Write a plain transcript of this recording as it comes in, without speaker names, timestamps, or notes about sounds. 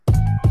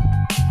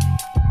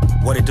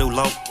What it do,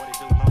 Lo?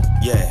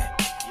 Yeah.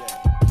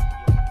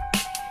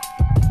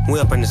 We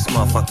up in this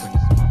motherfucker.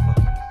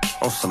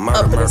 On some murder.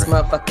 Up in this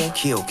motherfucker.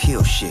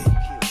 Kill shit.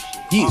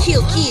 Yeah.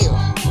 Kill.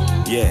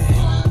 Yeah.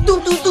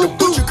 Do.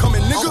 Butcher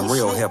coming, nigga. Some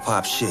real hip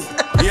hop shit.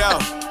 Yeah.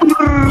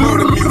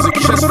 Murder music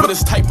just for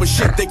this type of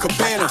shit they could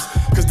ban us.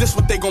 Cause this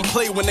what they gon'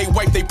 play when they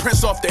wipe they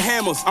prints off the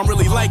hammers. I'm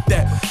really like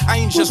that. I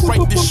ain't just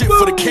write this shit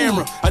for the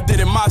camera. I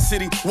did in my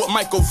city what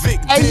Michael Vick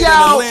did in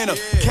Atlanta.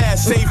 Cash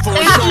saved for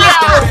insurance.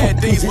 The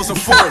bad days was a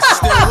forest.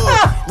 Still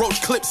hood.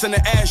 Roach clips in the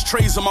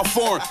ashtrays of my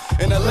foreign.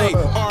 In LA,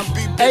 R&B.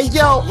 Hey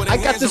yo, I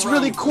got this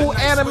really cool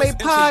anime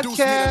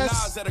podcast.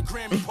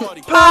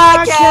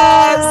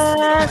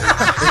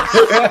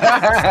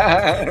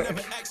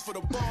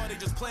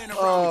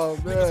 Oh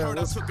man,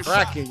 that's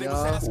cracking,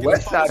 y'all.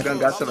 Westside Gun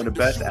got some of the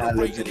best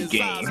ad-libs in the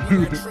game.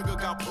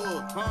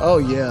 Oh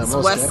yeah,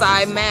 most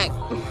Westside Mac.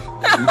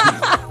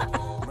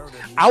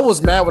 I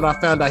was mad when I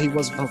found out he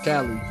wasn't from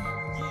Cali.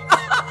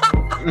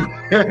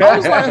 I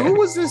was like, who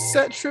was this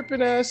set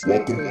tripping ass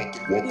nigga?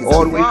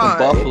 All the way from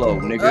Buffalo,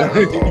 nigga.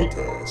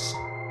 Podcast.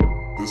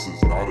 This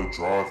is not a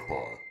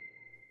drive-by.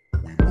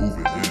 We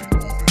moving in.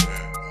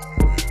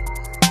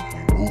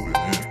 We moving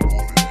in.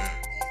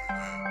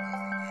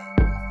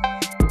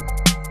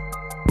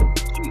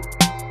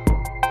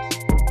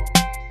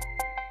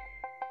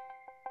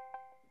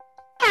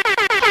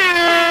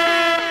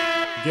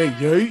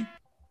 Yay.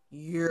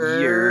 Yeah.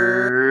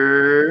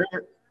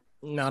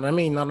 Know what I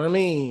mean.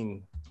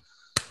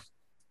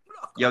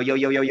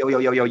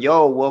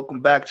 Yo. Welcome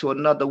back to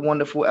another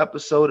wonderful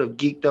episode of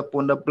Geek'd Up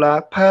on the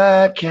Block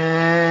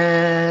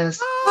podcast.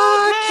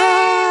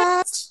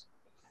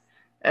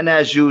 And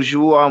as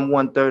usual, I'm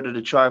 1/3 of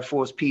the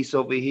Triforce piece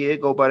over here.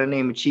 Go by the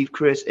name of Chief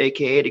Chris,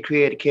 a.k.a. the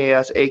Creator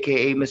Chaos,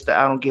 a.k.a. Mr.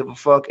 I Don't Give a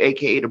Fuck,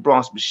 a.k.a. the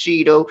Bronx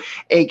Bushido,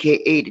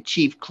 a.k.a. the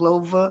Chief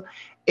Clover,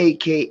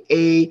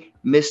 a.k.a.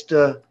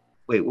 Mr.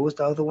 Wait, what was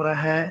the other one I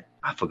had?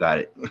 I forgot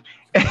it.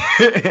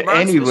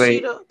 Anyway.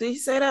 Bushido? Did you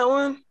say that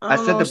one? I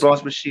said the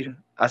Bronx Bushido.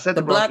 I said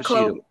the Bronx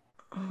Bushido.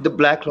 The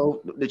Black Clover,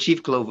 the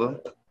Chief Clover.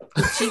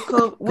 The Chief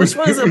Clover. Which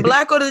one is it,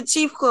 Black or the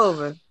Chief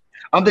Clover?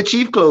 I'm the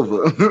Chief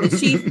Clover.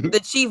 The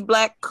Chief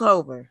Black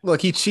Clover.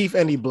 Look, he Chief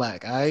and he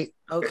Black, all right?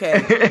 Okay.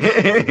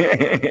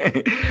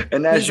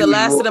 And that's He's the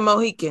last of the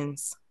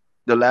Mohicans.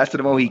 The last of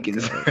the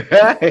Mohicans.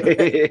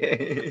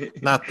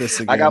 Not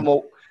this again. I got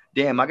more.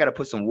 Damn, I got to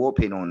put some war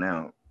paint on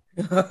now.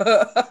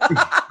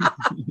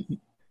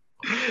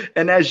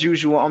 And as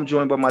usual, I'm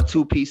joined by my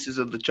two pieces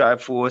of the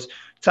Triforce.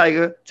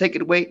 Tiger, take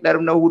it away. Let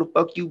them know who the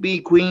fuck you be,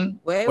 Queen.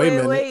 Wait.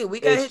 We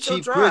got to hit your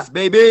Chief drop. Chris,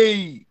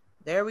 baby.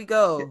 There we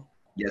go.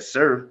 Yes,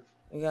 sir.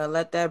 We gotta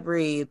let that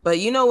breathe. But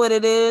you know what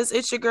it is.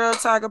 It's your girl,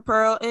 Tiger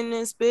Pearl, in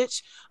this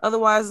bitch.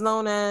 Otherwise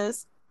known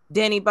as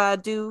Danny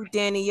Badu,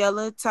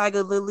 Daniela,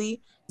 Tiger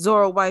Lily,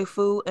 Zora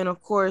Waifu. And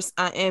of course,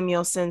 I am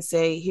your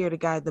sensei, here to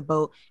guide the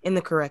boat in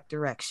the correct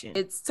direction.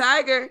 It's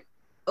Tiger.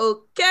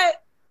 Okay.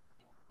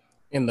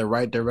 In the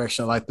right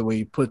direction. I like the way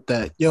you put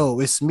that. Yo,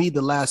 it's me,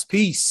 the last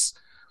piece.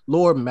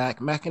 Lord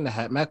Mac in the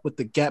hat, Mac with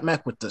the gap,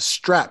 Mac with the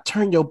strap.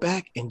 Turn your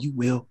back and you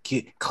will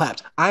get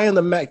clapped. I am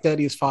the Mac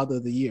Daddy's Father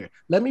of the Year.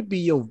 Let me be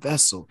your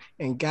vessel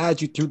and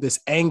guide you through this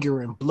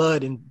anger and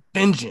blood and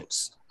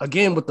vengeance.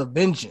 Again with the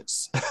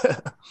vengeance.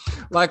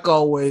 Like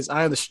always,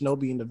 I am the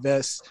Shinobi in the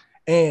vest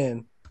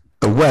and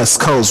the West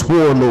Coast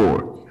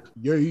Warlord.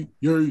 Yay.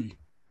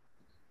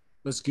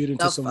 Let's get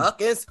into some. The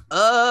fuck is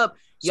up?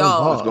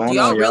 Y'all, do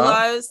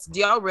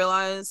y'all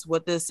realize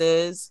what this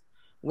is?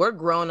 We're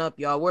grown up,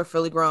 y'all. We're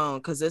fully grown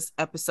because it's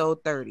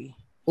episode 30.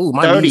 Oh,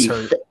 my knees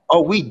hurt.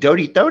 Oh, we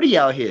dirty 30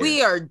 out here.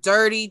 We are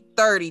dirty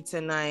 30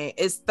 tonight.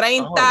 It's 30.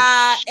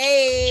 Oh,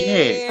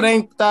 shit.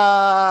 30.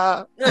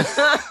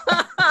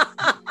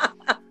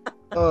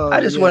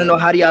 I just want to know,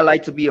 how do y'all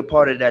like to be a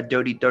part of that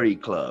Dirty 30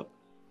 club?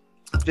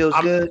 Feels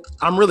good?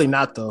 I'm really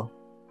not, though.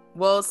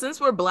 Well, since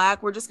we're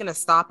black, we're just going to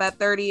stop at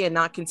 30 and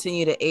not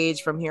continue to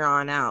age from here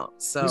on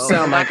out. So you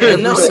sound like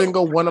every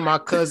single one of my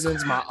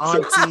cousins, my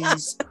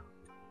aunties.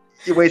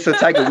 Wait, so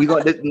Tiger,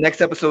 the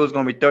next episode is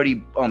gonna be 30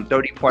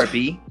 part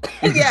B.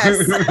 Yes.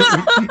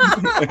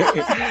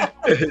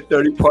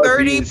 30 part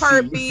 30 B,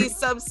 part B,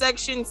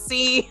 subsection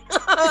C.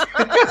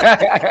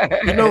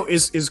 You know,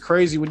 it's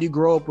crazy when you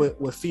grow up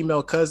with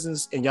female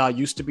cousins and y'all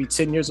used to be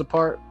 10 years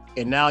apart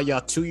and now y'all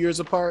 2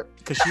 years apart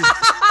because she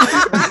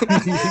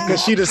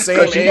the same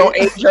age. She don't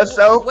age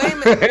herself. Wait a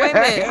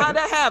minute. How'd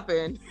that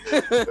happen?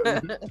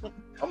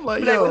 I'm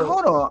like, yo,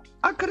 hold on.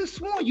 I could have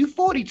sworn you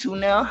 42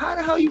 now. How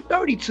the hell you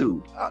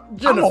 32?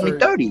 Jennifer, I'm only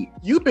 30.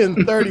 You've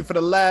been 30 for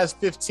the last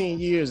 15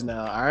 years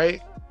now, all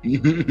right?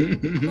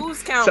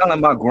 Who's counting? Sound like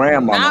my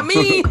grandma. Not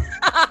me.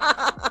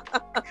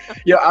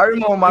 Yeah, I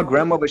remember my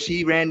grandmother.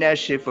 She ran that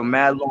shit for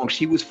mad long.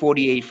 She was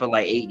 48 for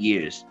like 8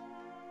 years.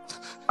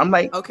 I'm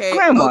like, okay,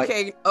 Grandma.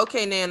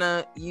 okay,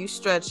 Nana, you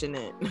stretching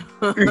it.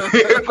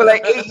 For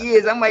like 8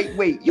 years. I'm like,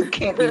 wait, you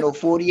can't be no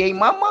 48.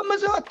 My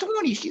mama's in her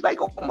 20s. She's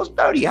like almost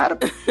 30.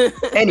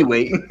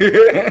 Anyway.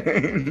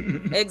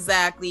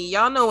 Exactly.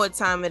 Y'all know what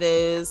time it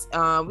is.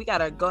 We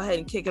gotta go ahead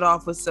and kick it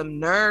off with some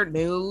nerd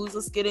news.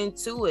 Let's get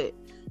into it.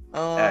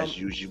 As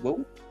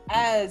usual.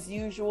 As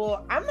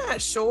usual. I'm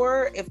not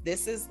sure if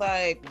this is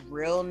like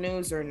real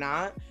news or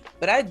not,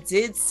 but I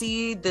did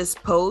see this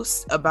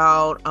post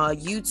about a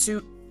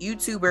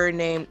YouTuber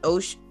named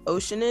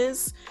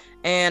Oceanus,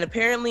 and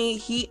apparently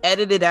he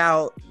edited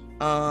out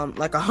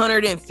like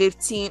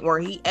 115, or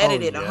he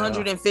edited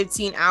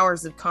 115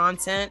 hours of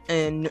content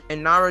in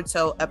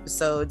Naruto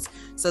episodes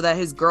so that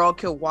his girl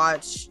could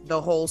watch the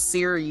whole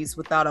series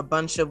without a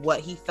bunch of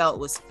what he felt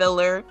was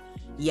filler.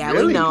 Yeah,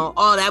 really? We know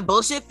all that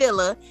bullshit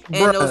filler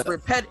and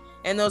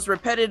those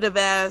repetitive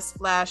ass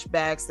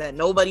flashbacks that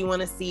nobody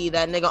want to see.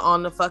 That nigga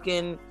on the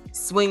fucking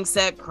swing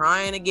set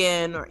crying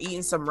again, or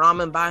eating some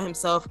ramen by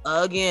himself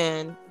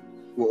again.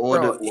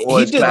 Bro,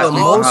 he did the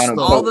most.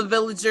 All the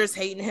villagers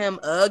hating him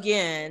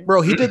again.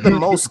 Bro, he did the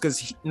most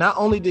because not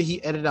only did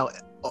he edit out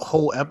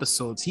whole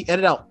episodes, he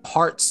edited out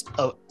parts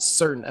of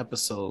certain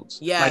episodes.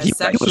 Yeah, like he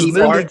was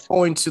literally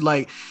going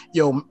to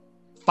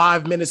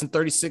 5 minutes and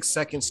 36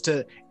 seconds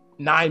to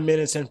 9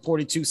 minutes and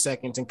 42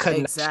 seconds and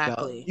cutting that shit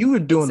out. You were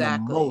doing the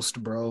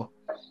most, bro.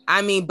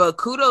 I mean, but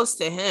kudos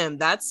to him.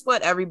 That's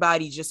what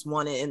everybody just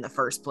wanted in the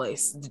first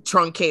place. The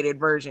truncated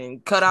version.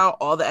 Cut out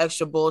all the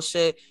extra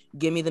bullshit.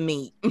 Give me the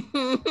meat.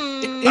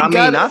 I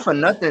mean, not for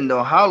nothing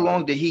though. How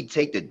long did he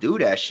take to do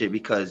that shit?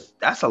 Because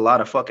that's a lot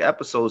of fucking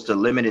episodes to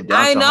limit it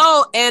down. I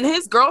know, and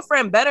his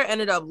girlfriend better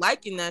ended up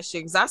liking that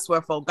shit. Because I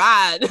swear for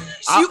God,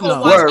 she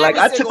gonna watch like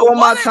I took all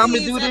my time to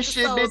do this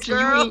shit, bitch.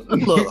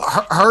 Look,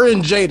 her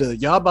and Jada,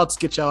 y'all about to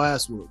get y'all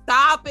ass whooped.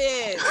 Stop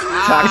it.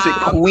 Toxic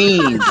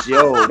queens,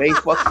 yo, they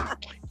fucking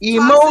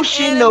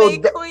emotional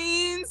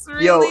queens,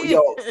 really?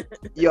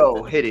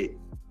 yo, hit it.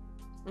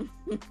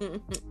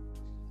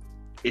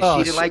 If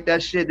she didn't like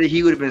that shit, then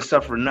he would have been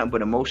suffering nothing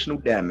but emotional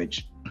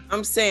damage.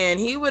 I'm saying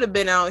he would have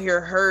been out here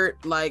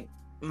hurt like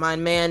my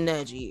man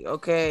Neji.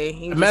 Okay,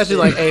 imagine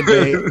like, hey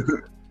babe,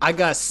 I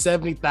got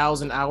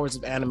 70,000 hours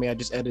of anime I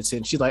just edited.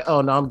 And she's like, oh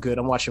no, I'm good.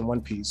 I'm watching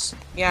One Piece.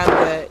 Yeah, I'm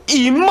good.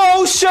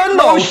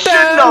 Emotional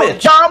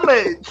damage.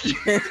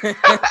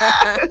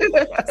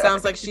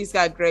 Sounds like she's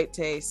got great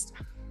taste.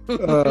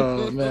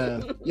 Oh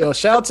man, yo,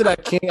 shout out to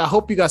that king. I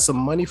hope you got some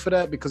money for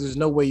that, because there's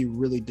no way you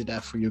really did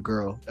that for your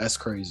girl. That's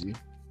crazy.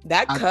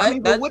 That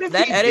cut,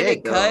 that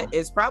edited cut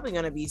is probably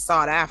going to be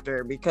sought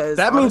after, because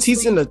that means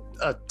he's in a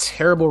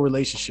terrible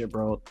relationship,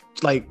 bro.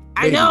 Like,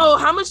 I know.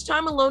 How much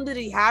time alone did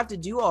he have to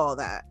do all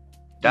that?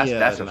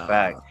 That's a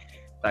fact.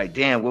 Like,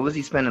 damn, what was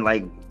he spending,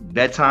 like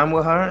bedtime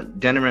with her,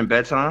 dinner and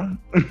bedtime?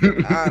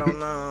 I don't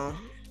know.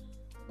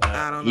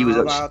 He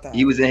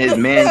was in his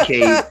man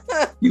cave.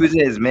 He was in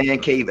his man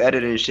cave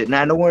editing shit.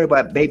 Nah, don't worry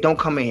about it, babe. Don't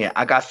come in here.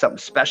 I got something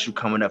special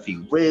coming up for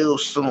you real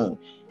soon.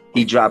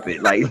 He drop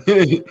it. Like,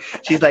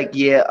 she's like,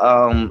 yeah,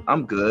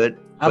 I'm good.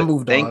 I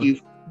moved on.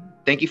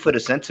 Thank you for the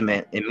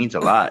sentiment. It means a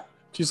lot.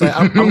 She's like,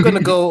 I'm gonna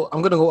go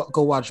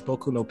watch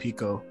Boku no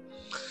Pico.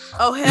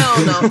 Oh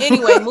hell no.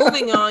 Anyway,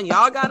 moving on.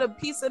 Y'all got a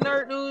piece of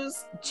nerd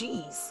news?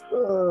 Jeez.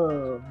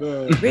 Oh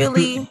man.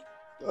 Really?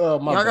 Oh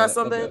my. Y'all got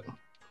something?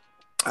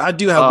 I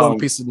do have one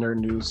piece of nerd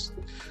news.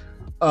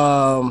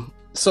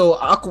 So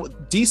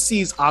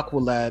DC's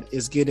Aqualad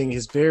is getting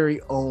his very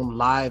own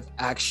live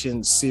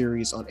action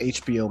series on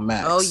HBO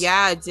Max. Oh yeah,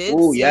 I did.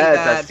 Oh yes,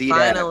 I see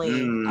finally.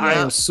 That. I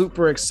am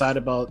super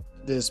excited about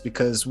this,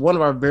 because one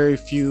of our very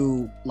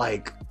few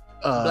black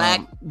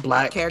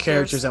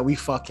characters that we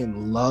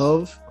fucking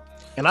love,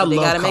 and I love. They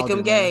gotta make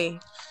him gay.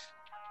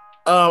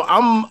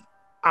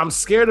 I'm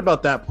scared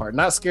about that part.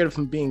 Not scared of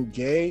him being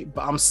gay,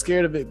 but I'm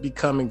scared of it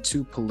becoming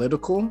too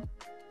political.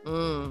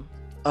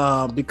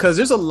 Because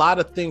there's a lot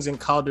of things in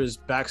Calder's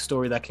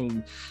backstory that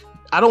can,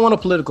 I don't want a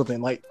political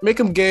thing, like make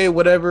him gay,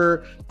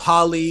 whatever,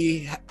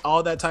 poly,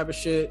 all that type of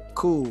shit,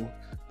 cool,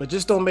 but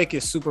just don't make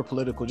it super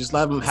political. Just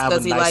let him have a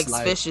nice life. Because he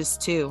likes fishes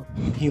too.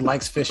 He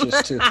likes fishes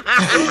too.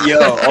 Yo,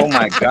 oh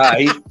my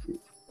god.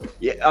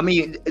 Yeah, I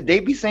mean,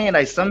 they be saying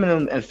like some of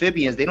them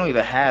amphibians, they don't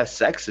even have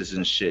sexes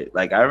and shit.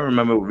 Like, I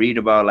remember reading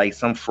about like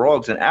some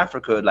frogs in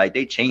Africa, like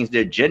they changed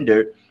their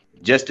gender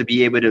just to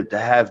be able to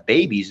have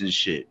babies and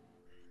shit.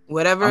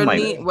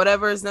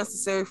 Whatever is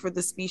necessary for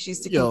the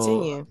species to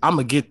continue. I'm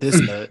gonna get this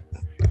nut.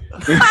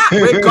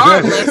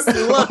 Regardless,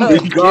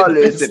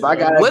 if I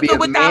gotta be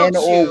a man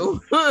or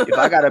if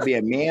I gotta be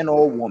a man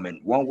or a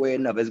woman, one way or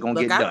another, it's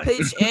gonna get done. I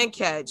pitch and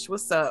catch.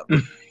 What's up?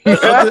 Jesus.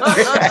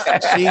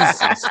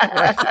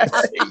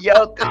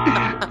 yo,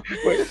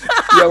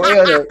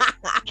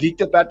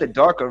 geeked up at the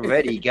dark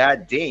already.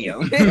 God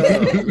damn.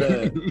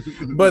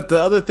 But the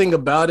other thing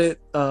about it,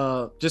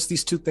 just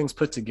these two things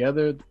put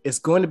together, it's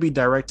going to be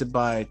directed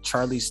by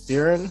Charlize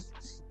Theron.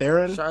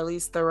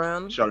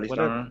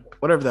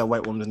 Whatever that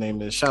white woman's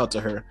name is. Shout out to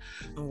her.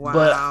 Wow.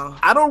 But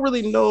I don't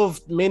really know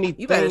of many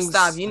You better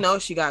stop. You know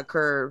she got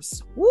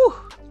curves. Woo.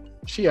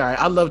 She alright.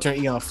 I loved her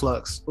in Eon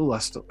Flux. I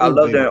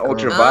loved her in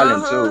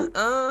Ultraviolet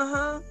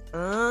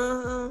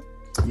too.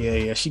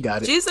 Yeah, she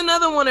got it. She's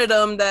another one of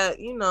them that,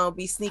 you know,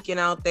 be sneaking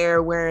out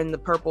there wearing the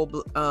purple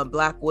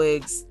black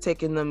wigs,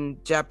 taking them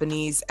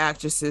Japanese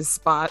actresses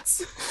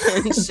spots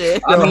and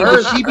shit. I mean, her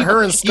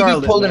and she be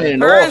Scarlett, pulling man. it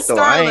Her and off though.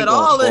 I ain't Scarlett, gonna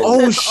all in- hold Oh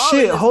it. all shit!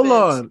 in this Hold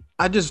bitch. on.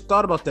 I just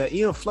thought about that.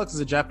 Ian Flux is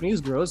a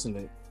Japanese girl, isn't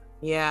it?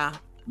 Yeah,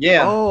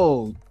 Yeah.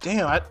 Oh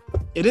damn!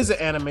 It is an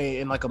anime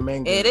and like a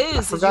manga. it I is. Did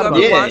you forgot ever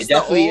about Yeah, that. watch it the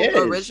definitely old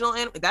is. original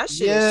anime? That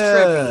shit Yeah. is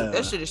trippy.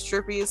 That shit is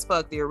trippy as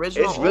fuck. The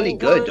original. It's really old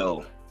good one,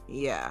 though.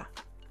 Yeah.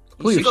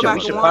 You Please, should go We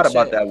back should and pot watch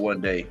about it. that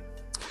one day.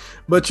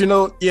 But you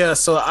know, yeah.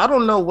 So I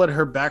don't know what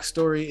her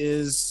backstory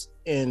is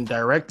in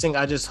directing.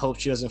 I just hope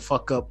she doesn't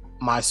fuck up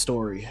my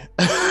story.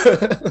 For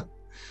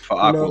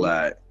You know,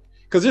 Aqualad.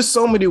 because there's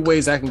so many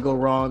ways that can go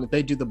wrong. If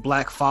they do the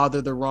black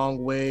father the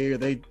wrong way, or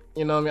they,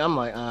 you know what I mean? I'm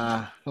like,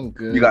 I'm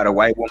good. You got a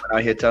white woman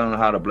out here telling her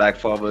how to black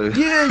father.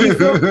 Yeah, you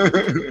feel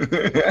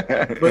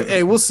me? But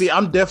hey, we'll see.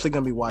 I'm definitely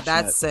gonna be watching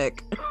That's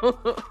sick.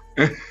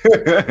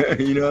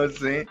 You know what I'm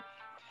saying?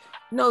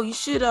 No, you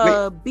should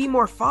Wait. be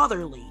more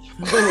fatherly.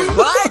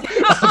 What?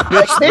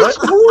 Like,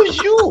 bitch, who is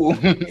you?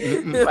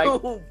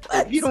 Like, What?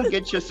 if you don't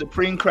get your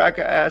Supreme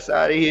Cracker ass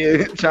out of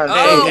here, trying to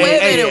Oh, Hey, wait a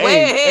hey, minute, hey,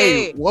 wait,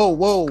 hey, hey.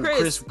 whoa,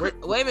 Chris, Chris.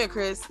 wait a minute,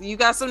 Chris. You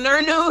got some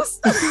nerd news?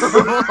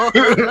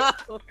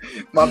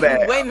 my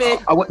bad. Wait a minute.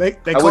 I went, They I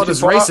went called too us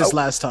far. racist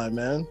last time,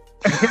 man.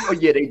 Oh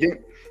yeah, they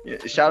did. Yeah,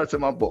 shout out to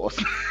my boss.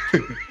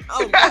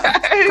 Oh,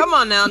 God. Come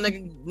on now,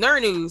 nigga.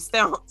 Nerd news.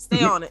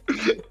 Stay on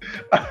it.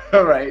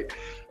 All right.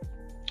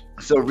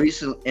 So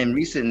in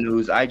recent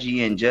news,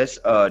 IGN just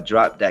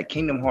dropped that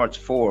Kingdom Hearts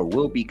 4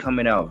 will be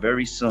coming out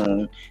very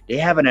soon. They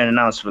haven't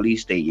announced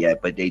release date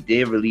yet, but they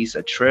did release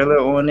a trailer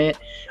on it,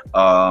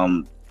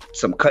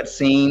 some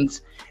cutscenes,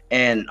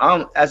 and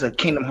as a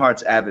Kingdom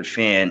Hearts avid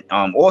fan,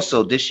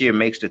 also this year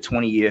makes the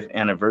 20th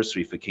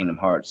anniversary for Kingdom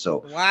Hearts.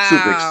 So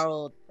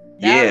Wow.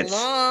 That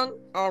long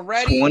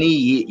already?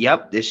 20.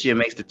 Yep, this year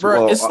makes the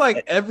Bro, it's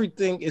like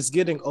everything is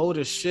getting old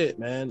as shit,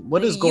 man.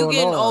 What is going on? You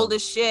getting old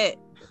as shit.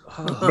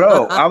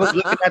 Bro, I was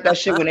looking at that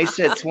shit when they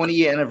said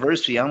 20-year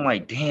anniversary. I'm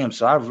like, damn,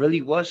 so I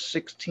really was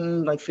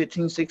 16, like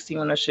 15, 16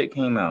 when that shit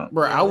came out.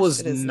 Bro, Yeah, I that was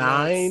shit is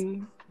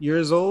 9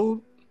 years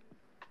old.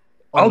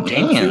 Oh, on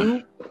damn.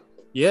 GameCube.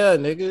 Yeah,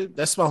 nigga,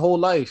 that's my whole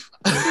life.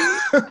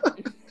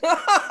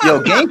 Yo,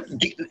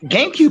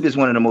 GameCube is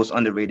one of the most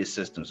underrated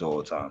systems of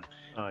all time.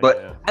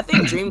 But I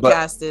think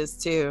Dreamcast is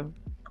too.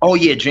 oh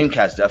yeah,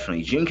 Dreamcast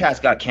definitely.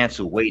 Dreamcast got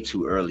canceled way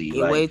too early.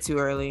 Yeah, like, way too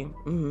early.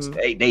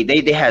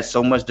 Mhm. They had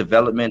so much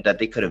development that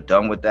they could have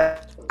done with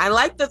that. I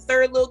like the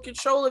third little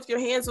controller. If your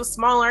hands were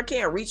smaller, I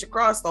can't reach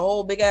across the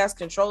whole big ass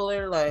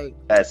controller. Like,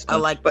 I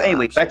like. But that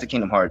anyway, option. back to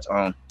Kingdom Hearts.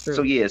 True.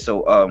 So yeah,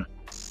 so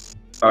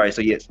all right,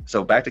 so yes,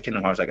 so back to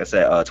Kingdom Hearts. Like I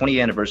said,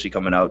 20th anniversary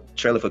coming out.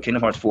 Trailer for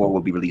Kingdom Hearts 4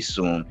 will be released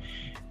soon,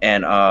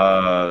 and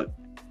I'm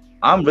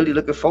really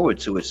looking forward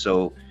to it.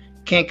 So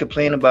can't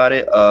complain about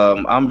it.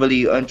 I'm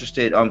really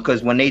interested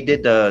because when they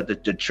did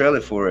the trailer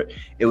for it,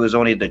 it was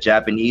only the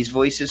Japanese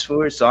voices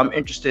for it. So I'm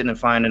interested in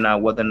finding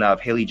out whether or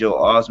not Haley Joel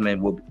Osment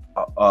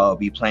will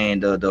be playing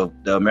the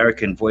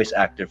American voice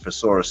actor for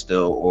Sora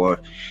still, or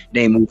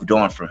they moved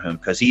on from him,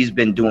 because he's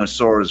been doing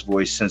Sora's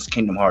voice since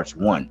Kingdom Hearts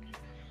 1.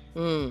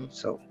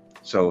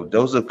 So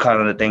those are kind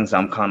of the things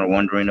I'm kind of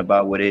wondering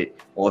about with it.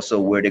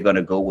 Also, where they're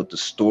gonna go with the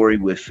story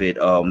with it.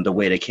 The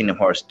way that Kingdom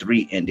Hearts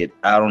 3 ended.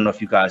 I don't know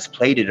if you guys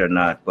played it or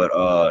not,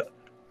 but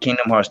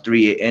Kingdom Hearts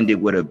 3, it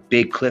ended with a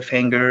big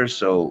cliffhanger.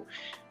 So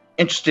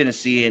interested in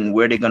seeing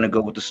where they're gonna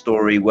go with the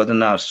story. Whether or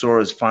not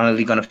Sora's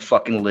finally gonna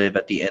fucking live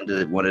at the end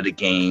of one of the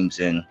games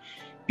and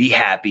be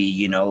happy.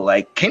 You know,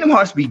 like Kingdom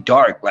Hearts be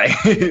dark. Like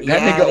that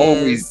nigga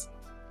always.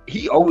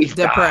 He always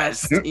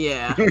depressed. dies.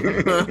 Yeah.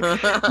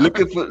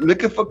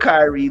 looking for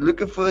Kyrie,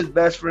 looking for his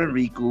best friend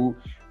Riku.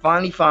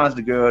 Finally finds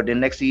the girl. Then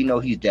next thing you know,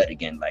 he's dead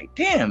again. Like,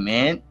 damn,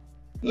 man,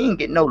 he ain't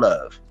get no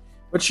love.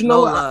 But you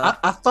know,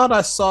 I thought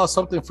I saw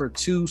something for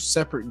 2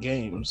 separate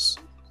games.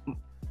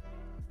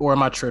 Or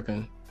am I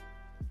tripping?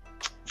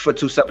 For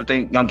 2 separate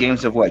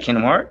games of what?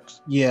 Kingdom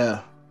Hearts?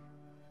 Yeah.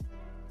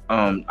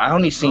 I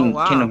only seen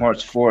wow. Kingdom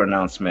Hearts 4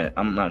 announcement.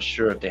 I'm not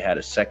sure if they had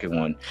a second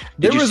one.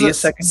 Did you see a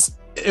second?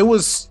 It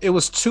was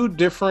 2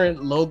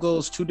 different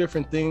logos, 2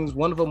 different things.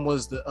 One of them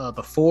was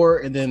the 4,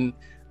 and then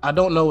I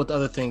don't know what the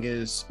other thing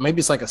is. Maybe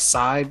it's like a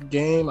side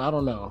game. I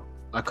don't know.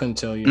 I couldn't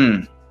tell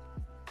you.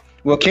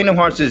 Well, Kingdom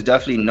Hearts is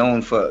definitely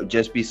known for,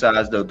 just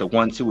besides the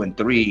 1, 2, and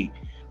 3.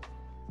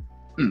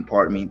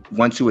 Pardon me,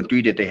 1, 2, and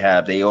 3 that they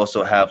have. They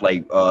also have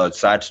like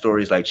side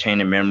stories like Chain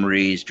of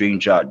Memories, Dream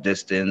Drop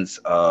Distance,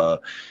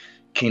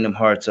 Kingdom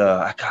Hearts.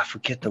 I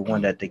forget the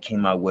one that they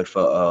came out with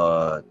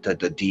for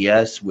the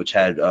DS, which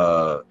had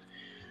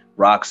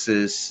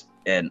Roxas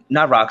and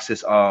not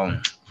Roxas.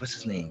 What's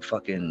his name?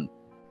 Fucking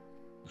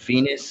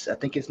Venus, I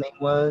think his name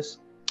was.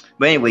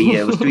 But anyway, yeah,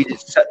 it was 3.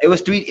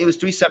 It was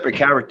 3 separate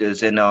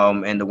characters, and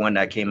the one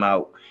that came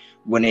out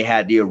when they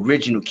had the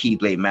original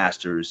Keyblade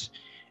Masters,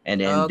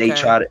 and then they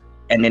tried,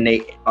 and then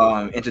they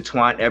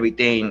intertwined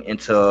everything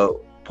into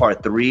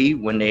part 3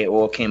 when they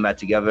all came back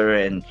together.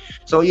 And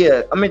so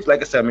yeah, I mean, like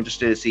I said, I'm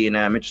interested in seeing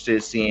that. I'm interested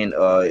in seeing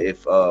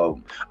if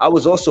I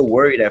was also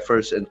worried at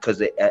first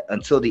because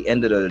until the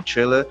end of the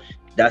trailer,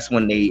 that's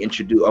when they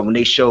introduced when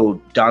they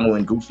showed Donald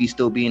and Goofy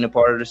still being a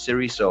part of the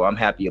series. So I'm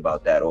happy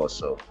about that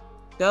also.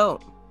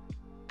 Dope.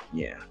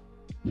 Yeah.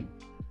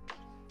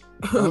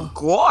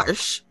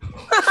 Gosh.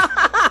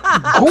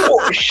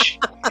 Gosh.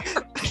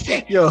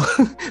 Yo,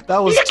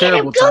 that was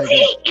terrible, Tiger.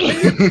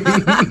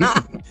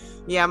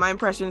 Yeah, my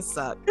impressions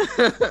suck.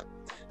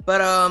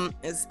 But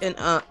it's in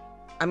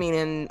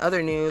in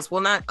other news.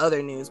 Well, not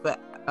other news, but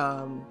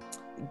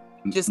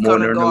just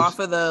kind of go off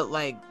of the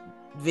like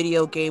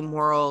video game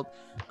world.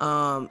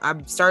 I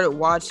started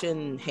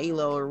watching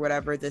Halo or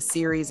whatever, the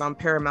series on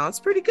Paramount. It's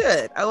pretty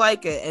good. I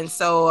like it. And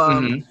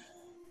so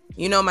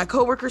you know, my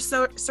coworker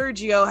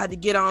Sergio had to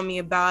get on me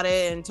about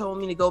it and told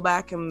me to go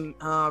back and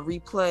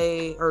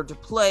replay or to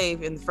play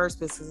in the first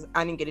place because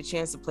I didn't get a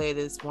chance to play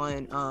this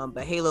one.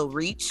 But Halo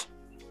Reach.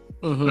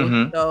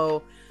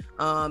 So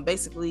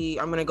basically,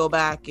 I'm gonna go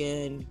back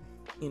and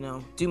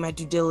do my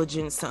due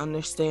diligence to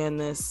understand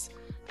this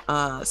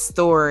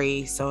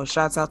story. So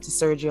shouts out to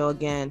Sergio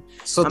again.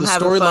 So the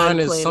storyline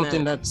is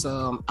something that's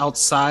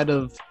outside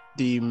of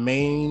the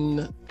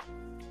main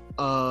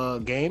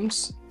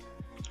games.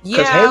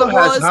 Yeah, Halo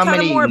has it's how kind of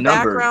many more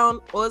numbers?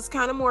 background. Well, it's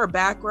kind of more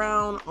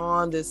background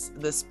on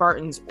the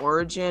Spartans'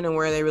 origin and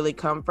where they really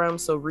come from.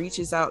 So Reach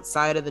is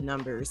outside of the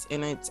numbers,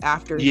 and it's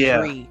after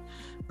 3.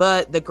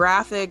 But the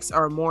graphics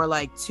are more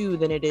like 2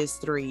 than it is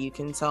 3. You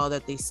can tell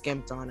that they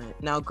skimped on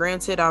it. Now,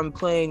 granted, I'm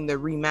playing the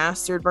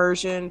remastered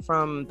version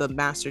from the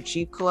Master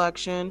Chief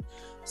Collection,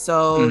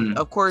 so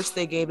of course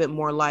they gave it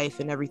more life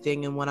and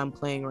everything in what I'm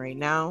playing right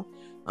now.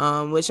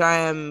 Which I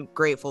am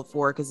grateful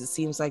for because it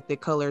seems like the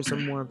colors are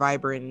more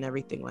vibrant and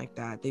everything like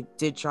that. They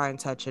did try and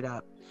touch it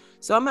up.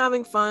 So I'm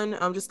having fun.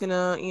 I'm just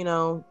gonna,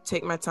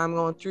 take my time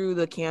going through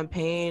the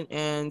campaign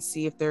and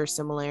see if there are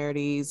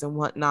similarities and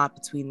whatnot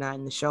between that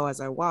and the show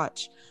as I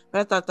watch. But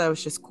I thought that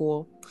was just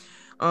cool.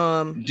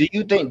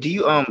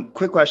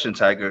 Quick question,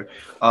 Tiger,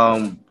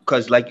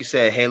 because like you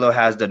said, Halo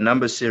has the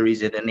number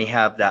series and then they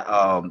have that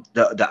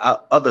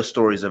other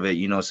stories of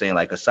it, saying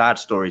like a side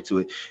story to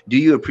it. Do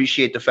you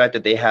appreciate the fact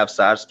that they have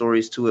side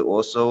stories to it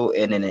also,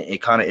 and then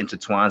it kind of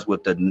intertwines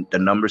with the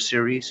number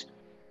series?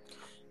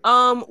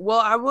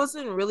 Well, I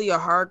wasn't really a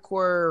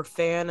hardcore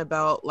fan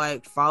about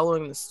like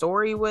following the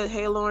story with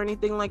Halo or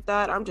anything like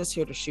that. I'm just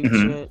here to shoot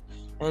shit.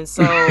 And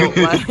so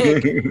like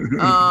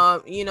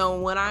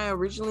when I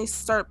originally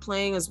started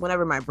playing is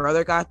whenever my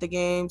brother got the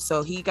game.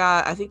 So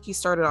I think he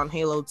started on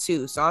Halo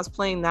 2. So I was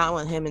playing that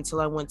with him until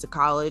I went to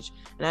college,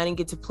 and I didn't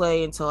get to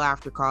play until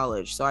after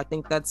college. So I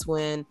think that's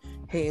when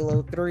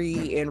Halo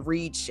 3 and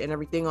Reach and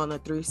everything on the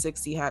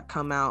 360 had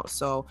come out.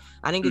 So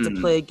I didn't get to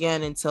play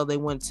again until they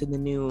went to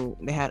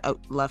they had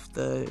left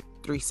the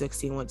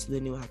 360 and went to the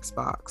new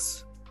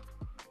Xbox.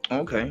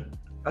 Okay,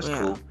 that's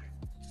cool.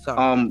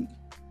 So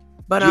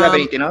but do you have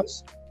anything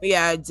else?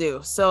 Yeah, I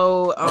do.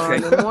 So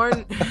more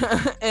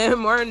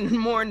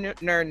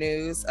nerd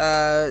news.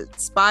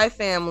 Spy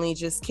Family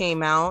just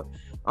came out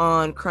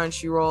on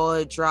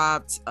Crunchyroll. It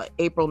dropped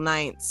April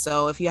 9th.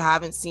 So if you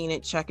haven't seen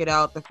it, check it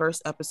out. The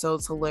first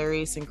episode's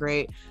hilarious and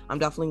great. I'm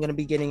definitely going to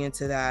be getting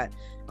into that.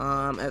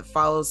 It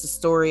follows the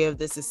story of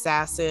this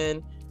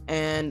assassin,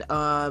 and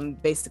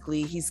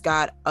basically he's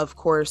got, of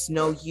course,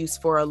 no use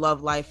for a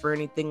love life or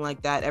anything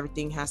like that.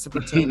 Everything has to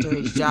pertain to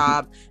his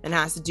job and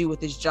has to do with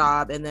his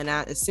job. And then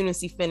as soon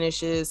as he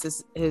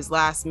finishes his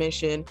last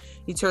mission,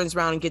 he turns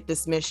around and get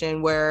this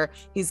mission where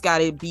he's got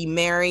to be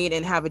married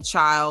and have a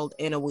child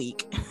in a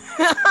week.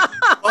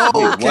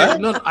 Oh, okay.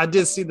 No, I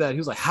did see that. He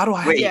was like, how do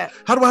I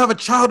have a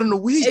child in a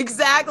week?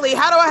 Exactly.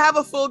 How do I have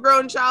a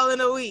full-grown child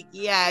in a week?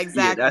 Yeah,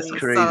 exactly. Yeah, that's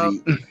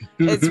crazy. So,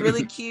 it's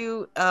really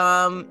cute.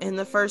 In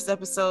the first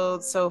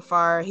episode so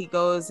far, he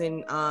goes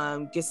and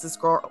gets this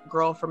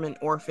girl from an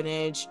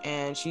orphanage,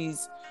 and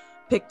she's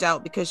picked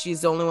out because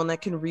she's the only one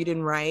that can read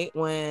and write,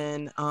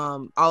 when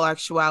all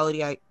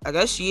actuality I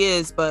guess she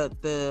is,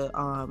 but the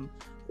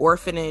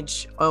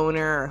orphanage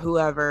owner or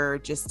whoever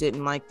just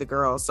didn't like the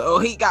girl, so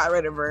he got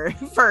rid of her.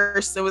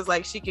 First it was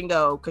like she can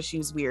go because she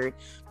was weird,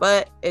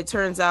 but it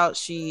turns out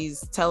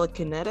she's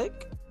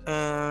telekinetic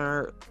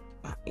and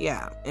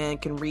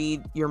can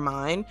read your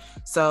mind,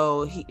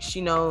 so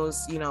she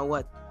knows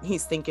what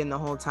he's thinking the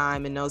whole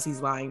time and knows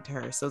he's lying to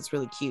her. So it's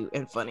really cute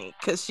and funny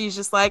because she's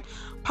just like,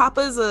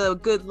 Papa's a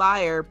good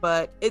liar,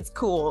 but it's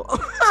cool.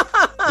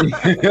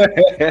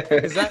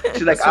 She's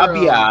like, I'll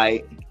be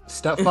alright.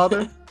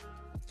 Stepfather?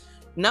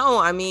 No,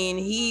 I mean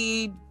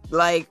he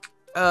like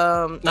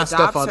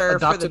adopts her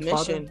for the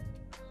mission. Father?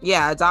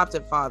 Yeah,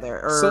 adopted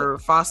father or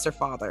foster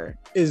father.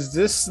 Is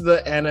this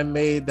the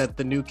anime that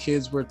the new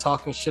kids were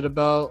talking shit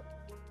about?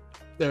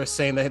 They were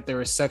saying that they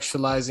were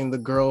sexualizing the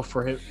girl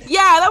for him.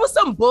 Yeah, that was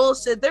some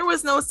bullshit. There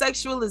was no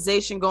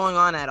sexualization going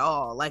on at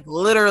all. Like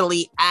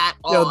literally at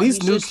all. Yo,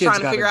 these new kids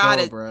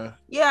gotta go, bro.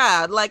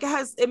 Yeah, like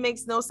it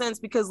makes no sense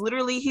because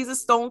literally he's a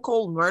stone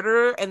cold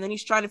murderer and then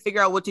he's trying to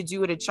figure out what to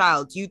do with a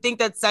child. Do you think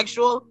that's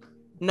sexual?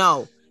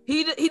 No.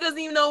 He doesn't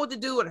even know what to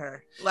do with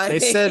her. Like they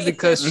said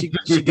because she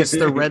gets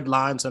the red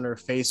lines on her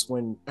face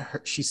when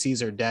she sees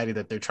her daddy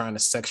that they're trying to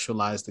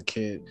sexualize the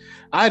kid.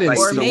 I didn't Like,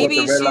 or see so what maybe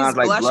the red she's lines,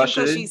 like, blushing because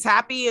blushes? she's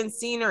happy and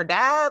seeing her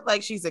dad.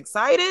 Like she's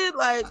excited.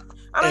 Like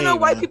I don't Hey, know.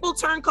 White man. people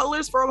turn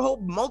colors for a whole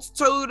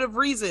multitude of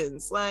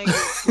reasons. Like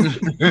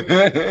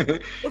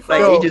Like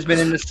Yo, he just been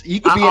in the.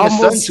 You could I be in the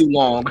sun almost- too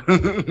long.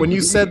 when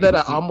you said that,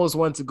 I almost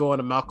wanted to go on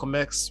a Malcolm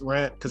X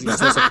rant because he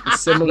said something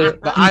similar,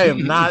 but I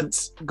am not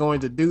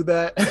going to do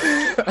that.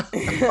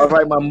 All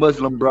right, my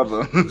Muslim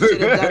brother.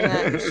 should have done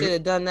that. Should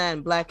have done that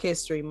in Black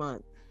History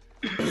Month.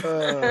 All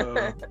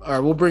right,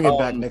 we'll bring it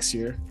back next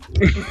year.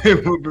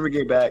 We'll bring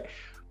it back.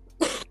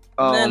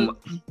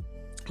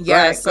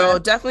 Yeah, Right, so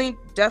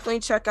definitely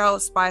check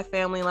out Spy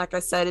Family. Like I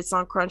said, it's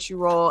on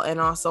Crunchyroll and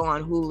also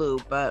on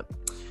Hulu. But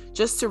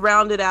just to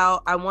round it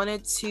out, I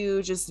wanted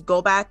to just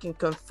go back and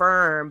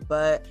confirm,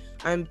 but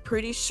I'm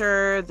pretty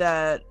sure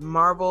that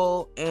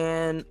Marvel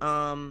and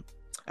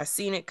I've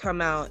seen it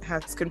come out,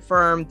 has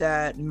confirmed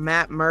that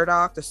Matt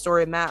Murdock, the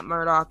story of Matt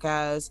Murdock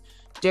as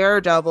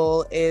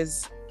Daredevil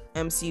is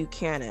MCU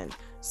canon.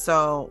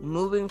 So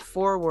moving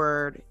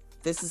forward,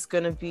 this is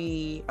going to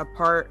be a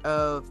part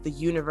of the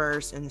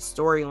universe and the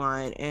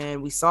storyline.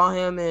 And we saw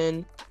him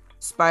in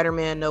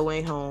Spider-Man No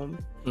Way Home.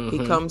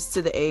 He comes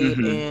to the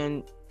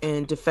aid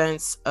in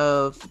defense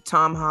of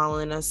Tom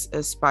Holland as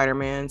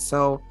Spider-Man.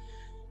 So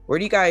where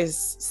do you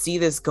guys see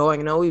this going?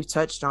 I know we've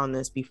touched on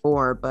this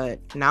before, but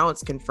now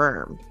it's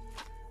confirmed.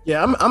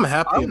 Yeah, I'm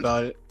happy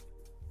about it.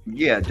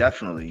 Yeah,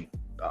 definitely.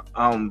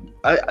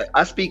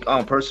 I speak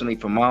personally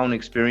from my own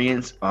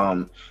experience.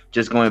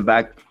 Just going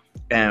back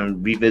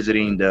and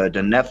revisiting the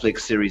Netflix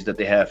series that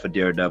they had for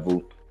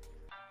Daredevil,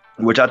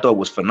 which I thought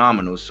was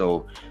phenomenal.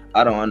 So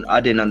I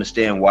didn't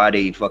understand why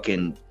they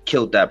fucking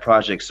killed that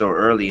project so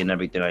early and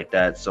everything like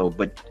that. So,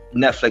 but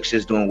Netflix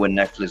is doing what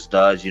Netflix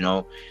does, you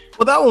know.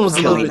 Well, that one was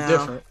a little bit now.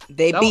 different.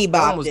 They That one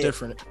bebopped was it.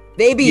 different.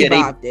 They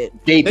bebopped it.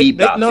 They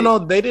bebopped it. No,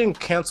 they didn't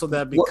cancel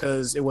that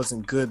because it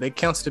wasn't good. They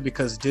canceled it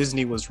because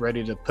Disney was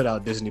ready to put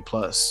out Disney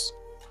Plus.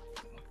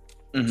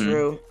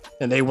 True.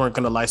 And they weren't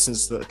going to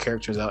license the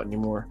characters out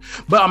anymore.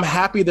 But I'm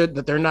happy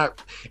that they're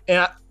not.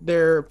 And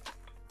they're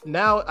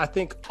now. I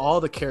think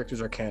all the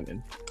characters are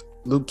canon.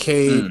 Luke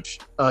Cage,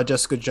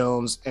 Jessica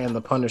Jones, and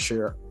the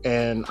Punisher,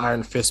 and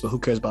Iron Fist. But who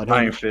cares about him?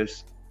 Iron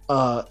Fist.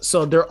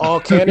 So they're all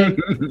canon.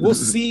 We'll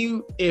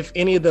see if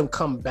any of them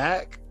come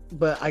back.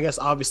 But I guess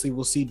obviously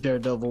we'll see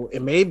Daredevil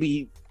and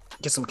maybe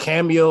get some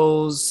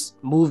cameos,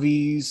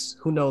 movies.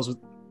 Who knows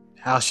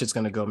how shit's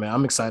gonna go, man?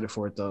 I'm excited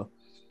for it though.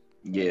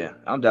 Yeah,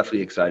 I'm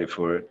definitely excited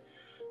for it.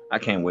 I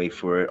can't wait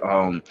for it.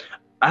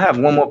 I have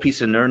one more piece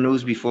of nerd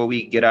news before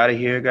we get out of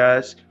here,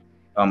 guys.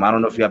 I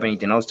don't know if you have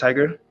anything else,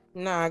 Tiger.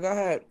 Nah, go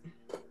ahead.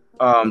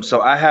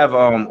 So I have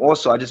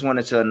also I just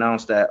wanted to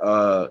announce that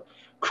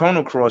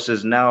Chrono Cross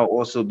is now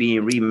also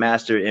being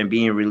remastered and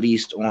being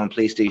released on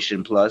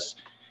PlayStation Plus.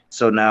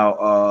 So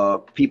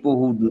now people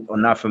who are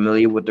not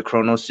familiar with the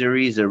Chrono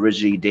series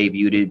originally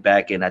debuted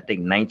back in I think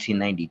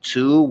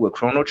 1992 with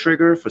Chrono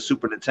Trigger for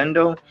Super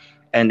Nintendo,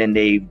 and then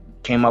they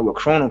came out with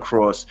Chrono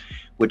Cross,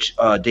 which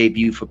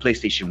debuted for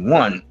PlayStation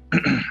 1.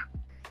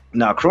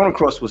 Now, Chrono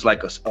Cross was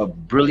like a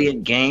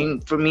brilliant game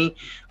for me,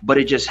 but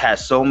it just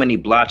has so many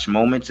blotch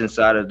moments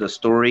inside of the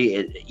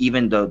story.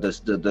 Even the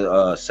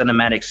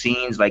cinematic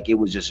scenes, like it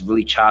was just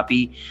really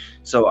choppy.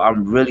 So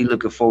I'm really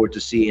looking forward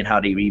to seeing how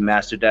they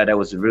remastered that. That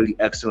was a really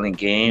excellent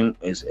game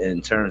in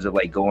terms of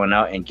like going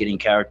out and getting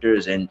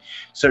characters and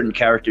certain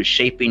characters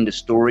shaping the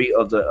story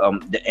of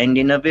the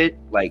ending of it.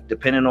 Like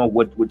depending on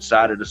what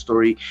side of the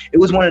story. It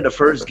was one of the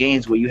first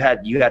games where you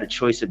had a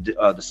choice of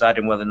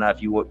deciding whether or not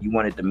if you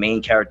wanted the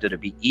main character to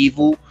be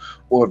evil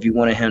or if you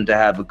wanted him to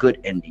have a good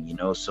ending. You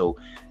know, so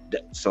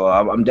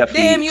I'm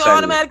definitely. Damn, you excited.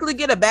 automatically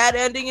get a bad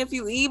ending if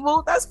you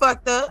evil. That's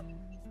fucked up.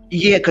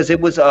 Yeah, because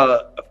it was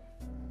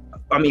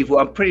I mean, well,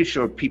 I'm pretty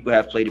sure people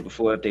have played it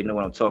before if they know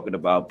what I'm talking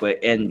about.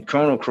 But in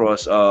Chrono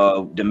Cross,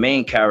 the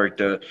main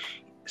character,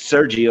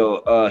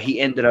 Sergio,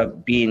 he ended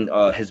up being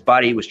his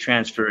body was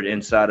transferred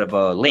inside of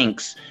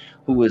Lynx,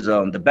 who was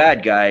the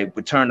bad guy,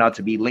 but turned out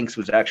to be Lynx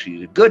was actually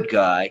the good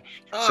guy.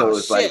 Oh, so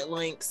it's shit, like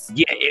Lynx.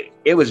 Yeah,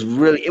 it was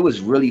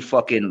really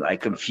fucking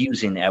like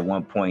confusing at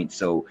one point.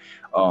 So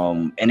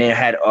and it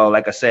had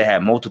like I said,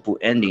 had multiple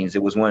endings.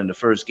 It was one of the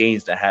first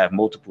games that had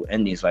multiple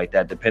endings like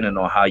that, depending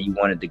on how you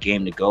wanted the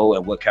game to go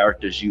and what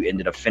characters you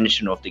ended up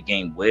finishing off the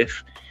game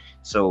with.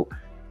 So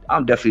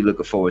I'm definitely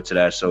looking forward to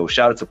that. So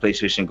shout out to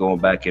PlayStation going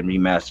back and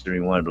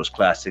remastering one of those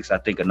classics. I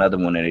think another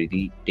one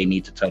that they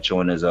need to touch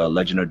on is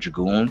Legend of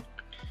Dragoon,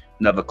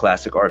 another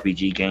classic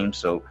RPG game.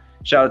 So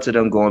shout out to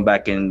them going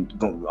back and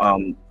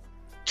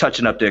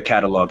touching up their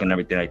catalog and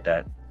everything like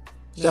that.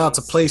 Shout out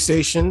to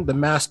PlayStation, the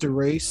Master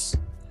Race.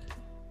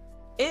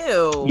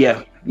 Ew.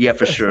 Yeah,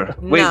 for sure.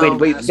 Wait.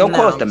 Don't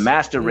call us the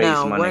Master Race,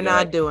 No, my we're nigga.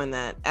 not doing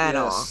that at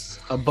all.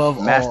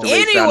 Above Master all.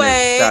 Race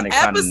Anyway, sounded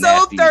kinda episode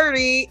nasty.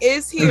 30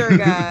 is here,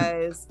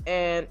 guys.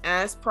 And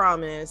as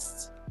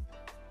promised,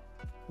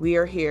 we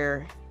are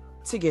here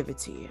to give it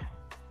to you.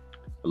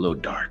 A little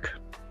dark.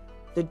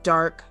 The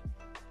dark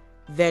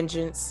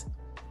Vengeance,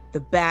 The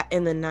Bat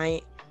in the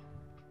Night.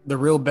 The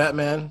real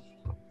Batman.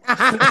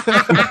 I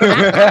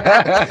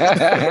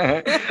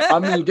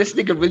mean, this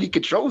nigga really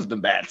controls the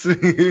bats.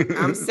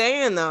 I'm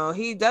saying though,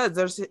 he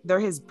does. They're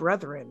his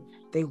brethren.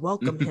 They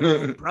welcome him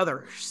as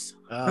brothers.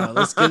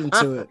 Let's get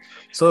into it.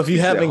 So if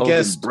you haven't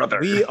guessed, brother.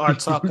 we are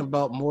talking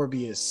about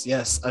Morbius.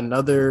 Yes,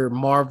 another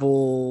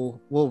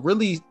Marvel, well,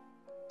 really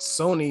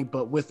Sony,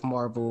 but with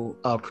Marvel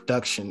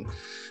production.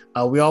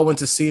 We all went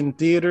to see it in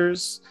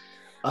theaters.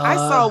 I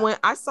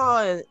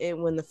saw it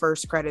when the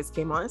first credits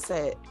came on. It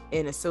said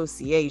in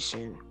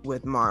association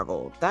with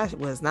Marvel. That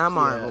was not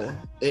Marvel.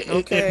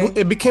 Yeah.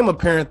 It became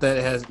apparent that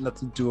it has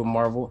nothing to do with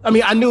Marvel. I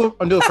mean, I knew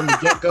it from the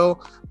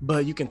get-go,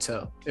 but you can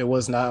tell it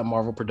was not a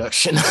Marvel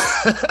production.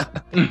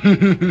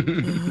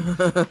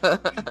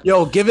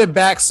 Yo, give it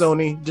back,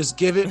 Sony. Just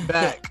give it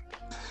back.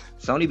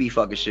 Sony be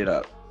fucking shit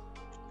up,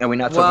 and we're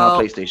not talking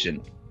about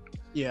PlayStation.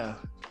 Yeah.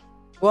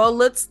 Well,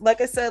 let's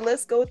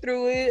go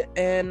through it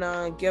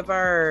and give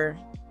our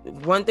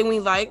one thing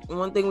we liked,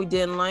 one thing we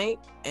didn't like,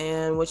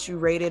 and what you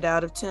rated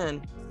out of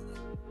 10.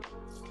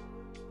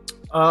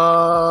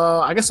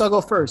 I guess I'll go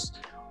first.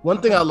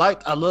 One thing I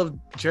liked, I loved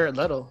Jared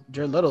Leto.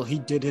 Jared Leto, he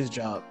did his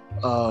job.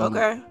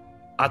 Okay.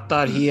 I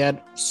thought he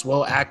had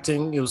swell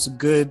acting. It was a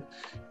good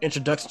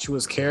introduction to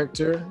his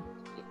character.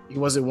 He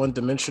wasn't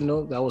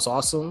one-dimensional. That was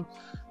awesome.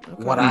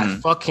 Okay. What I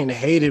fucking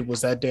hated was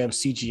that damn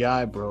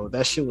CGI, bro.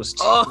 That shit was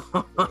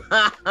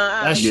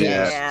that shit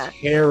was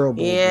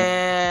terrible.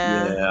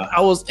 Yeah. I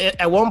was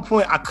at one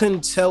point I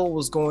couldn't tell what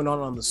was going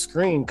on the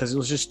screen because it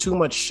was just too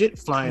much shit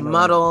flying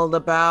muddled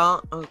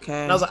about.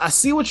 Okay. And I was like, I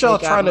see what y'all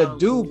trying to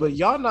do, but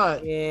y'all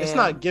not. Yeah. It's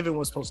not giving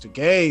what's supposed to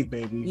give,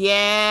 baby.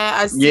 Yeah,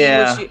 I see.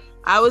 Yeah.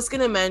 I was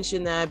gonna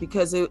mention that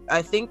because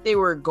I think they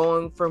were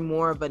going for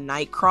more of a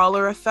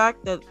Nightcrawler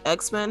effect that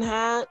X-Men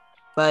had.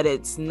 But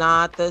it's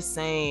not the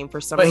same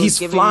for some reason. But he's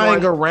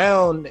flying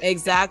around.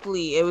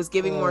 Exactly. It was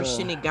giving more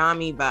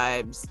Shinigami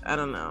vibes. I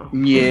don't know.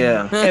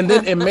 Yeah. And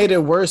then it made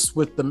it worse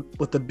with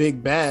the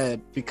big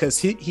bad because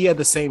he had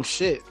the same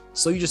shit.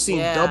 So you just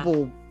seen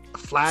double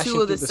flashing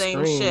two of through the the same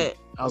screen. Shit.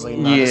 I was like,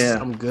 nah,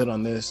 I'm good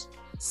on this.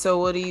 So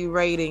what are you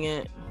rating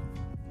it?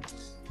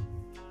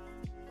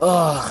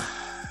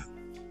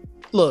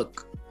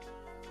 Look.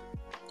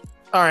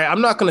 All right,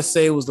 I'm not gonna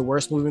say it was the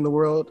worst movie in the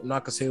world. I'm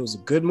not gonna say it was a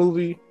good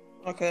movie.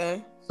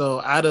 Okay. So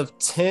out of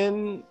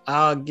 10,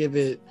 I'll give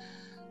it.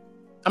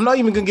 I'm not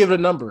even gonna give it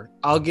a number.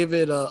 I'll give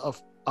it a.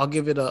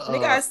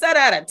 Nigga, I said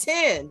out of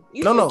 10.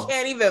 You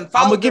can't even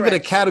follow. I'm gonna give it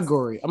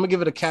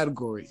a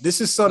category. This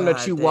is something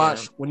that you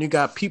watch when you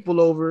got people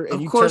over,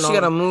 and of course you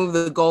gotta move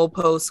the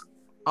goalposts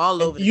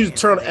all over. You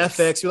turn on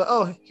FX. You're like,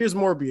 oh, here's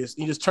Morbius.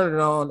 You just turn it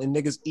on, and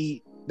niggas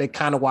eat. They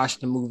kind of watch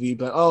the movie,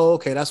 but oh,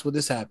 okay, that's what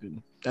this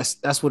happened.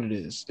 That's what it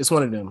is. It's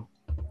one of them.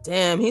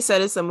 Damn, he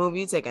said it's a movie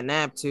you take a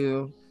nap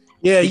to.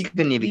 Yeah, you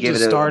couldn't even give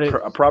it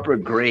a proper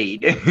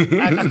grade.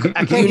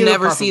 I can't. You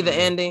never see the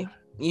ending.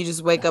 You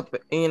just wake up,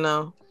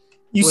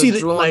 you see the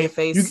drool on your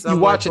face. You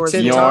watch it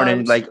 10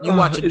 times. Like you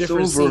watch a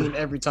different scene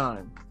every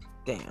time.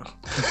 Damn.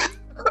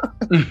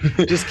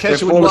 Just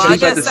catch it when you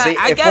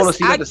fall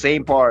asleep at the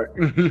same part.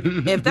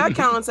 If that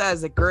counts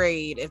as a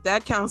grade, if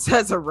that counts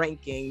as a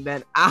ranking,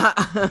 then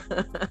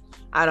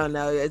I don't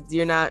know.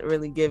 You're not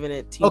really giving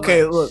it too much.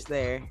 Look,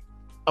 there.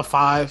 A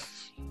 5.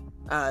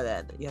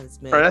 That's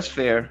mid. Oh, that's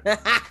fair.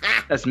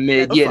 That's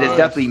mid. That's that's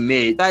definitely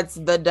mid. That's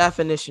the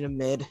definition of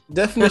mid.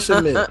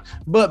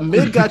 But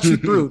mid got you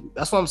through.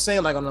 That's what I'm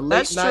saying. Like on a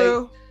late night,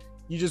 true.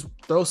 You just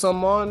throw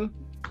something on.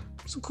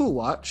 It's a cool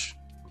watch.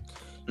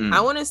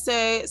 I want to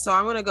say, so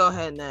I'm going to go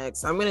ahead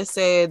next. I'm going to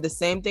say the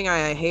same thing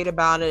I hate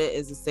about it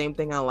is the same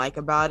thing I like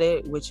about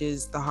it, which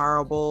is the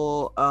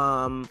horrible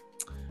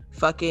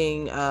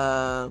fucking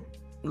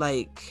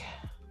like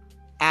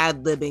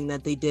ad-libbing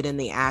that they did in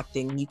the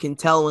acting. You can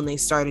tell when they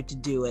started to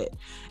do it.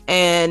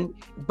 And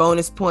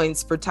bonus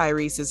points for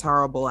Tyrese's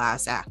horrible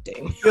ass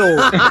acting. Yo,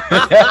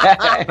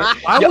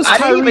 I was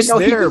Tyrese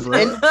there,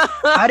 bro.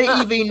 I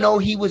didn't even know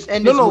he was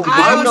in this movie.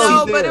 I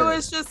know, but it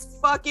was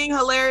just fucking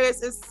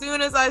hilarious. As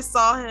soon as I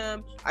saw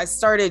him, I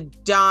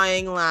started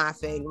dying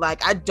laughing.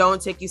 Like, I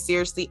don't take you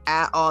seriously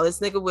at all.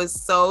 This nigga was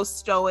so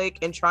stoic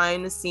and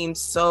trying to seem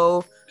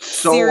so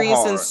serious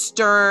hard. And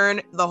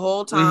stern the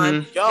whole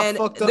time. Y'all and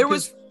fucked up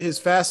his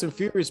Fast and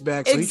Furious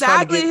back. So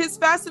exactly, his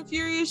Fast and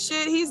Furious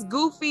shit. He's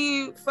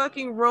goofy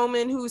fucking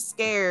Roman who's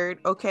scared,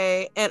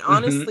 okay? And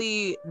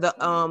honestly, the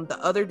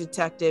other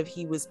detective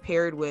he was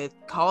paired with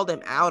called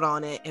him out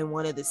on it in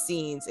one of the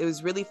scenes. It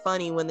was really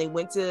funny when they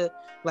went to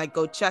like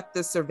go check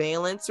the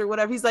surveillance or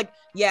whatever. He's like,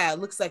 yeah, it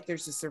looks like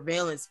there's a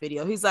surveillance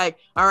video. He's like,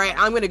 all right,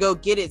 I'm gonna go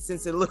get it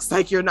since it looks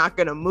like you're not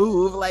gonna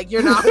move. Like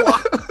you're not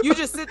you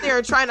just sit there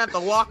and try not to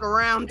walk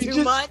around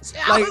too much.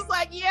 And I was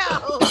like, yo,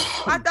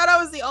 I thought I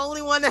was the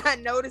only one that had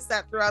noticed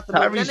that throughout the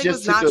movie. That nigga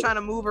was not trying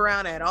to move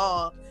around at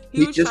all.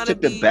 He just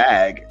took the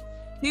bag.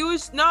 He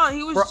was just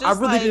I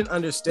really like, didn't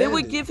understand.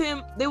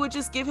 They would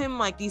just give him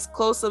like these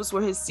close-ups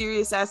where his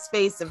serious ass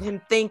face of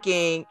him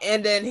thinking,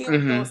 and then he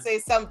would go say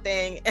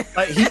something.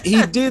 Like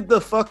he did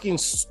the fucking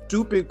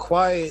stupid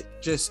quiet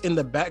just in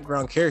the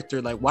background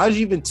character. Like, why did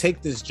you even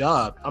take this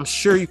job? I'm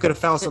sure you could have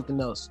found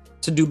something else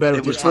to do better.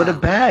 It was for the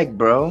bag,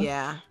 bro.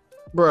 Yeah.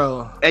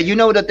 Bro. And you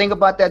know the thing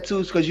about that too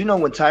is because you know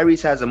when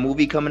Tyrese has a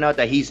movie coming out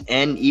that he's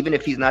in, even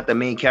if he's not the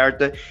main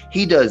character,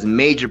 he does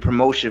major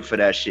promotion for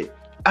that shit.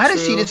 I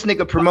didn't see this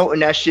nigga promoting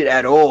that shit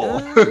at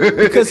all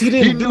because he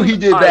didn't. He knew he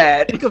did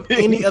that. Think of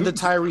any other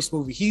Tyrese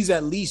movie. He's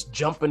at least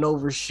jumping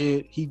over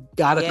shit. He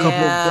got a couple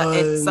guns.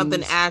 It's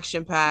something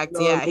action packed.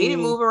 You know He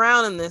didn't move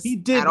around in this. He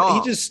did. At all.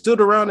 He just stood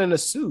around in a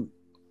suit.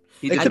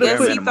 I guess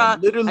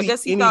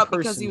he thought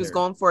because he was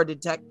going for a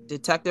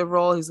detective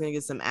role, he's gonna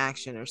get some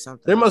action or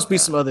something. There must be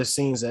some other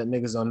scenes that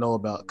niggas don't know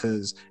about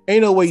because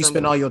ain't no way you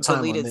spend all your time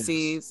deleted on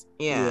scenes.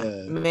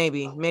 Yeah,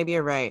 maybe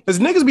you're right. Because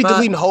niggas be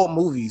deleting whole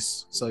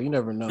movies, so you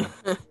never know.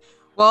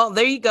 Well,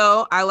 there you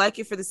go. I like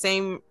it for the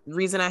same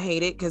reason I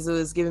hate it, because it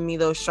was giving me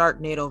those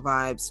Sharknado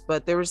vibes.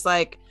 But there was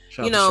like,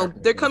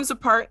 there comes a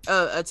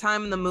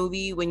time in the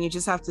movie when you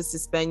just have to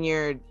suspend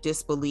your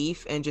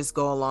disbelief and just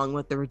go along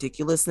with the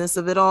ridiculousness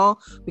of it all.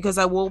 Because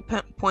I will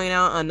point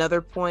out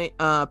another part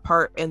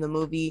in the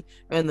movie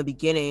in the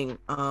beginning,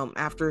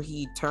 after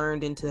he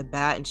turned into the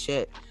bat and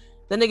shit.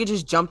 The nigga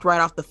just jumped right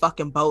off the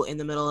fucking boat in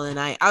the middle of the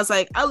night. I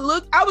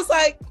looked at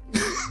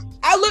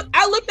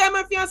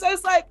my fiance. I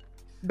was like,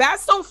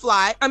 bats don't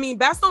fly. I mean,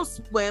 bats don't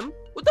swim.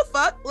 What the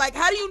fuck? Like,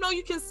 how do you know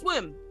you can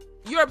swim?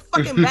 You're a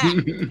fucking bat.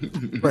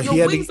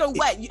 Your wings are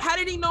wet. How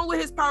did he know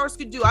what his powers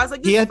could do? I was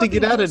like, he had to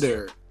get out of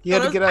there.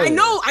 I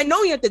know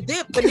he had to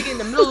dip, but nigga, in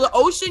the middle of the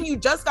ocean, you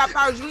just got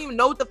powers. You don't even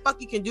know what the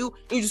fuck you can do.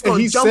 And you just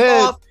gonna jump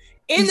off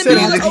in the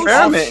middle of the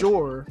ocean.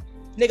 Offshore.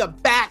 Nigga,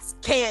 bats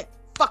can't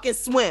fucking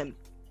swim.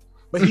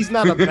 But he's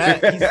not a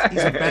bat.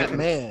 He's a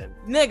Batman.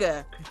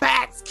 Nigga,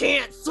 bats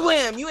can't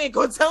swim. You ain't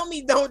gonna tell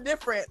me no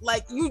different.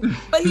 But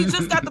he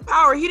just got the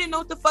power. He didn't know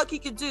what the fuck he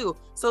could do.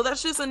 So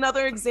that's just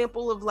another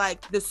example of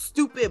like the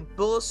stupid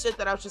bullshit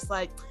that I was just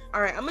like,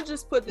 all right, I'm gonna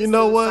just put this to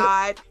the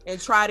side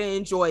and try to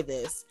enjoy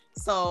this.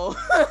 So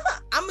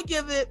I'm gonna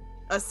give it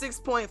a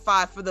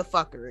 6.5 for the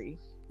fuckery.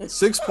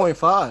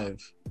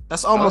 6.5.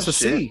 That's almost a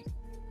C.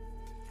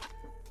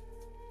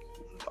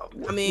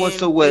 I mean,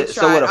 so what?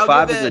 A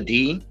 5 is a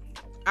D?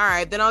 All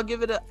right, then I'll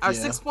give it a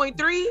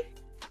 6.3.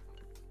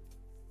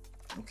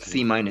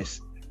 C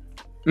minus.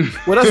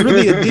 Well, that's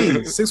really a D.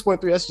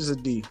 6.3. That's just a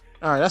D.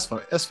 All right, that's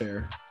fine. That's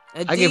fair.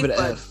 I give it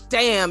an F.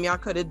 Damn, y'all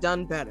could have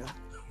done better.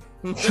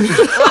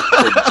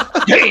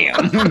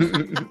 Damn.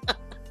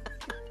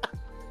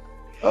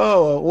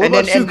 Oh, what and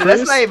about then you,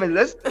 Chris?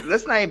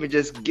 let's not even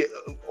just get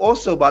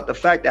also about the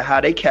fact that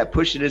how they kept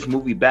pushing this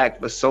movie back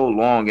for so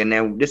long, and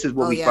then this is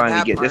what we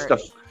finally get.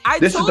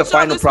 This is the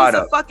final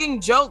product. Was a fucking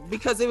joke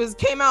because it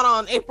came out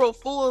on April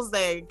Fool's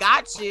Day.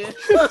 Gotcha.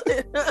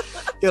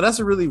 Yo, that's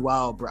really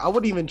wild, bro. I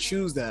wouldn't even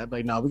choose that.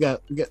 Like, no, we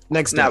got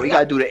next day. We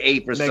gotta do the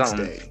 8th or next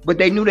something. Day. But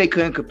they knew they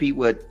couldn't compete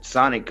with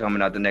Sonic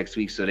coming out the next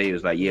week, so they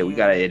was like, we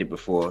gotta edit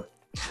before.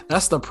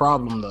 That's the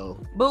problem, though.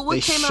 But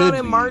what came out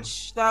in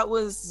March that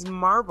was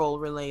Marvel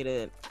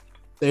related?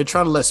 They're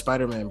trying to let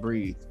Spider-Man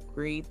breathe.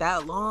 Breathe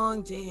that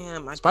long?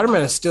 Damn.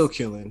 Spider-Man is still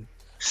killing.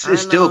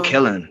 It's still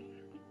killing.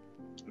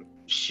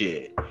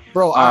 Shit,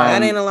 bro.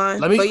 That ain't a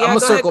line. I'm gonna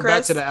circle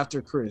back to that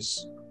after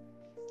Chris.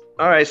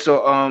 All right,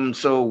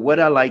 so what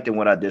I liked and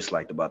what I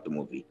disliked about the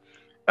movie.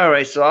 All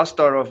right, so I'll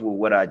start off with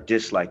what I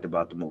disliked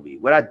about the movie.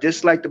 What I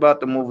disliked about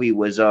the movie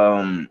was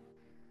I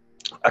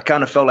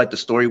kind of felt like the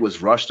story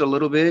was rushed a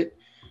little bit.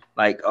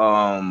 Like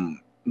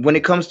when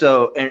it comes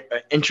to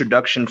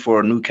introduction for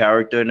a new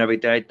character and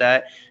everything like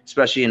that,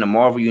 especially in the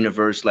Marvel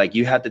universe, like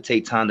you have to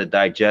take time to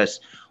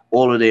digest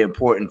all of the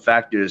important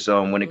factors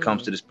when it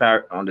comes to this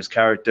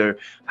character,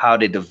 how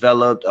they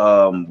developed,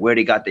 where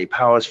they got their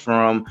powers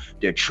from,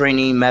 their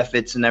training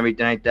methods and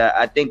everything like that.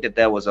 I think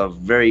that was a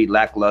very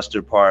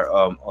lackluster part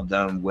of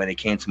them when it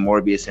came to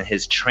Morbius and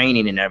his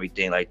training and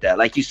everything like that.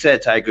 Like you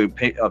said, Tiger,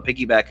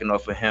 piggybacking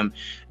off of him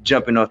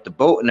jumping off the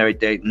boat and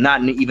everything,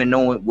 not even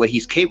knowing what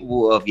he's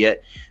capable of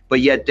yet, but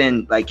yet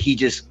then like he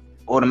just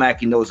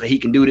automatically knows that he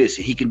can do this,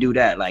 he can do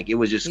that. Like it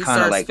was just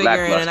kind of like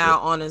figuring it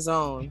out on his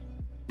own.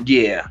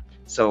 Yeah.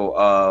 So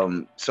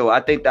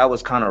I think that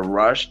was kind of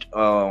rushed.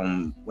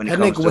 When it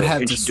comes to would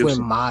have to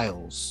swim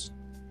miles.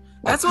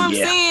 That's what I'm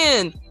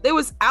saying. They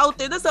was out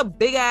there. That's a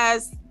big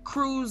ass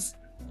cruise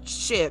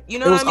ship. You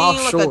know what I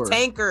mean? Offshore. Like a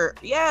tanker.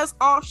 Yeah, it's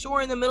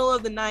offshore in the middle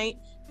of the night.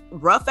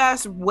 Rough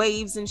ass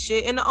waves and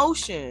shit in the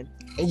ocean.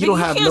 And you don't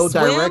have no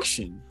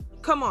direction.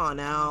 Come on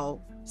now.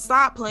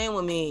 Stop playing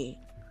with me.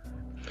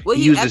 Well,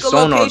 he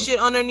echolocation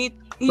underneath.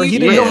 But he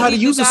didn't know how to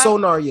use a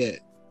sonar yet.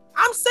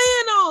 I'm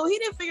saying though, he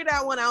didn't figure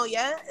that one out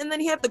yet, and then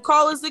he had to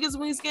call his niggas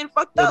when he's getting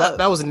fucked up.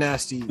 That was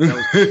nasty.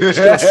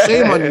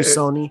 Shame on you,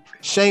 Sony.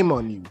 Shame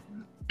on you.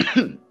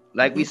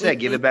 Like we said,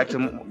 give it back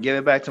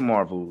to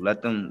Marvel.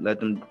 Let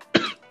them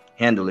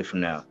handle it from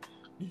now.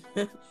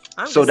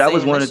 That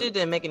was one. That shit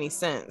didn't make any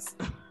sense.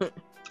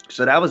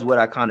 So that was what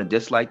I kind of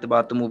disliked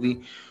about the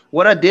movie.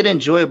 What I did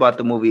enjoy about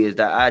the movie is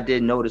that I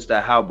did notice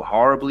that how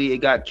horribly it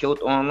got killed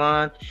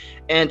online.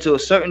 And to a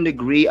certain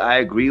degree, I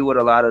agree with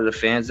a lot of the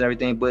fans and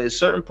everything, but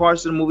certain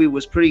parts of the movie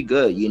was pretty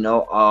good, you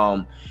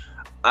know.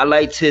 I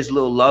liked his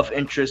little love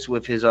interest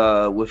with his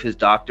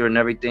doctor and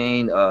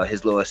everything,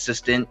 his little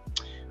assistant.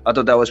 I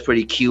thought that was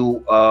pretty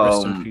cute.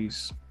 Rest in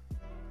peace.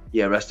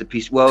 Yeah, rest in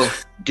peace. Well,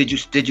 did you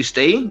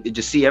stay? Did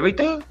you see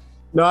everything?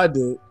 No, I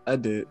did.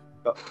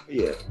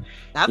 Yeah.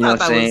 I thought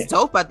that was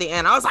dope at the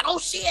end. I was like, oh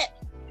shit.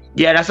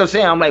 Yeah, that's what I'm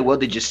saying. I'm like, well,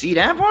 did you see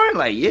that part?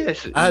 Like,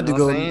 yes. I had to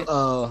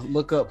go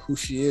look up who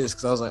she is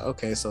because I was like,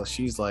 okay, so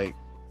she's like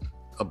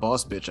a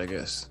boss bitch, I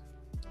guess.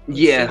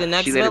 Yeah, the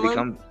next she later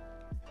villain? become.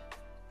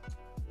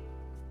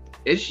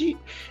 Is she?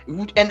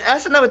 And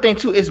that's another thing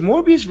too. Is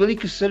Morbius really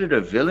considered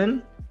a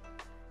villain?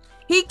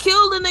 He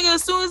killed a nigga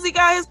as soon as he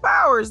got his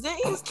powers. Then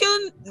he was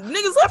killing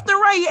niggas left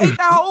and right. He ate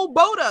that whole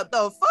boat up.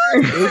 The fuck?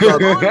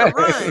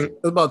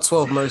 It was about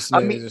 12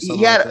 mercenaries or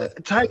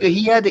something. Tiger.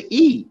 He had to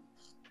eat.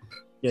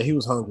 Yeah, he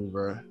was hungry,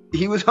 bro.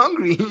 He was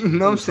hungry. You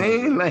know what I'm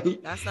saying?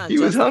 Like that's not he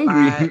was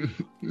hungry.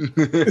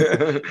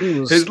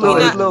 his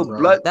little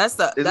blood. That's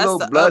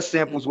the blood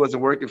samples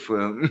wasn't working for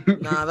him.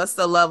 Nah, that's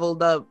the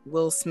leveled up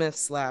Will Smith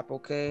slap.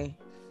 Okay.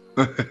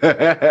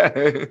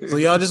 So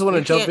y'all just want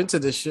to jump into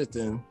this shit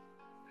then?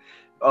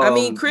 I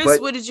mean, Chris,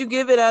 what did you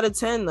give it out of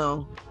 10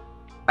 though?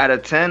 Out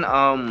of 10,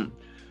 I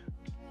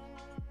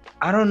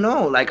don't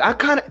know. Like I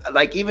kind of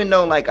like, even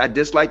though like I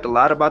disliked a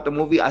lot about the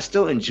movie, I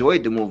still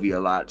enjoyed the movie a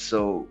lot.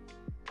 So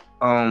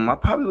I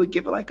probably would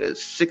give it like a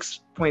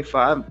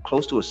 6.5,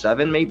 close to a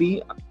 7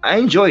 maybe. I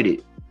enjoyed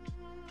it.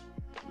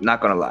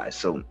 Not gonna lie.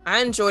 So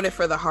I enjoyed it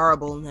for the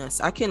horribleness.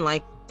 I can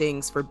like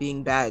things for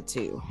being bad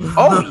too.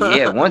 Oh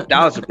yeah,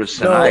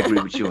 1000%. I agree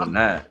with you on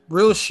that.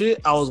 Real shit.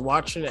 I was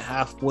watching it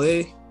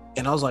halfway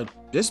and I was like,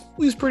 this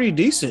movie's pretty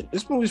decent.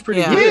 This movie's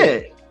pretty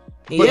good.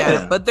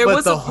 Yeah, but there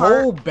was the a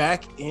part... whole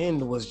back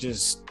end was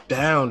just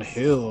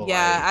downhill.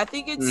 Yeah, like, I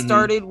think it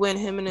started when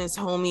him and his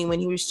homie,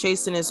 when he was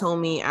chasing his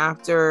homie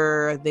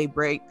after they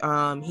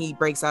he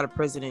breaks out of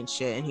prison and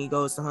shit, and he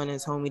goes to hunt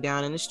his homie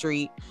down in the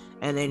street,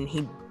 and then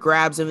he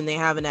grabs him and they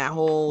having that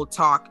whole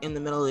talk in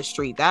the middle of the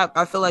street. That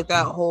I feel like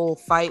that whole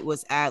fight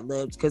was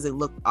ad-libbed because it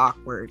looked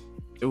awkward.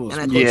 It was,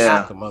 and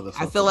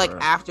I feel like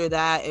after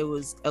that it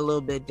was a little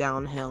bit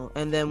downhill.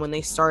 And then when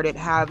they started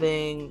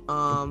having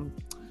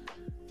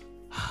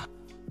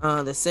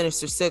the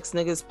Sinister Six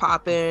niggas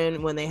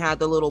popping, when they had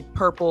the little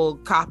purple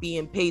copy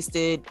and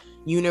pasted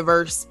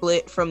universe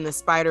split from the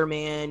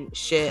Spider-Man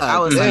shit, I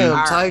was like,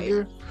 all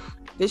Tiger,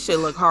 right, this shit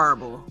look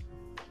horrible.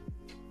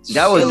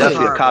 That was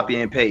definitely a copy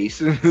and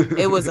paste.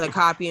 It was a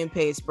copy and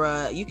paste,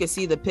 bruh. You could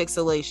see the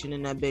pixelation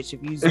in that bitch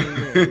if you zoom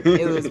in.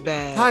 It was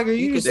bad. Tiger,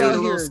 you could see the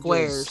little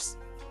squares.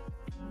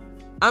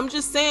 I'm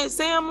just saying,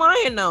 say I'm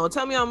lying though.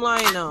 Tell me I'm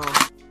lying though.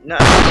 No.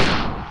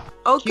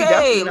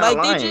 Okay,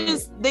 like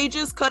they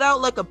just cut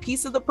out like a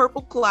piece of the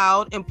purple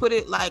cloud and put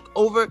it like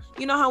over.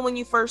 You know how when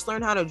you first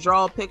learn how to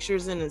draw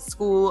pictures in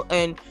school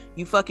and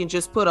you fucking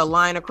just put a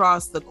line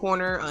across the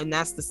corner and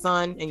that's the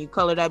sun and you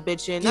color that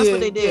bitch in. That's what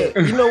they did.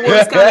 You know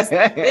what?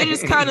 They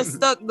just kind of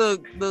stuck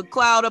the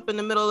cloud up in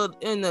the middle of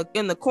in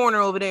the corner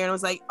over there and it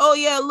was like, oh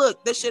yeah,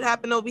 look, this shit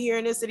happened over here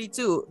in this city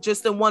too,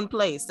 just in one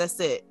place. That's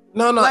it.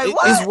 No, like,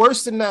 it's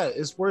worse than that.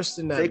 It's worse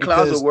than that. They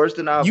clouds are worse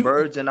than our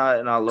birds and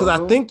our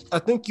logo. Because I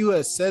think you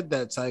had said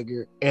that,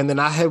 Tiger, and then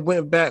I had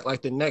went back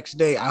like the next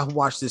day. I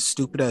watched this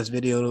stupid ass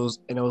video,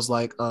 and it was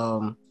like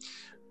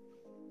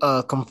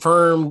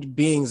confirmed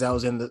beings that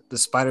was in the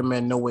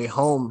Spider-Man No Way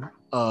Home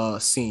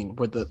scene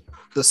where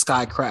the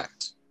sky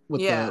cracked with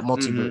the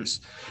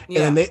multiverse.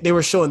 And they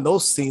were showing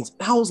those scenes.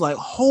 And I was like,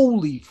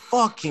 holy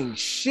fucking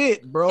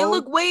shit, bro. It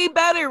looked way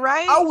better,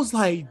 right? I was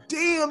like,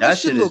 damn, that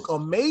shit look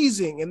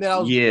amazing. And then I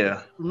was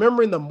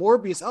remembering the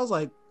Morbius. I was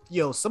like,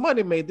 yo,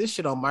 somebody made this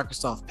shit on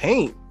Microsoft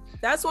Paint.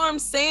 That's what I'm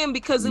saying,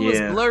 because it was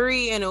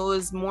blurry and it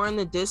was more in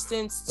the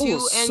distance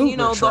too. And you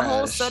know, the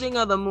whole setting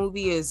of the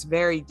movie is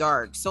very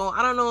dark. So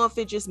I don't know if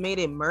it just made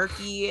it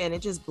murky and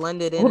it just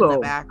blended in the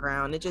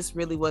background. It just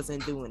really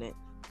wasn't doing it.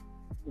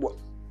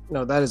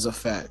 No, that is a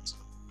fact.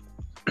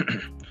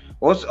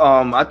 Also,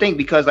 I think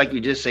because, like you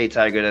just say,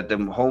 Tiger, that the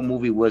whole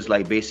movie was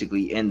like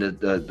basically in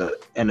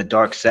the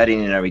dark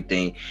setting and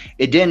everything.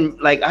 It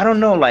didn't, like, I don't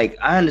know, like,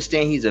 I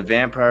understand he's a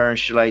vampire and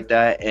shit like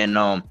that, and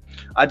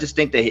I just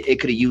think that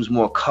it could have used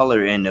more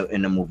color in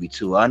the movie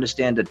too. I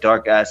understand the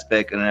dark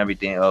aspect and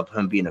everything of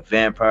him being a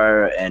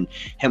vampire and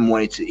him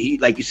wanting to,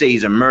 like you say,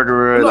 he's a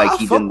murderer. No, like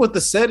I fuck with the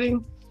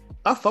setting.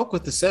 I fuck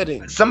with the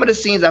setting. Some of the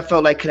scenes I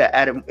felt like could have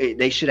added.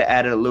 They should have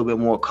added a little bit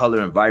more color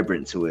and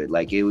vibrant to it.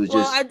 Like it was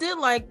just. Well, I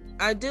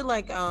did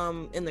like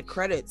in the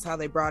credits how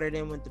they brought it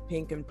in with the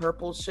pink and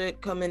purple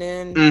shit coming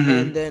in,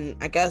 and then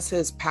I guess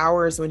his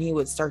powers when he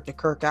would start to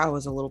kirk out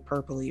was a little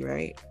purpley,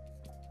 right?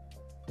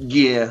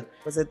 Yeah.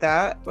 Was it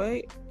that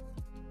way?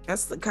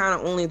 That's the kind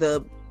of only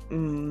the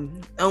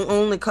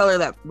only color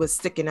that was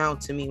sticking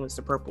out to me was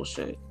the purple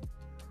shit.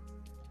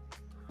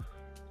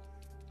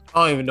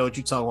 I don't even know what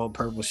you're talking about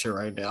purple shit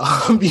right now.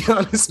 I'll be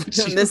honest with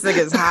you. This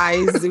nigga's high,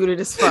 zooted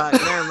as fuck.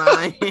 Never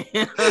mind.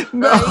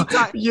 No,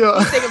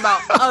 He's thinking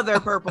about other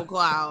purple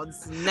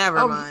clouds.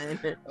 Never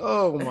mind.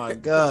 Oh my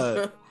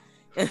god.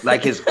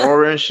 Like his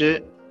aura and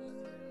shit.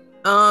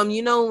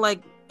 You know,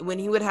 like when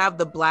he would have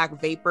the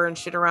black vapor and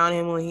shit around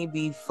him when he'd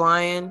be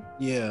flying.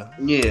 Yeah.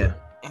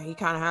 And he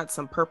kind of had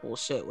some purple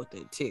shit with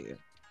it too.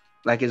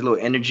 Like his little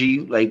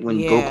energy, like when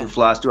Goku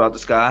flies throughout the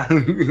sky.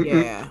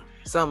 Yeah,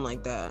 something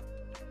like that.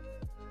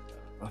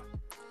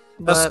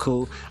 That's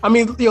cool. I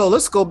mean, yo,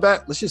 let's go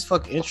back. Let's just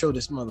fucking intro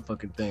this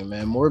motherfucking thing,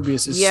 man.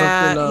 Morbius is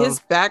something.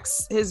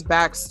 His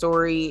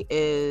backstory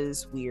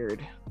is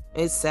weird.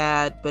 It's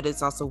sad, but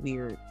it's also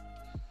weird.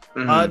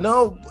 Mm-hmm.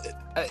 No,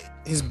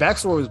 his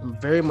backstory is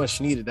very much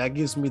needed. That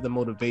gives me the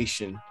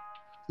motivation.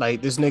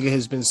 Like this nigga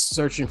has been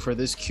searching for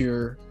this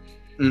cure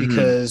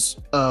because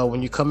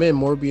when you come in,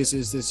 Morbius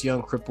is this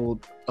young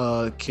crippled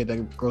kid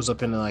that grows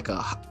up in like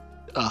a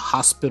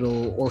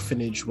hospital,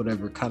 orphanage,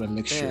 whatever kind of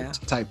mixture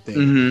type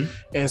thing.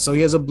 And so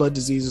he has a blood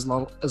disease as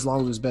long as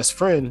his best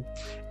friend.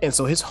 And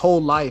so his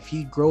whole life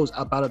he grows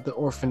up out of the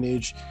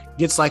orphanage,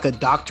 gets like a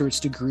doctorate's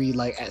degree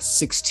like at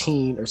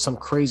 16 or some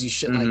crazy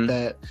shit like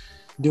that,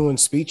 doing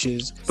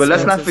speeches. But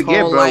let's not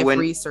forget, bro, when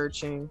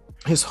researching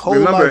his whole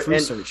life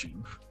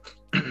researching.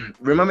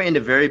 Remember in the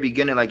very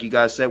beginning, like you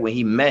guys said, when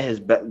he met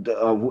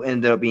who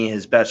ended up being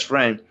his best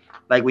friend,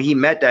 like when he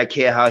met that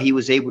kid, how he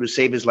was able to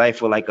save his life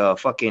for like a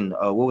fucking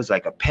what was it,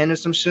 like a pen or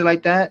some shit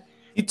like that.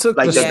 He took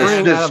like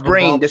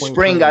the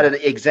spring out of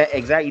the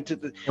exactly. He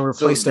took the and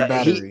replaced the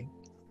battery.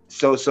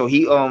 So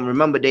he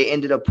remember they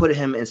ended up putting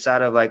him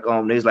inside of like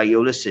they was like,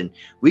 yo, listen,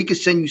 we could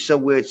send you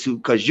somewhere to,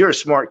 because you're a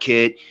smart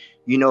kid,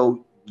 you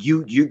know,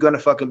 you're gonna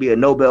fucking be a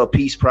Nobel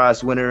Peace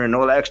Prize winner and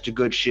all that extra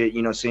good shit,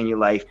 you know, in your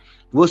life.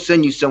 We'll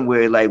send you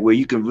somewhere like where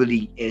you can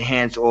really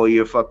enhance all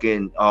your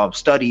fucking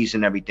studies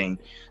and everything.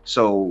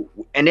 So,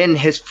 and then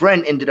his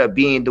friend ended up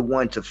being the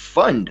one to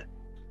fund,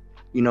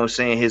 you know,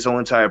 his whole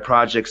entire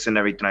projects and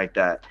everything like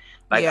that.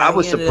 Like I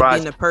was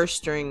surprised. The purse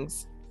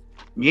strings.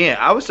 Yeah,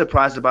 I was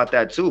surprised about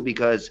that too,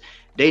 because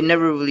they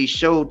never really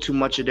showed too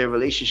much of their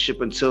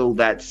relationship until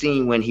that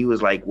scene when he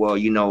was like, well,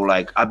 you know,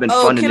 like I've been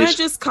funding this. Can I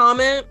just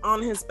comment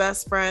on his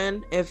best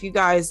friend? If you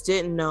guys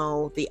didn't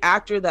know, the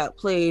actor that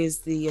plays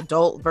the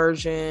adult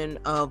version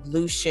of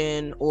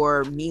Lucian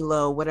or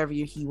Milo, whatever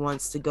he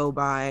wants to go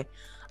by,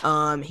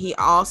 he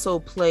also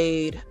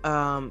played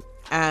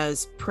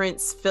as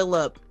Prince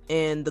Philip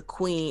in The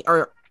Queen,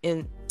 or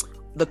in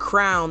The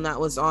Crown, that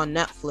was on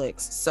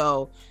Netflix.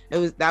 So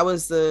that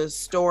was the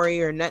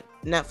story or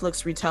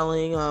Netflix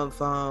retelling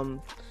of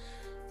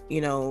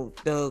you know,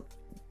 the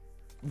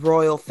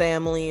royal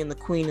family and the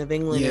Queen of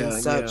England and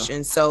such.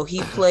 And so he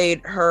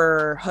played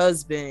her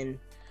husband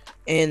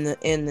in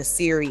the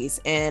series.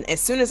 And as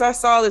soon as I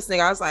saw this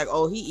thing, I was like,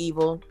 oh, he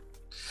evil.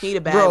 He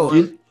the bad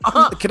one.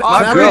 Can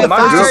I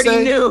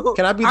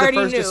be the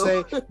first to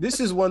say this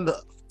is one of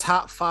the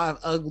top 5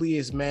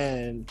 ugliest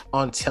man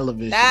on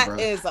television? That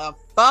is a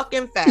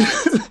fucking fact.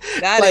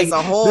 That like, is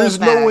a whole there's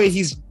fact. No way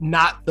he's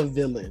not the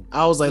villain.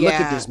 I was like, look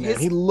at this man.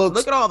 He looks,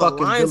 look at all the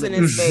lines villain.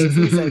 in his face.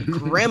 He's a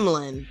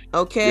gremlin.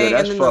 Okay. Yo,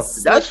 and then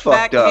that's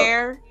fucked up.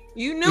 Hair.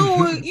 You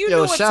knew you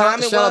knew what time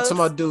it was. Shout out to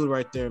my dude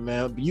right there,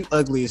 man. You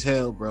ugly as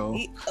hell, bro.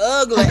 He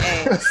ugly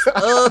ass.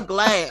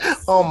 Ugly.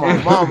 Oh my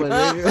mama,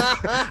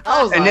 nigga.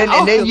 I was and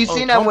then you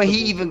seen that when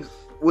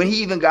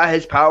he even got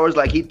his powers,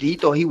 like he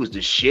thought he was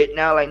the shit.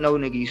 Now, like, no,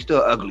 nigga, you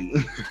still ugly.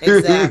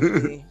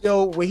 Exactly.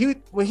 Yo,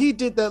 when he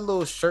did that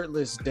little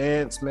shirtless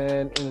dance,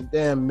 man, in the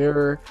damn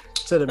mirror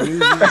to the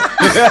music,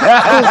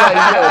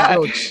 I was like,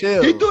 yo, bro,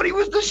 chill. He thought he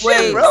was the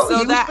shit, bro.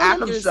 So that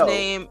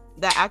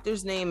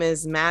actor's name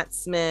is Matt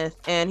Smith,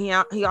 and he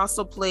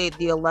also played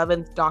the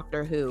 11th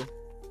Doctor Who.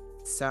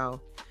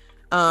 So,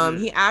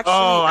 he actually.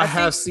 Oh, I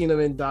have seen him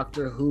in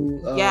Doctor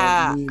Who.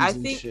 Yeah, I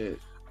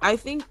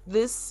think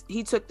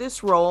he took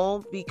this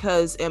role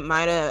because it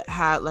might have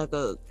had like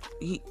a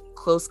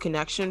close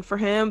connection for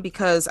him,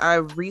 because I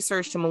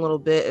researched him a little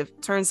bit.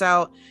 It turns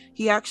out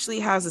he actually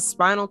has a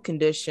spinal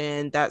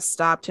condition that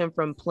stopped him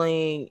from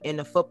playing in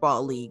a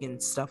football league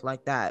and stuff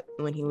like that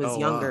when he was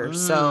younger. Wow.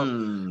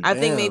 So I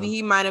think maybe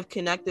he might have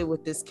connected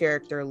with this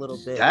character a little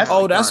bit.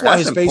 That's why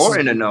his face is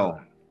important to know.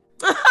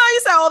 You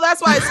said, oh,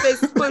 that's why his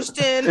face is pushed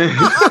in.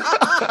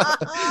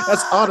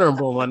 That's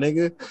honorable, my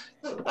nigga.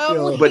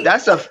 But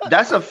that's a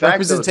fact.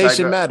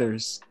 Representation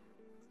matters.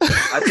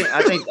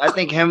 I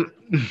think him.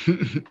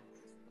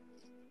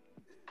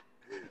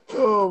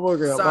 Oh my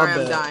god!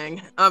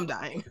 Sorry, I'm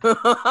dying.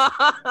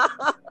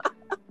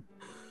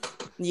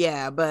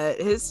 Yeah, but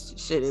his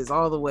shit is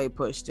all the way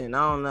pushed in.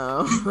 I don't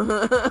know.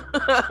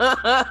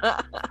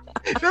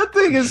 That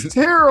thing is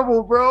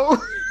terrible, bro.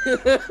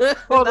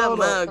 Hold on.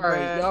 Mug, all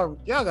right,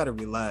 y'all gotta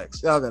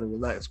relax.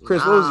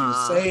 Chris, what was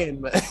you saying,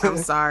 man? I'm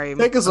sorry.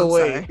 Take us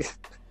away.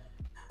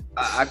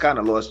 I kind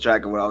of lost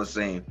track of what I was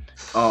saying.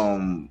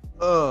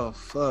 Oh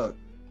fuck.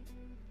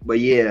 But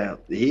yeah,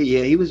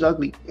 he was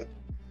ugly.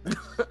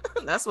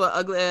 That's what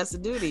ugly has to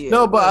do to you.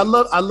 No, but I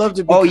love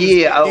to. Oh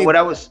yeah, what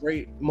I was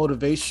great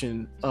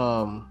motivation.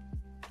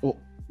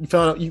 You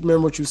found out. You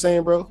remember what you were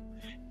saying, bro?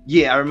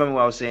 Yeah, I remember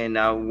what I was saying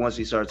now once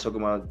we started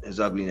talking about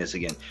his ugliness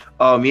again.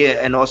 Yeah,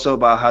 and also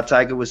about how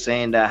Tiger was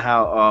saying that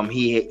how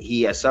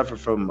he had suffered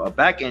from a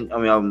back end.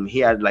 He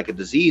had like a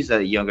disease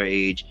at a younger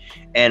age.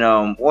 And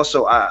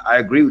also I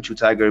agree with you,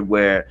 Tiger,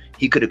 where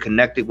he could have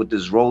connected with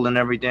this role and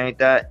everything like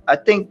that. I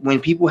think when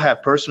people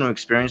have personal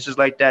experiences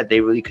like that,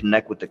 they really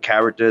connect with the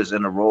characters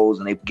and the roles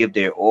and they give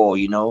their all,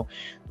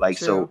 Like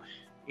True.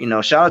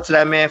 so, shout out to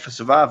that man for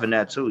surviving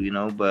that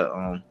too, but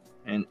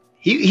and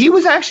he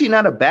was actually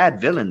not a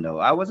bad villain though.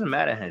 I wasn't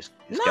mad at his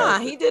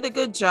character. He did a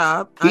good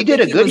job. He did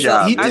a good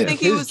job. He I did think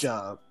he his was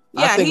job.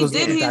 Yeah, he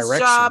did the his direction.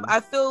 job. I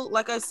feel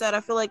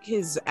like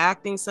his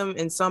acting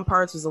in some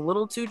parts was a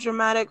little too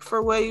dramatic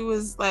for what he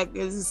was like.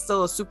 This is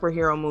still a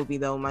superhero movie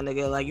though, my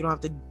nigga. Like you don't have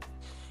to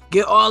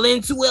get all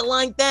into it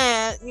like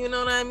that. You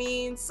know what I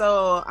mean?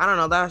 So I don't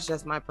know. That's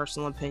just my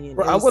personal opinion.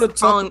 Bro, I want to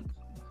talk.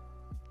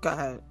 Go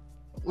ahead.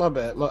 My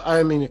bad. I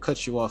didn't mean to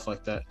cut you off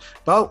like that.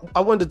 But I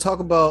wanted to talk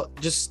about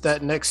just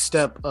that next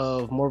step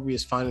of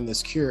Morbius finding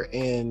this cure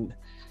and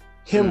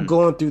him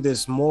going through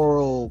this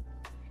moral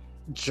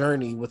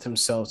journey with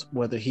himself,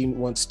 whether he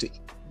wants to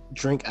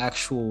drink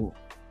actual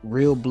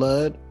real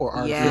blood or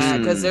artificial. Yeah,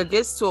 because there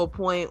gets to a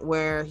point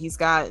where he's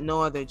got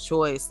no other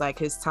choice. Like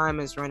his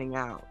time is running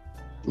out.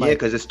 Yeah,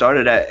 because it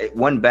started at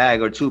 1 bag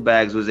or 2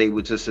 bags was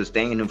able to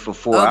sustain him for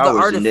 4 hours. The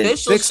artificial and then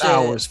 6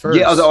 hours first.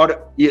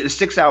 Yeah,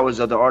 6 hours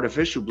of the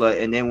artificial blood,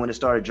 and then when it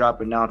started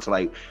dropping down to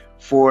like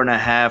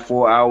 4.5,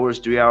 4 hours,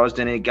 3 hours,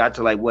 then it got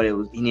to like what it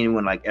was. He needed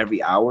one like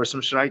every hour or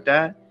some shit like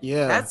that.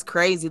 Yeah, that's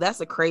crazy.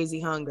 That's a crazy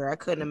hunger. I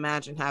couldn't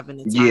imagine having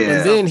it. Yeah,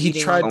 and then he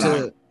tried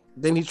to.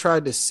 Then he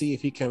tried to see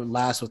if he can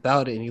last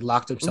without it, and he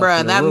locked himself.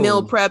 Bruh, in that room.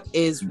 meal prep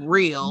is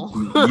real.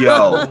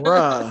 Yo,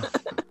 bruh.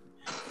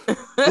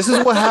 This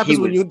is what happens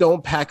when you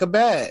don't pack a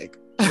bag.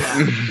 Yeah,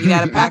 you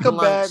gotta pack a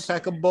bag,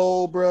 pack a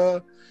bowl,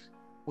 bruh.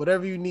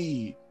 Whatever you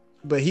need.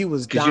 But he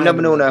was because you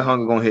never know when that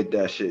hunger gonna hit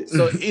that shit.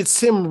 So it's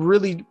him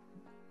really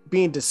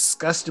being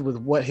disgusted with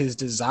what his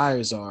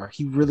desires are.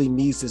 He really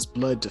needs this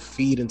blood to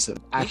feed and to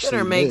actually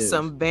better make live.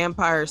 some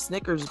vampire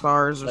Snickers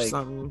bars or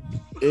something.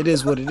 It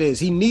is what it is.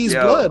 He needs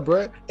blood,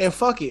 bruh. And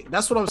fuck it.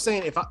 That's what I'm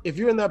saying. If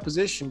you're in that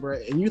position,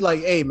 bruh, and you're like,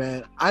 hey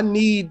man, I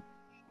need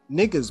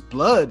niggas'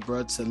 blood,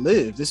 bruh, to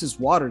live. This is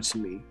water to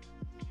me.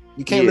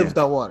 You can't live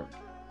without water.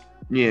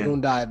 Yeah, you're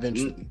gonna die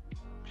eventually.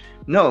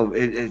 No,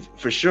 it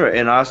for sure.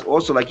 And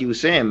also, like you were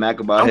saying, Mac,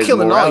 about his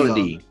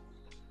morality.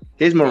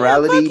 His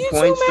morality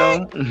points,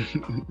 though.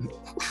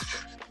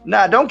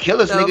 Nah, don't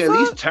kill us, nigga. At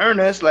least turn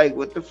us. Like,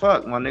 what the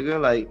fuck, my nigga?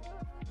 Like,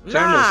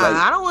 turn us. Like,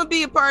 I don't want to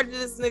be a part of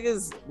this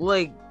nigga's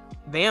like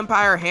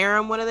vampire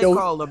harem. What are they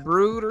called? A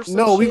brood or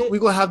something? No, we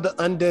gonna have the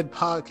undead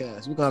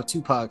podcast. We're gonna have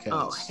 2 podcasts.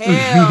 Oh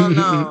hell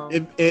no!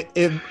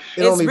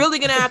 It's really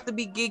gonna have to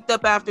be Geek'd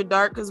Up After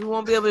Dark because we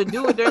won't be able to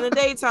do it during the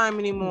daytime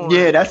anymore.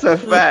 Yeah, that's a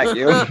fact,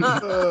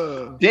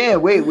 yo.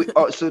 Damn, wait.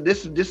 So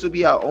this will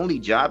be our only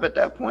job at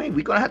that point.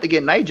 We're gonna have to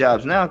get night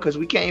jobs now because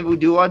we can't even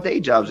do our day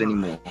jobs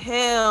anymore.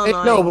 Hell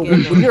no! No, but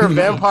when you're a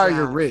vampire,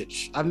 you're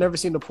rich. I've never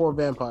seen a poor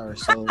vampire,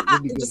 so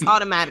just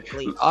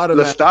automatically.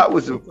 Lestat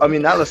was. I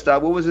mean, not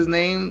Lestat. What was his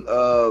name?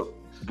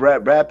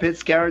 Brad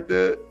Pitt's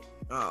character.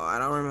 Oh, I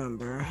don't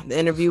remember. The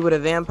Interview with a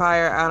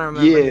Vampire. I don't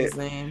remember his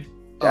name.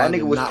 That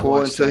nigga was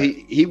poor until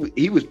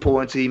he was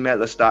poor until he met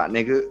Lestat,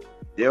 nigga.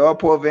 They're all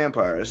poor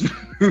vampires.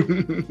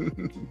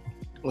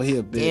 Well, he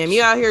a bitch. Damn,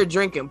 you out here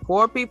drinking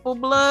poor people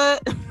blood?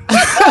 Yo,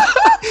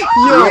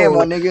 yeah,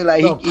 my nigga,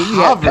 like he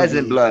had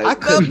peasant blood. I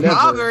could never.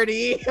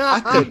 Poverty.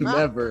 I could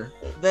never.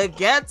 The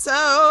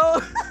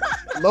ghetto.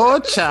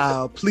 Lord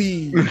child,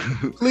 please.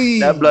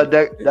 That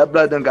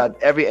blood done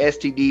got every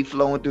STD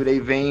flowing through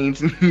their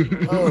veins.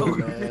 Oh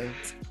man.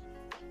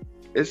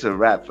 It's a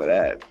wrap for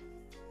that.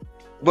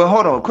 But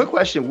hold on, quick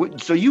question.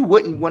 So you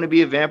wouldn't want to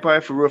be a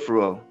vampire for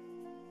real?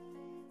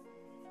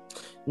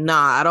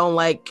 Nah, I don't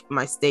like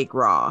my steak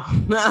raw.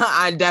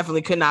 I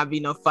definitely could not be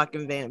no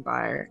fucking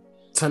vampire.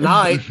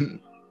 Tonight.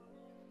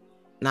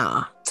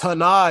 Nah.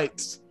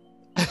 Tonight.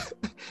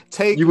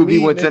 Take you would be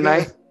one nigga.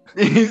 tonight?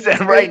 He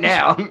said right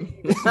now.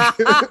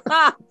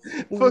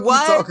 What you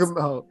talking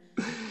about?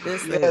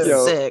 This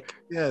is sick.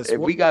 Yes. If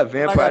we got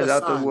vampires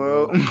out the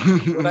world.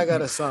 What I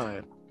gotta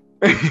sign?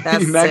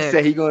 That's Max sick.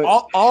 said he gonna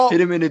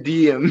hit him in the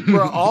DM.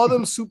 Bro, all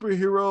them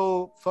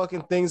superhero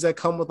fucking things that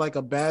come with like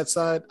a bad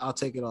side, I'll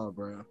take it all,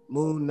 bro.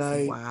 Moon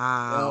Knight,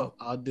 wow, yep,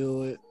 I'll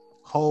do it.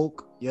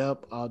 Hulk,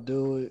 yep, I'll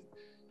do it.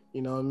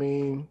 You know what I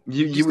mean?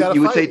 You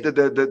would take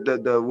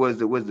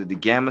the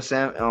gamma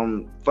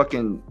sound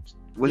fucking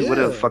what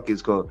the fuck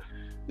is called?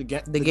 The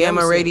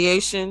gamma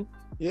radiation.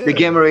 Yeah. The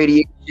gamma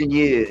radiation,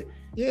 yeah.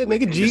 Yeah,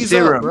 nigga, G's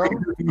up, bro.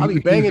 I'll be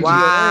banging G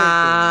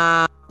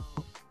on everything.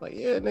 Like,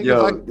 yeah, nigga.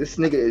 Yo, this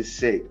nigga is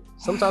sick.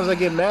 Sometimes I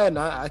get mad and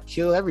I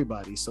kill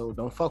everybody, so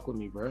don't fuck with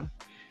me, bro.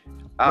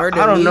 I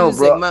don't know,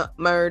 bro.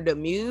 Murder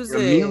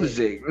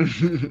music.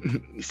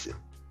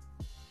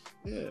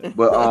 Yeah.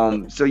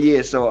 But so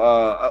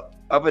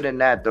other than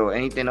that though,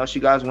 anything else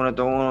you guys want to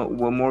throw on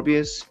with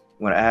Morbius?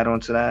 Want to add on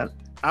to that?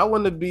 I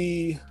want to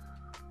be.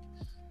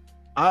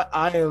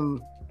 I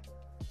am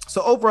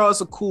So overall,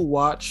 it's a cool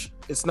watch.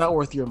 It's not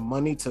worth your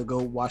money to go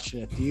watch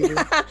in a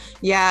theater.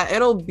 Yeah,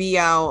 it'll be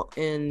out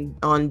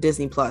on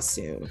Disney Plus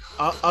soon.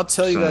 I'll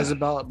tell you guys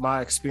about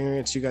my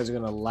experience. You guys are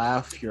gonna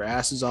laugh your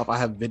asses off. I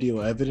have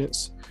video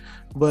evidence,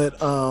 but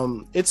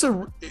it's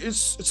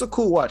a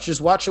cool watch.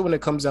 Just watch it when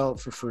it comes out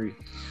for free.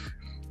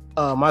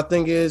 My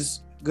thing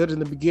is good in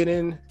the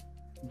beginning,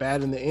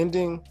 bad in the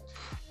ending.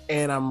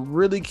 And I'm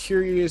really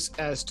curious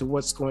as to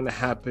what's going to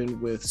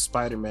happen with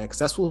Spider-Man, because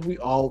that's what we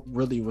all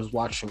really was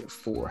watching it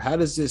for. How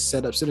does this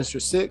set up Sinister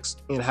Six,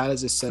 and how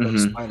does it set up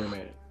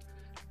Spider-Man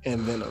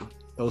and Venom?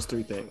 Those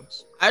three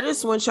things. I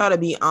just want y'all to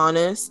be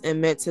honest and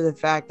admit to the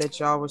fact that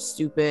y'all were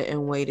stupid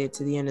and waited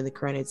to the end of the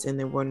credits and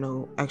there were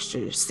no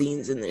extra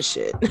scenes in this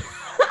shit.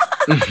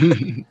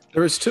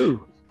 There was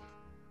two.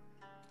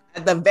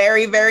 At the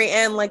very, very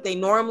end, like they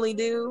normally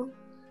do.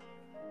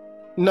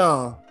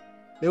 No,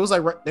 it was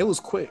it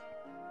was quick.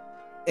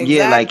 Exactly.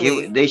 Yeah,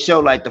 like they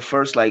showed like the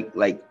first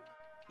like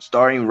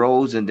starring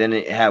roles, and then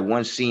it had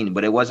one scene,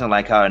 but it wasn't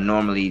like how it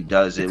normally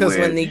does it. Because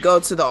when they go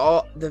to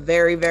the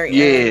very,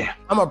 very end.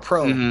 I'm a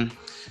pro,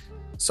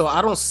 so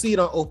I don't see it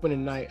on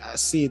opening night. I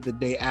see it the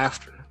day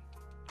after,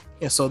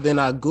 and so then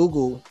I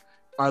Google,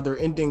 are there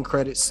ending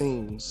credit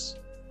scenes?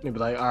 And they'd be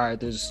like, all right,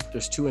 there's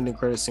two ending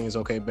credit scenes.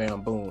 Okay,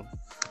 bam, boom.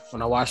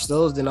 When I watch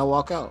those, then I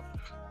walk out.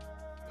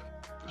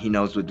 He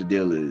knows what the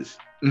deal is.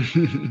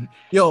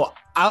 Yo,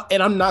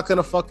 and I'm not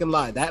gonna fucking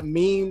lie. That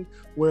meme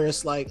where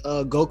it's like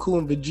Goku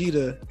and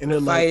Vegeta and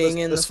they're fighting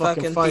like, in the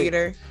fucking fight.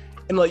 theater,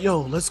 and like,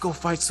 yo, let's go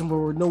fight somewhere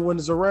where no one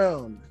is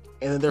around,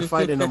 and then they're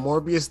fighting in a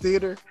Morbius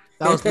theater.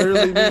 That was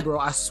literally me, bro.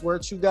 I swear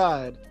to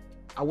God,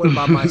 I went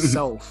by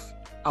myself.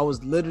 I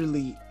was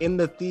literally in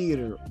the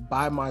theater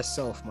by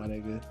myself, my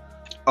nigga.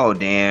 Oh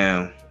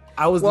damn.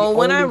 I was the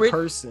only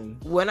person.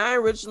 When I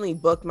originally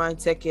booked my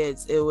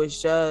tickets, it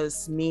was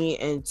just me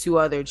and two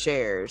other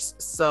chairs.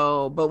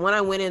 So, but when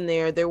I went in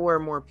there were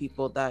more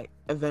people that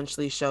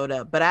eventually showed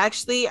up. But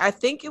actually, I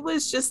think it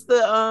was just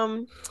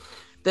the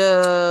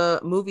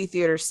movie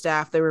theater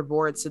staff. They were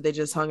bored, so they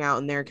just hung out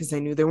in there because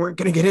they knew they weren't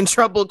going to get in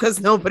trouble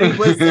because nobody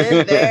was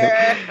in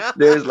there.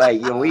 There's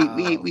like, yo,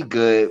 we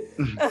good.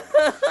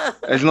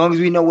 As long as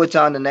we know what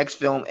time the next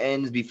film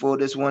ends before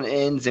this one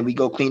ends, and we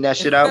go clean that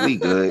shit out, we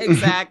good.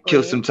 Exactly.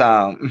 Kill some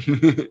time.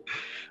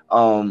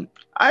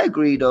 I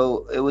agree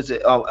though. It was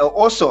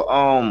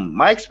also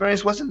my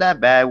experience wasn't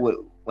that bad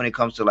when it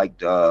comes to like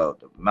the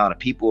amount of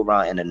people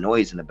around and the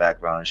noise in the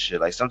background and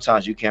shit. Like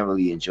sometimes you can't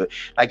really enjoy.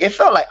 Like it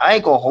felt like, I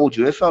ain't gonna hold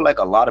you, it felt like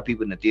a lot of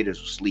people in the theaters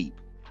were asleep.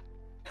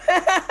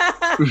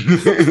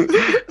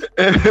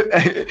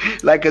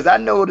 Like, cause I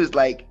noticed,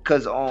 like,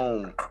 cause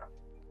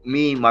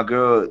me, my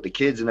girl, the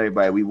kids and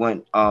everybody, we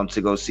went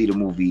to go see the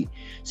movie.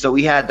 So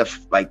we had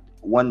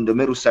the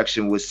middle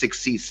section was 6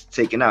 seats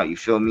taken out, you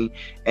feel me?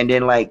 And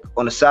then like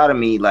on the side of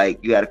me, like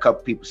you had a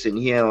couple people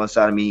sitting here on the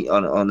side of me,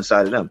 on the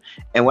side of them.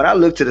 And when I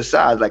looked to the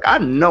side, like I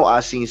know I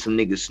seen some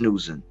niggas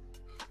snoozing.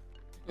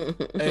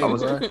 Hey,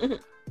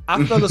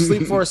 I fell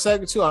asleep for a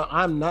second too.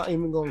 I'm not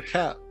even gonna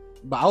cap.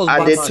 But I was I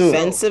by did myself. too.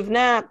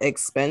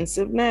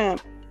 Expensive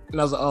nap. And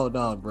I was like, oh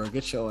no, bro,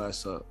 get your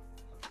ass up.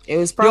 It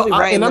was probably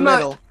right in the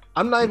middle.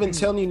 I'm not even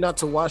telling you not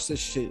to watch this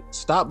shit.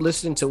 Stop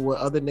listening to what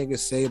other niggas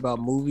say about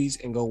movies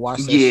and go watch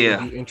that shit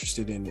if you're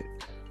interested in it.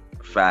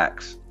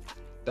 Facts.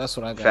 That's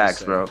what I got.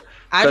 Facts, bro.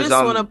 I just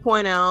want to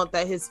point out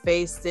that his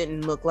face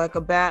didn't look like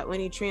a bat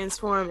when he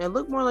transformed. It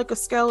looked more like a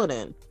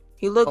skeleton.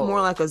 He looked more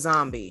like a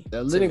zombie.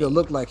 That nigga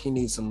looked like he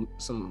needs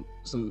some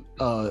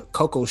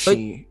cocoa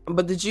sheen.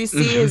 But did you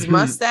see his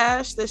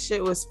mustache? That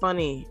shit was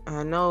funny.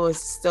 I know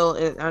that's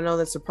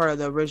a part of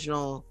the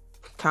original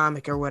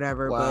comic or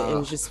whatever, but it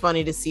was just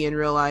funny to see in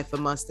real life a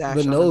mustache.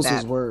 The nose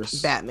was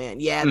worse. Batman.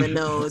 Yeah, the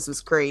nose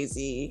was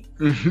crazy.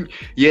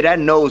 Yeah,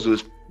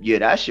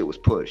 that shit was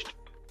pushed.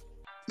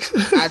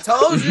 I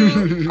told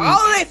you,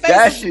 all of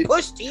their faces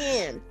pushed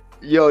in.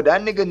 Yo,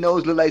 that nigga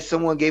nose looked like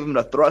someone gave him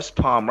the thrust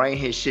palm right in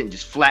his shit and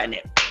just flattened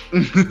it.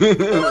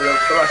 The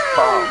thrust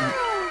palm.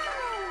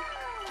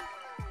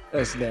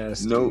 That's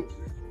nasty.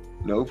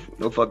 No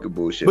fucking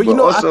bullshit. But you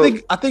know, also,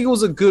 I think it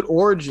was a good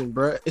origin,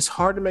 bro. It's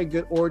hard to make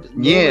good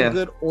origin. Yeah, a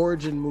good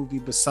origin movie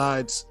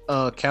besides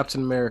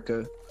Captain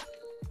America,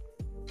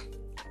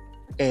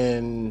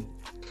 and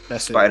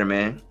that's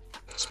Spider-Man.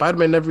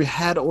 Spider-Man never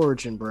had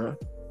origin, bro.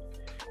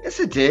 Yes,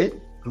 it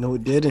did. No,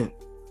 it didn't.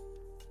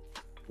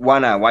 Why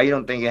not? Why you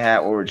don't think it had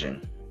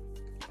origin?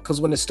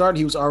 Because when it started,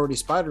 he was already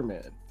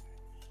Spider-Man.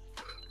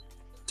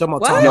 Talking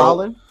about Tom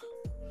Holland.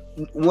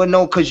 Well,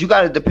 no, because you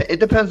got to. It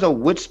depends on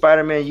which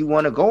Spider-Man you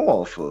want to go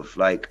off of.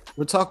 Like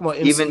we're talking about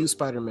MCU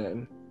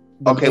Spider-Man.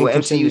 Okay, well,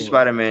 MCU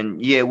Spider-Man.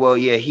 Yeah, well,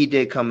 yeah, he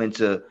did come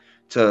into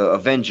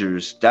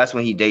Avengers. That's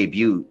when he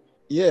debuted.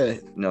 Yeah,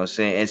 you know what I'm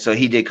saying. And so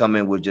he did come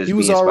in with just. He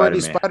was being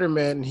already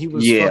Spider-Man. And he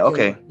was being a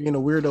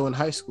weirdo in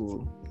high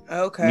school.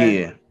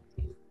 Okay. Yeah.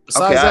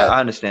 Besides okay, I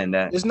understand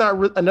that. It's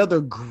not another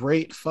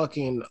great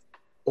fucking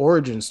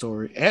origin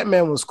story.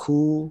 Ant-Man was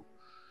cool.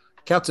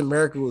 Captain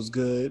America was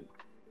good.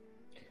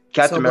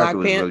 Captain America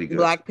was really good.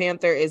 Black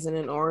Panther isn't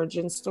an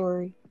origin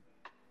story.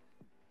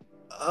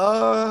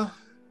 Or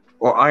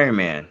Iron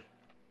Man.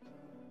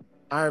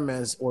 Iron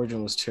Man's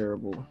origin was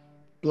terrible.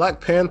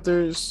 Black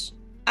Panthers.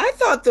 I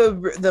thought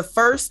the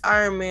first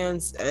Iron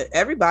Man's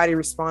everybody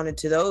responded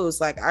to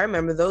those. Like I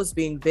remember those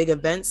being big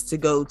events to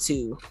go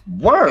to.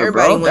 Word,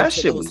 Everybody bro. went That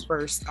to shit those was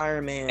first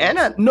Iron Man.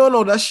 and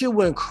No, that shit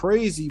went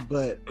crazy,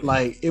 but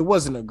like it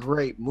wasn't a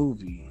great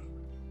movie.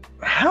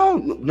 how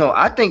no,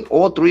 I think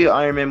all three of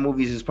Iron Man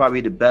movies is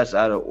probably the best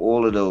out of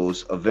all of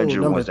those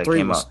Avenger ones that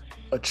came out.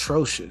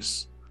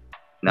 Atrocious.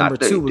 Nah, Number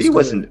 2 was three good.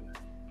 wasn't.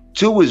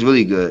 2 was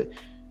really good,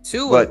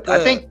 2 was but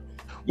good. I think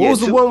What was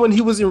the one when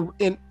he was in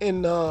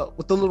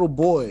with the little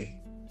boy?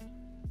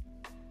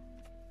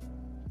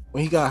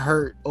 When he got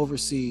hurt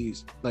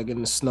overseas, like in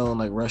the snow in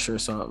like Russia or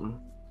something.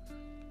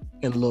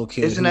 And the little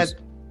kid. Isn't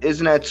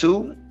that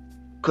 2?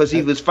 Because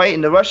he was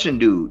fighting the Russian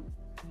dude,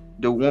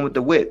 the one with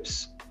the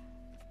whips.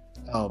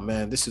 Oh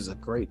man, this is a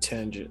great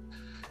tangent.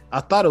 I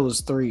thought it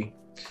was 3.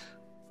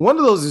 One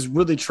of those is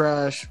really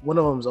trash. One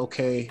of them's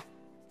okay.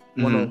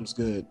 One of them's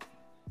good.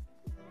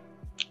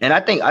 And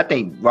I think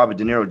Robert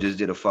De Niro just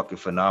did a fucking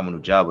phenomenal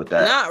job with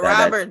that. Not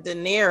Robert De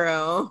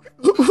Niro.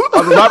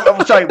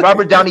 I'm sorry,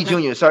 Robert Downey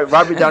Jr. Sorry,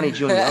 Robert Downey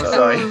Jr. I'm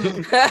sorry.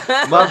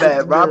 My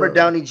bad, Robert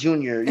Downey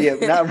Jr. Yeah,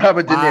 not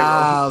Robert De Niro.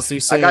 Wow, so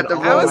you're saying I got the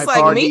I was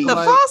like, meet the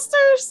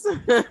Fosters.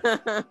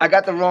 I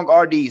got the wrong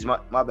RDs.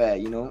 My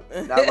bad. You know,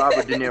 not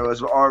Robert De Niro,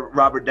 it's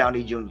Robert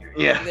Downey Jr.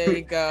 Yeah. There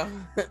you go.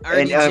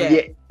 And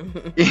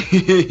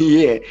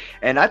yeah,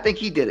 and I think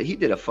he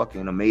did a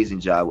fucking amazing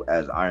job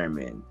as Iron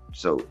Man.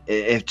 So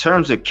in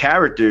terms of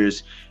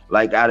characters,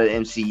 like out of the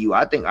MCU,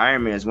 I think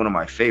Iron Man is one of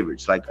my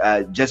favorites. Like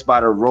just by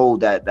the role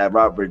that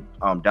Robert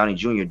Downey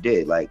Jr.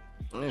 did, like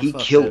he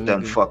killed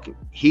them fucking.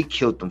 He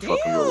killed them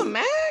fucking roles.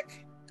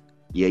 Mac.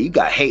 Yeah, you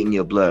got hate in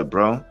your blood,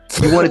 bro.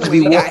 You wanted to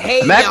be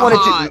Mac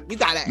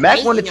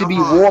wanted to be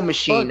War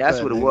Machine.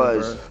 That's what it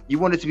was. Bro. You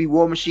wanted to be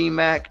War Machine,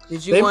 Mac.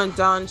 Did you want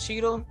Don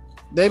Cheadle?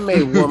 They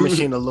made War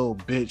Machine a little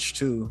bitch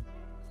too.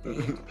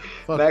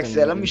 Max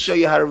said, "Let me show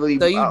you how to really."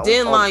 So you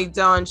didn't like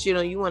Don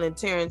Cheadle. You wanted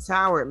Terrence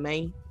Howard,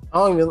 man. I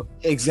don't even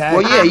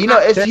exactly. Well,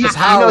 yeah,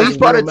 he's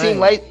part of Team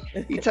Light.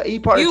 He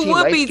part of Team You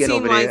would be Light Team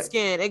over there. Light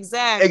Skin,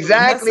 exactly.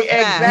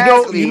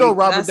 Exactly. You know,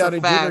 Robert That's a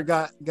Downey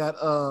Jr.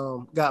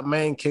 got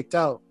Maine kicked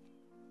out.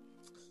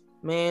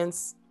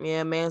 Mans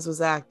was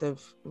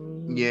active.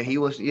 Yeah, he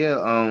was.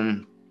 Yeah,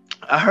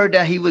 I heard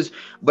that he was,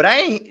 but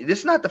this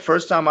is not the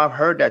first time I've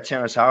heard that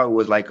Terrence Howard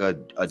was like a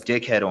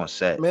dickhead on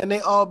set. Man, they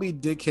all be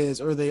dickheads,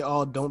 or they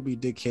all don't be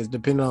dickheads,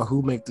 depending on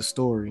who make the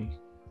story.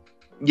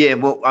 Yeah,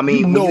 well, I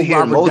mean,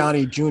 Robert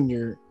Downey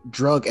Jr.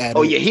 drug addict.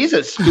 Oh yeah, he's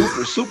a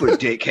super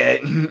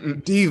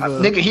dickhead. Diva.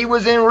 Nigga, he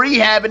was in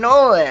rehab and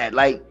all that.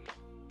 Like,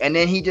 and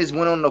then he just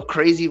went on a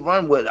crazy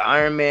run with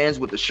Iron Man's,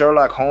 with the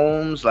Sherlock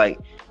Holmes. Like,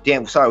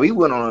 damn, sorry, we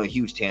went on a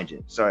huge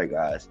tangent. Sorry,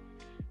 guys.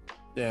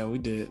 Yeah, we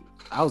did.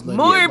 I was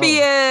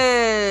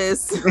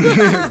Morbius.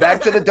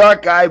 Back to the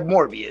dark guy,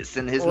 Morbius,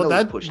 and his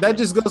nose pushed. That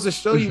just goes to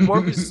show you,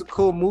 Morbius is a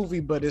cool movie,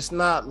 but it's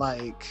not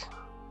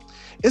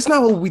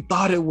what we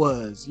thought it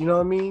was. You know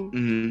what I mean?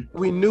 Mm-hmm.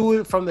 We knew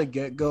it from the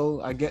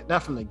get-go.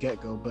 Not from the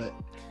get-go, but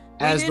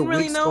we didn't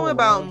really know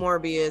about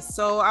Morbius,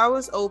 so I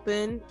was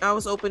open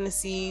to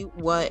see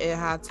what it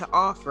had to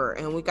offer,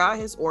 and we got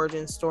his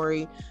origin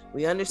story.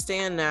 We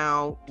understand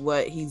now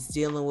what he's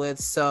dealing with,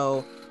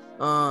 so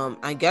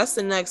I guess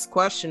the next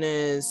question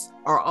is,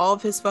 are all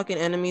of his fucking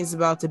enemies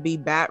about to be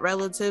bat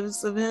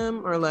relatives of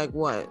him, or like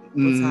what?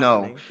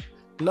 No. Happening?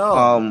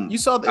 No. You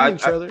saw the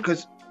trailer.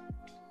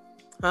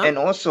 And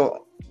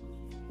also,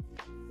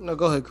 no,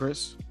 go ahead,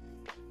 Chris.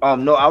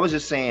 No, I was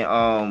just saying,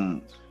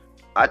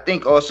 I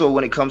think also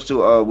when it comes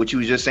to what you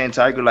was just saying,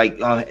 Tiger, like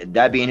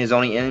that being his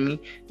only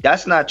enemy,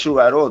 that's not true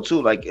at all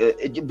too. Like,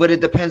 but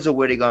it depends on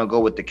where they're gonna go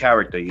with the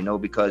character, you know,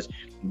 because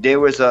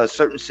there was a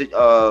certain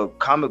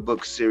comic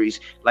book series,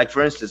 like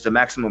for instance, the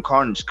Maximum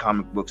Carnage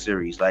comic book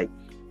series, like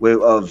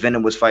where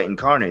Venom was fighting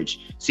Carnage.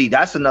 See,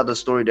 that's another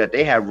story that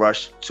they have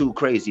rushed too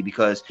crazy,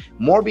 because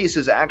Morbius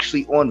is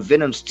actually on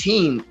Venom's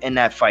team in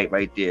that fight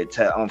right there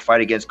to fight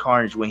against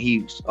Carnage when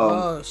he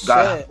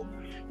got.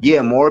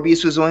 Yeah,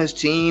 Morbius was on his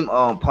team.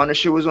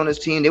 Punisher was on his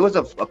team. There was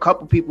a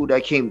couple people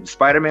that came.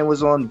 Spider-Man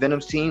was on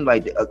Venom's team.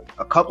 Like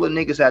a couple of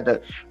niggas had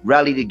to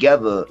rally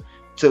together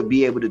to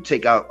be able to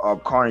take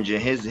out Carnage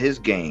in his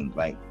game.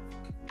 Like,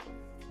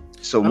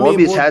 so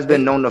Morbius has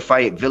been known to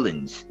fight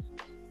villains.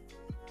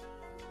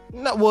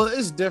 No, well,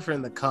 it's different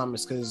in the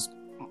comics because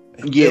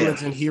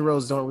villains and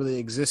heroes don't really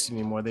exist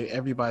anymore.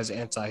 Everybody's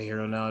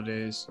anti-hero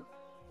nowadays.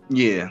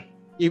 Yeah,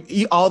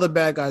 all the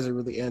bad guys are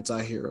really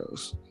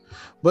anti-heroes.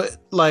 But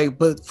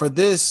for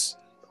this,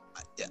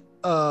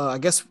 I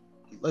guess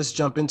let's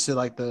jump into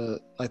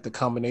the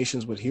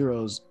combinations with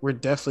heroes. We're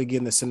definitely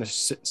getting the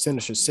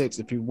Sinister Six.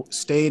 If you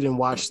stayed and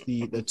watched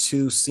the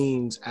 2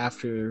 scenes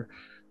after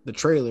the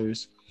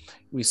trailers,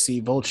 we see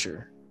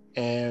Vulture,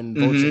 and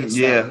Vulture is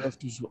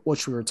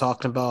what we were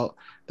talking about,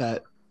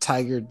 that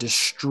Tiger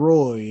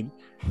destroyed,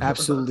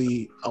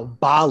 absolutely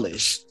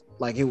abolished,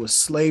 like it was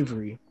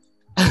slavery.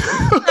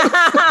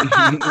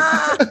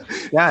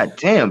 God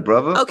damn,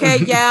 brother. Okay,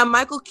 yeah,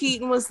 Michael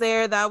Keaton was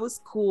there. That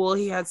was cool.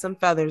 He had some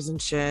feathers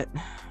and shit.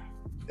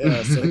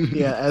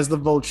 As the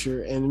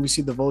Vulture, and we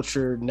see the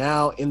Vulture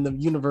now in the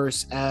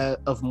universe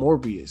of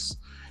Morbius,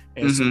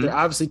 and so they're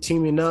obviously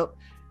teaming up.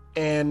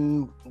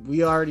 And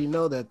we already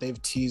know that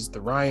they've teased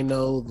the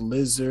Rhino, the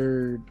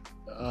Lizard.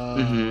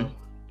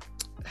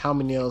 How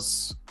many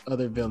else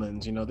other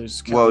villains? You know,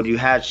 there's they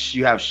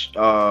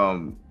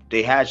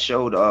had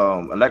showed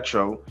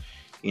Electro.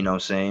 You know what I'm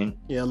saying?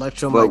 Yeah,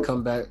 Electro might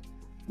come back.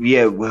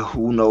 Yeah, well,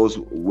 who knows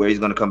where he's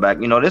gonna come back?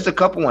 You know, there's a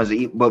couple ones,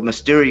 but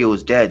Mysterio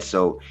is dead,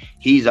 so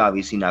he's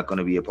obviously not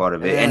gonna be a part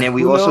of it. And then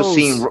we also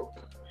seen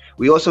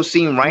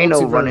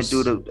Rhino running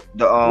through the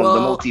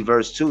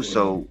multiverse too.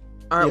 So,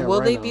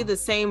 will they be the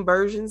same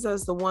versions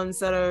as the ones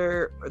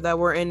that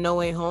were in No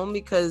Way Home?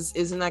 Because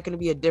isn't that going to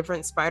be a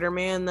different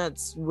Spider-Man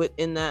that's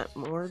within that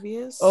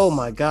Morbius? Oh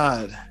my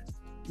God!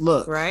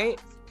 Look, right.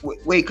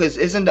 Wait, because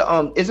isn't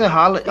Holland?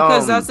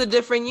 Because that's a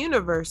different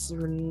universe,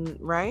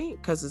 right?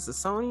 Because it's a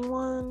Sony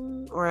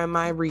one, or am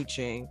I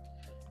reaching?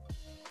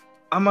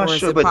 I'm not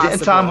sure, but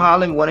didn't Tom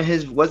Holland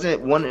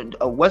wasn't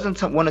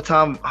one of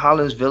Tom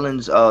Holland's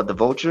villains the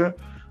Vulture?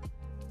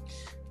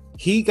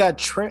 He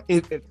got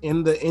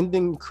in the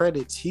ending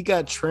credits. He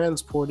got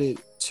transported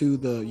to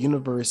the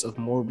universe of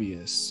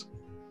Morbius.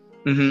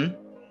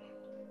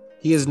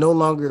 He is no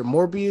longer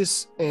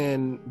Morbius,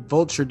 and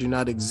Vulture do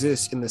not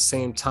exist in the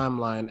same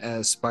timeline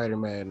as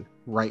Spider-Man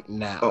right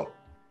now. Oh,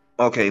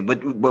 okay,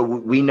 but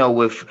we know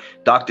with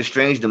Doctor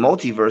Strange, the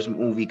multiverse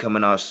movie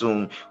coming out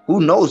soon, who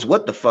knows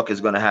what the fuck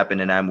is going to happen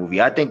in that movie?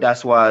 I think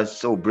that's why it's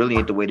so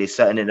brilliant the way they're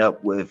setting it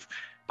up with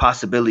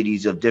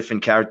possibilities of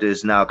different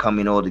characters now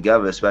coming all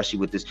together, especially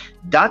with this.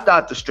 That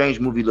Doctor Strange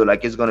movie look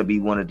like it's going to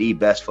be one of the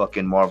best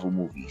fucking Marvel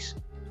movies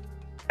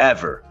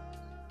ever.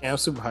 Yeah, I'm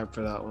super hyped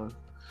for that one.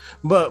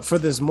 But for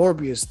this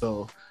Morbius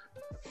though,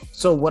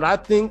 so what I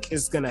think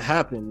is gonna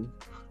happen,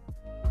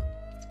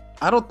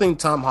 I don't think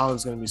Tom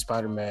Holland's gonna be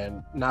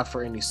Spider-Man, not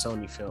for any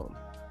Sony film.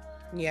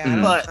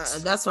 Yeah, but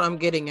that's what I'm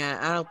getting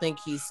at. I don't think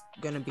he's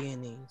gonna be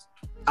in these.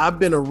 I've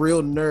been a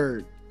real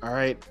nerd, all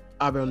right?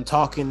 I've been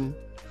talking,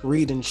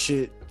 reading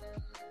shit.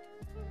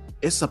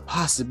 It's a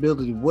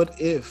possibility.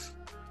 What if,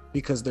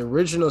 because the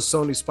original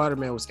Sony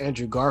Spider-Man was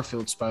Andrew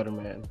Garfield's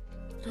Spider-Man,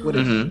 what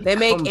if they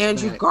make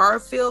Andrew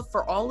Garfield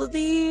for all of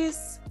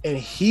these? And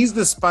he's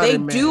the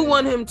Spider-Man. They do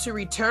want him to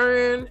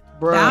return.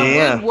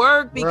 That would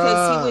work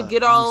because he would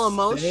get all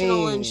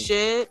emotional and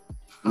shit.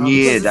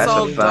 That's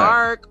all a fact.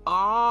 Dark.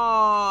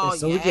 Oh, and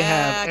so we can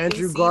have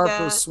Andrew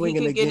Garfield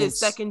swinging against his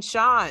second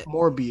shot.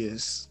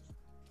 Morbius.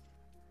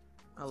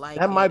 I like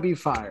that. Might be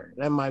fire.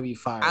 That might be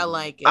fire. I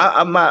like it.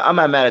 I'm not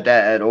mad at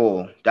that at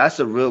all.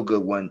 That's a real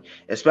good one,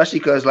 especially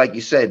because, like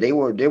you said, they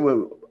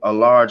were a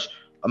large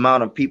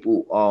amount of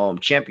people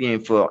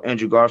championing for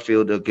Andrew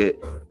Garfield to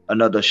get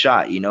another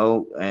shot, you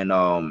know, and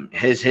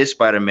his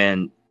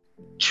Spider-Man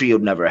trio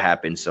never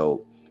happened,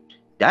 so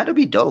that'll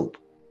be dope.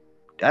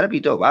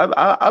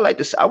 I like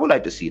this. I would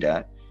like to see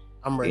that.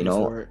 I'm ready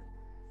for it.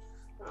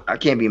 I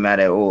can't be mad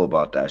at all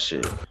about that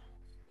shit.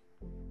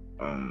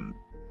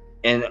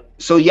 And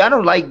so y'all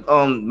don't like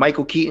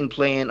Michael Keaton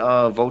playing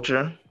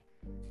Vulture?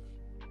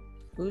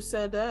 Who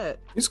said that?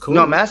 He's cool.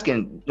 No, I'm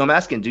asking.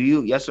 Do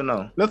you? Yes or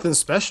no? Nothing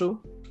special.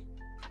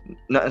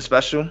 Nothing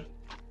special.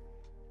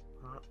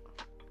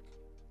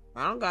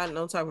 I don't got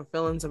no type of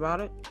feelings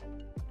about it.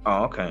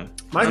 Oh, okay.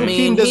 Michael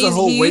Keaton doesn't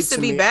hold weight to me. He used to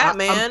be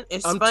Batman.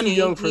 I'm funny. Too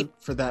young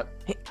for that.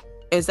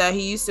 Is that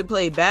he used to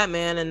play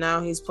Batman and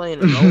now he's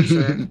playing a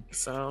Vulture.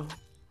 So,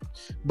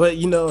 but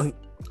you know,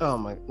 oh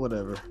my,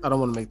 whatever. I don't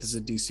want to make this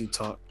a DC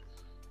talk.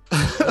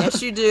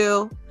 Yes, you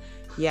do.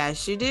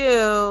 Yes, you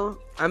do.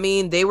 I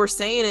mean, they were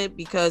saying it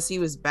because he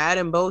was bad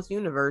in both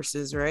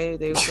universes, right?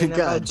 They were saying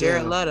about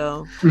Jared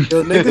Leto.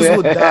 Yo,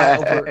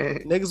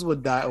 niggas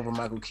would die over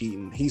Michael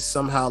Keaton. He's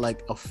somehow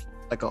like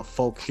a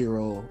folk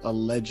hero, a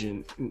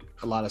legend in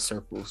a lot of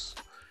circles.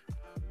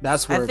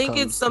 That's where I think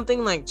it's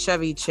something like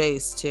Chevy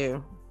Chase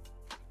too,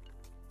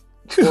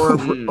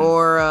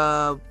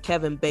 or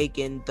Kevin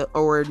Bacon,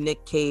 or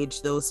Nick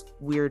Cage. Those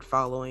weird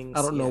followings.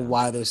 I don't know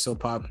why they're so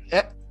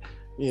popular.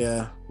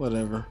 Yeah,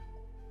 whatever.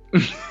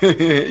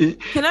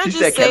 Can I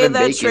just say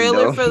that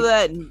trailer for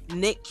that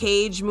Nick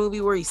Cage movie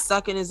where he's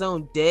sucking his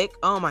own dick?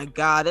 Oh my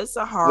god, it's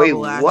a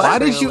horrible. Why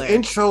did you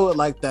intro it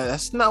like that?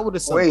 That's not what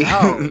it's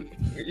about.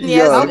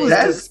 Yeah, that was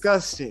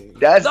disgusting.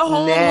 That's the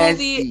whole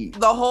nasty. movie.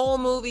 The whole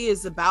movie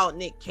is about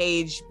Nick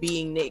Cage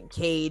being Nick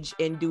Cage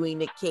and doing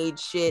Nick Cage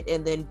shit,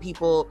 and then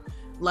people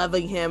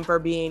loving him for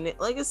being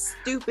like a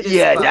stupid.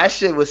 Yeah, that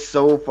shit was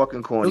so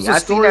fucking corny. I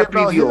seen that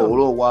preview a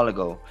little while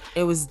ago.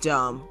 It was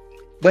dumb.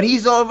 But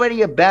he's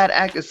already a bad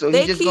actor, so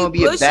he's just gonna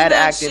be a bad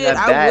actor.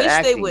 I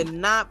wish they would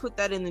not put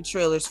that in the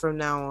trailers from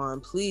now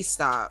on. Please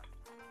stop.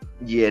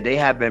 Yeah, they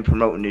have been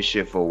promoting this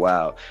shit for a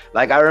while.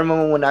 Like I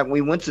remember when we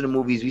went to the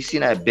movies, we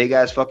seen that big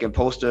ass fucking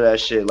poster of that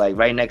shit like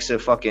right next to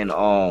fucking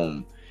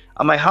I'm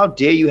like, how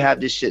dare you have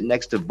this shit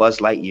next to Buzz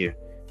Lightyear?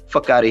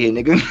 Fuck out of here,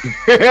 nigga.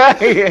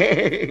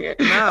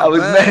 I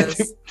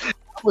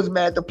was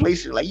mad at the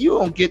place. Like, you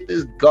don't get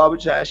this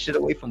garbage ass shit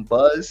away from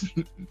Buzz.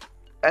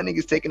 That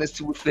nigga's taking us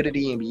to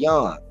infinity and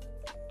beyond.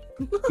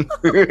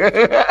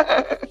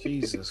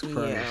 Jesus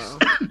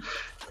Christ.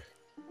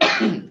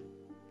 Yeah.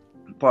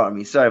 Pardon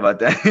me. Sorry about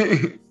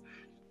that.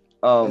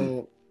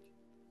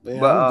 Man,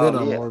 but I'm good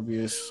on yeah.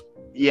 Morbius.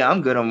 Yeah,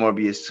 I'm good on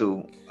Morbius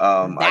too.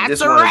 I That's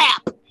just a wanted.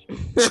 wrap.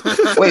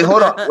 Wait,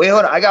 hold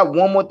on. I got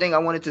one more thing I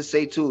wanted to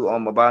say too.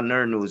 About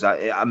nerd news.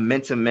 I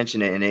meant to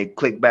mention it, and it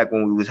clicked back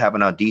when we was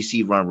having our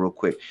DC run real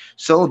quick.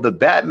 So the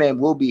Batman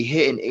will be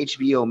hitting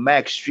HBO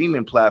Max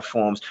streaming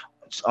platforms,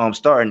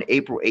 starting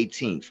April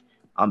 18th.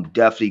 I'm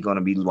definitely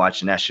gonna be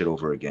watching that shit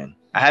over again.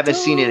 I haven't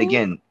seen it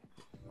again.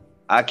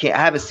 I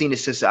haven't seen it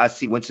since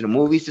went to the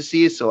movies to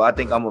see it. So I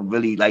think I'm gonna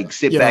really like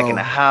sit back in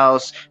the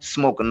house,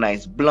 smoke a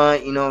nice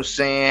blunt, you know what I'm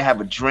saying? Have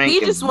a drink.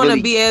 He just want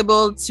to be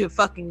able to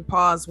fucking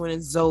pause when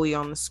it's Zoe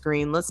on the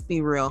screen. Let's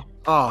be real.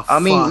 Oh, I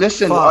mean,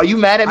 listen, are you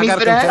mad at me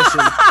for that?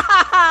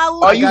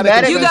 Are you mad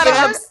at me? You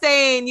gotta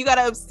abstain. You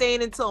gotta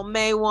abstain until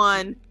May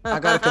 1. I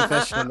got a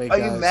confession to make. Are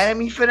you mad at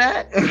me for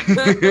that?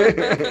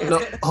 No,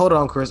 hold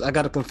on, Chris. I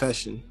got a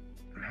confession.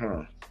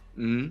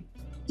 Mm-hmm.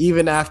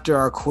 Even after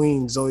our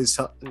queen Zoe's,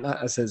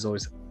 I said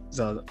Zoe's.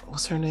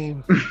 What's her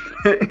name?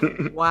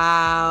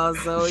 Wow,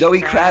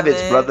 Zoe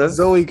Kravitz, brother.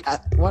 Zoe,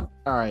 what?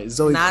 All right,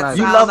 Zoe Kravitz.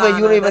 You love her.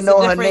 You don't even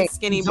know her name.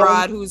 Skinny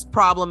broad who's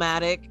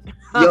problematic.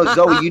 Yo,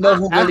 Zoe, you know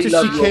who really loves you?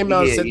 After she came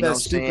out and said you that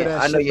stupid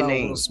ass shit about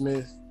Will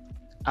Smith,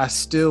 I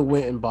still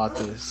went and bought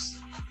this.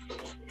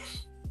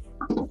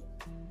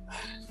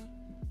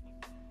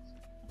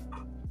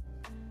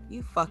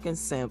 You fucking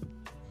simp.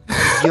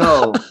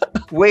 Yo,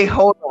 wait,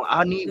 hold on.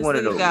 I need one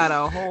of those. Got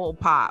a whole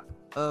pop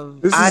of.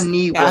 I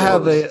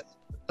have a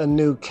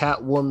new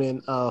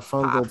Catwoman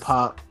Funko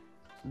Pop,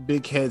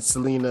 big head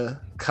Selena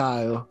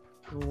Kyle.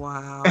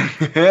 Wow.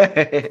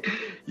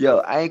 Yo,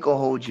 I ain't gonna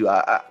hold you.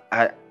 I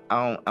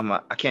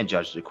can't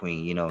judge the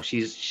queen. You know,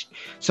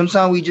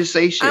 sometimes we just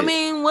say shit. I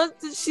mean, what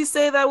did she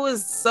say that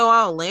was so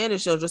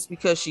outlandish? Or just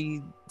because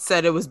she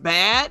said it was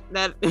bad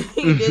that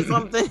he did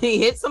something, he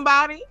hit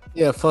somebody?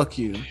 Yeah, fuck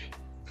you.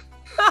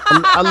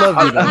 I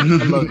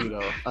love you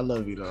though. I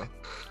love you though.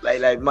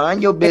 Like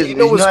mind your business. You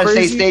know how they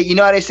say stay. You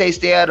know how they say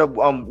stay out of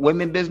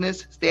women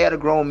business. Stay out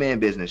of grown man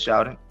business.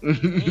 Shouting.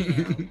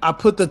 I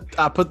put the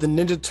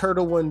Ninja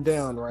Turtle one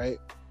down, right?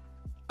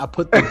 I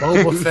put the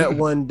Boba Fett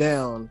one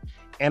down,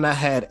 and I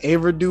had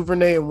Ava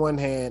DuVernay in one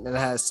hand, and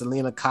I had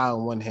Selena Kyle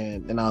in one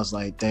hand, and I was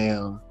like,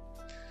 damn,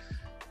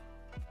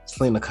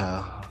 Selena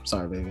Kyle. I'm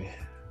sorry, baby.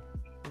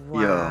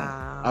 Wow. Yo,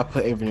 I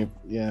put Ava.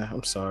 Yeah,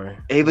 I'm sorry.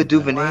 Ava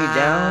DuVernay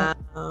down.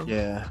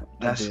 Yeah,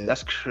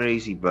 that's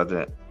crazy,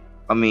 brother.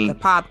 I mean, the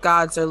pop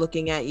gods are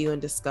looking at you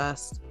in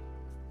disgust.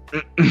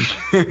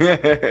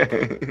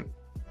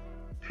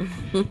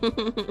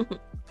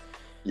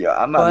 Yeah,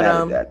 I'm not mad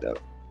at that though.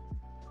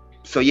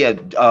 So yeah,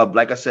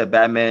 like I said,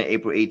 Batman,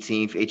 April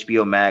 18th,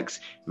 HBO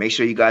Max. Make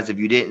sure you guys, if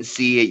you didn't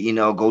see it, you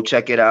know, go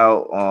check it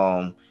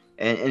out.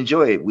 And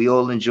enjoy it. We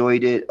all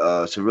enjoyed it.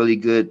 It's a really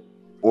good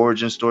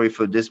origin story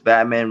for this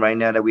Batman right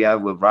now that we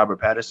have with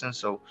Robert Pattinson.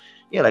 So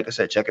yeah, like I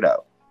said, check it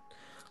out.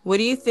 What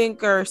do you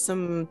think are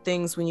some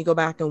things when you go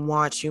back and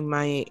watch you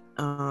might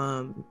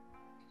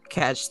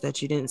catch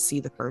that you didn't see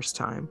the first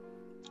time?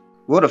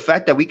 Well, the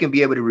fact that we can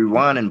be able to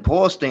rewind and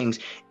pause things,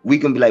 we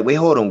can be like, wait,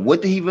 hold on,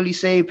 what did he really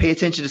say? Pay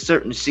attention to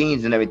certain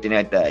scenes and everything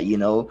like that, you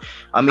know?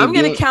 I mean, I'm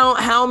going to count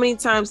how many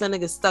times that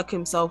nigga stuck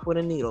himself with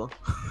a needle.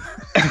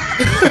 I'm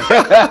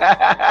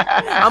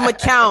going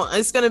to count.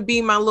 It's going to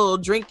be my little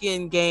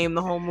drinking game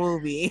the whole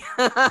movie.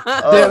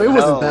 Damn, it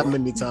wasn't that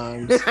many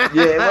times.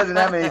 Yeah, it wasn't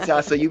that many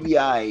times, so you be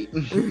all right.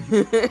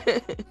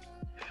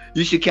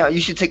 You should count.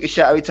 You should take a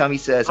shot every time he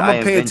says, I'm going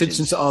to pay vengeance.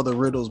 attention to all the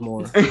riddles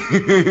more.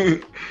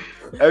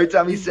 Every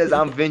time he says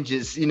I'm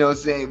vengeance, you know what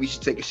I'm saying? We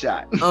should take a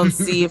shot.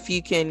 See if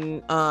you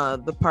can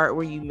the part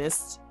where you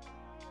missed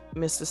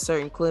a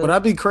certain clip. Would I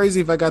be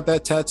crazy if I got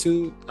that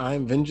tattooed? I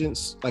am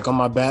vengeance, like on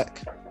my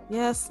back.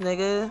 Yes,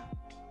 nigga.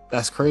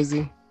 That's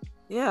crazy.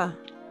 Yeah.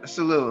 That's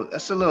a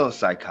little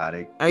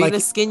psychotic. Are you gonna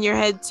skin your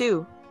head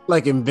too?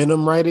 Like in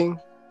Venom writing?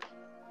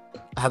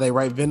 How they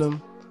write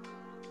Venom?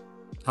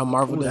 How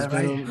Marvel does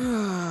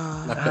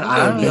Venom? Like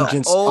I am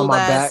vengeance on my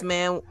back.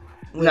 Man.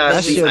 Nah,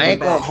 that shit I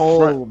ain't gonna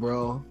hold,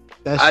 bro.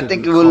 I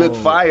think it would look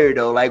fire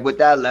though, like with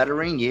that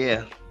lettering,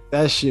 yeah.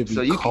 That shit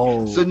be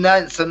cold. So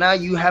now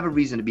you have a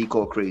reason to be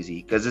called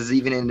crazy because it's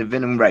even in the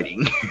Venom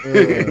writing.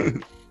 Yeah.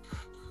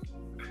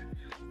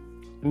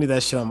 I need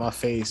that shit on my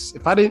face.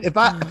 If I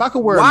could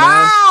wear a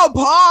mask.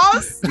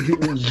 Pause.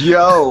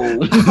 Yo,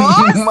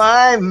 pause?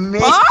 My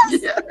man.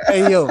 Pause?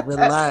 Hey yo,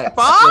 relax.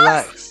 Pause?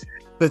 Relax.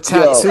 The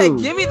tattoo. Said,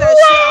 give me that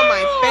shit on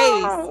my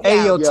face.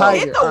 Hey yo,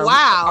 Tiger. Hit the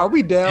wow. Are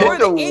we down? Hit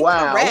the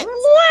wow.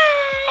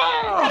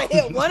 You gotta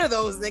hit one of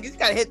those niggas. You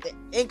gotta hit the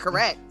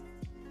incorrect.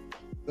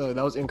 Oh,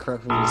 that was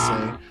incorrect for me to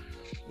say.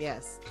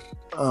 Yes.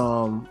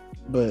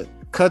 But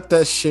cut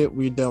that shit.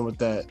 We're done with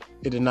that.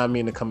 It did not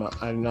mean to come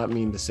out. I did not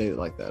mean to say it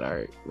like that. All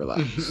right,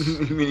 relax.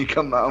 You mean to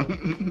come out?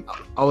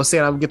 I was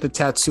saying I'm gonna get the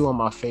tattoo on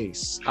my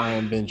face. I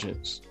am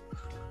vengeance.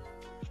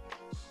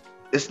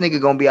 This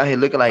nigga gonna be out here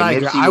looking like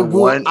Tiger,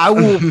 Nipsey. I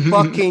will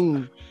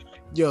fucking.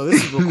 Yo,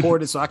 this is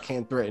recorded, so I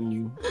can't threaten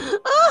you.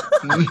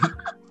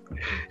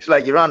 She's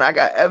like, Your Honor, I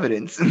got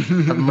evidence.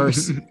 Have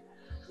mercy.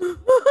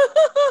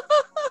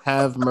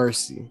 Have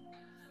mercy.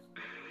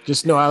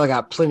 Just know I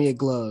got plenty of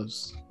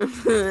gloves. This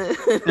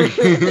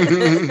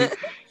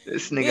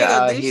nigga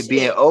out here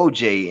being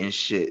OJ and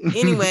shit.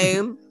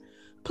 Anyway,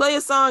 play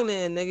a song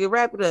then, nigga.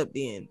 Wrap it up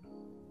then.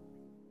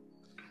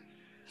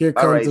 Here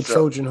comes the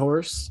Trojan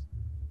horse.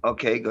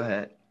 Okay, go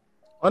ahead.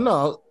 Oh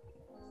no,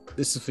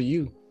 this is for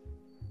you.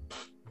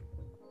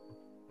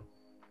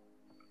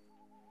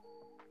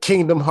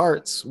 Kingdom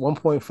Hearts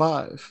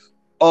 1.5.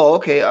 Oh,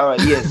 okay, all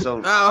right, yeah.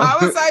 So, I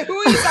was like, who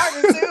are you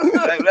talking to?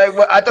 like,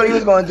 I thought he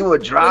was going to do a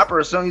drop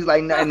or something. He's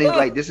like, no, and then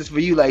like, this is for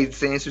you, like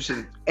saying some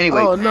shit.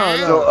 Anyway, oh no.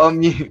 So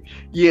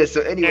yeah.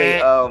 So anyway,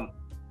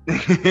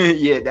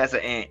 yeah, that's an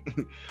ant.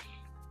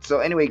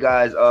 So anyway,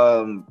 guys,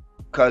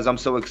 because I'm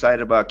so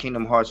excited about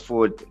Kingdom Hearts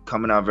 4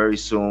 coming out very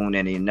soon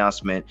and the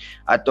announcement,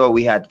 I thought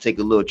we had to take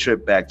a little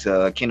trip back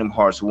to Kingdom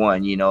Hearts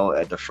 1, you know,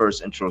 at the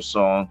first intro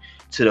song,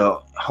 to the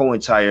whole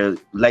entire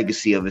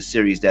legacy of a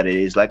series that it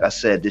is. Like I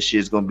said, this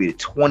year is going to be the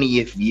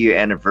 20th year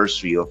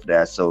anniversary of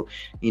that. So,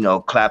 you know,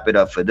 clap it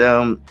up for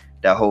them,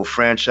 that whole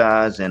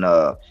franchise. And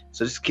so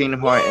this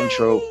Kingdom Hearts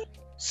intro,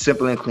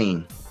 simple and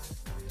clean.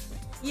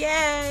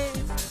 Yay!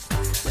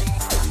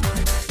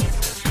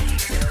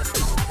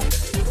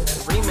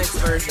 Remix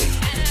version.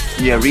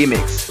 Yeah,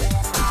 remix.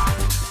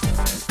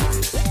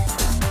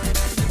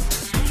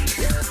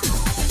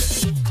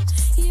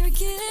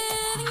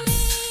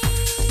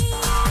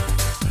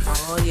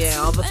 Oh yeah,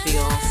 all the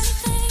feels.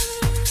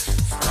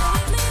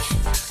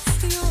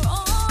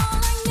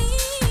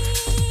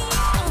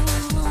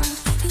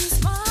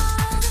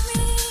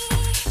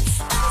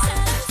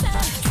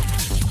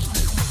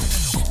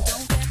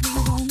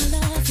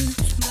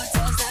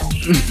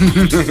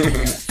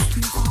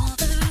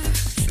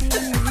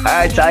 All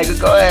right, Tiger,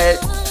 go ahead.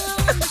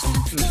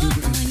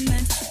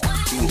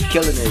 He was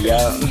killing it,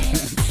 y'all.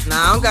 Nah,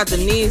 I don't got the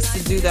knees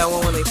to do that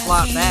one when they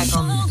flop back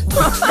on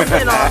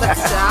and all that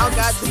shit. I don't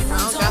got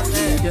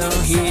that. You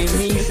don't hear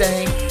me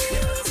say.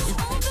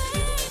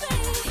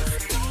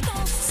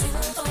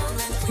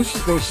 Who she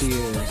think she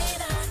is?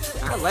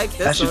 I like this.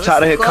 That's one. your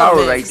Tata This is Hikaru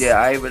club right mix. there.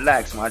 I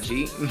relax, my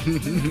G.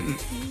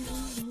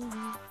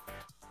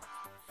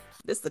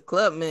 This the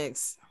club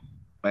mix.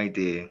 Right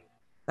there.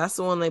 That's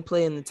the one they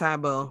play in the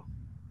Tybo.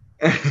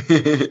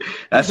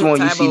 That's the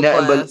one you see Tybo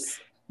nothing class.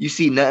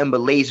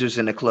 but lasers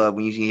in the club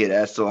when you hear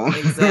that song.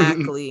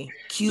 Exactly.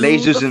 Cue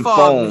Lasers the and fog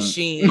foam.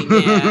 machine.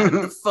 Yeah,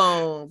 the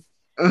foam.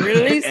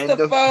 Release And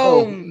the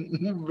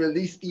foam.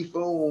 Release the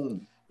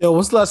foam. Yo,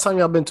 what's the last time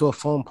y'all been to a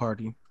foam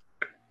party?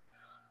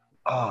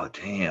 Oh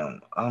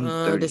damn. I'm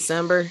 30.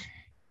 December.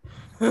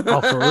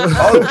 Oh, for real?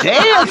 Oh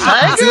damn,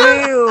 Tiger.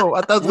 Damn,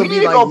 I thought it was We gonna need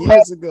be to go like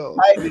years ago.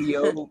 Tiger,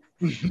 yo.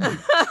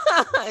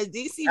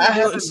 DC be I doing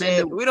haven't been shit.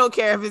 to- We don't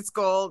care if it's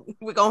cold.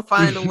 We're gonna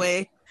find a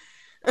way.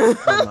 Oh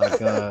my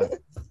god.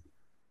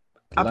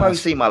 I probably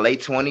say my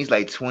late 20s,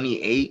 like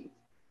 28.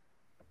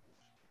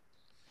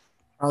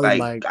 Probably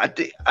Like I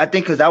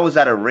think because I was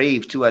at a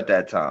rave too at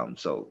that time.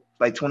 So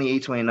like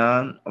 28,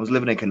 29. I was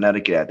living in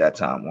Connecticut at that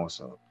time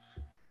also.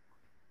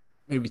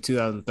 maybe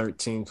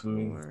 2013 for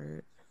me.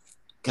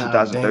 God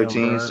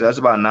 2013. damn, So bro. that's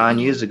about 9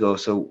 years ago.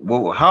 So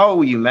how old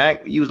were you,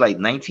 Mac? You was like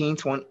 19,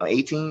 20,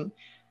 18?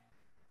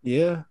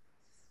 Yeah.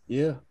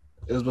 It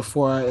was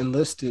before I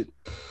enlisted.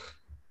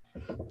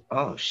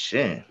 Oh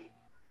shit.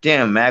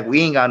 Damn, Mac,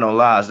 we ain't got no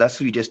lies. That's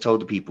what you just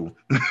told the people.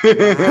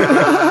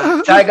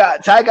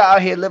 Tiger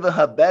out here living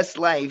her best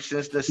life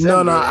since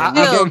December.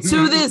 Still,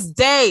 to this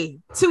day.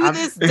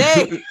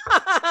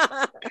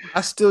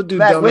 I still do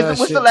Mac, dumbass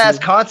what's shit the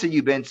last too. concert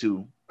you been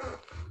to?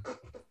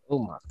 Oh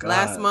my god.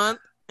 Last month,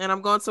 and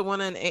I'm going to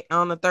one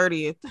on the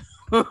 30th.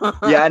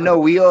 Yeah, I know.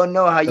 We all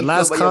know how you The feel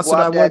last about your concert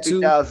I Guap went Dad to,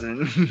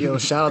 2000. Yo,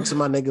 shout out to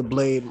my nigga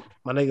Blade.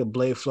 My nigga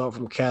Blade flew out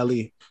from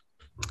Cali.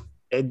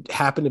 It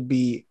happened to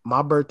be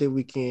my birthday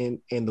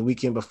weekend and the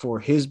weekend before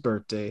his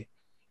birthday.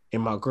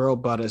 And my girl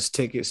bought us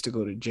tickets to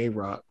go to J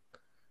Rock.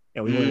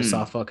 And we went and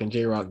saw fucking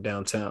J Rock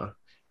downtown.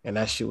 And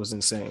that shit was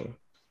insane.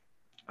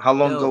 How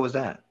long ago was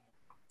that?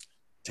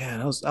 Damn,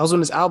 that was when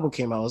this album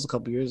came out. It was a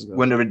couple years ago.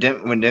 When the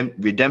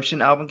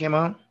Redemption album came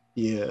out?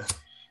 Yeah.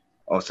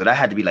 Oh, so that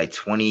had to be like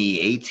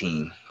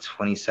 2018,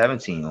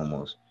 2017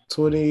 almost.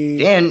 20.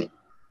 Damn,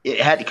 it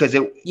had because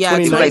it. Yeah,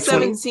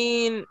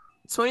 2019.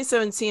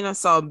 2017, I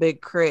saw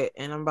Big Crit,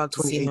 and I'm about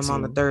to see him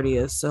on the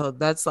 30th. So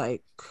that's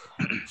like,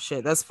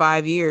 shit, that's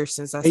 5 years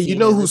since I Hey, seen you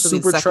know him. who's This will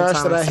be the super second trash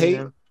time that I I've seen hate?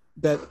 him.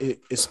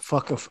 That is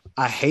fucking.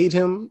 I hate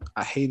him.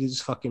 I hate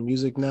his fucking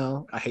music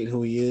now. I hate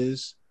who he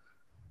is.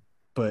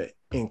 But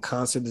in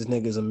concert, this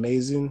nigga is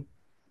amazing.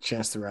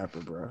 Chance the Rapper,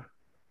 bro.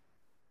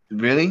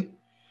 Really?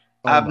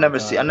 Oh I've my never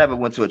God. seen. I never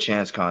went to a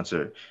Chance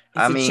concert.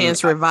 It's a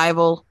Chance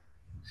revival.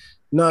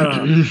 No.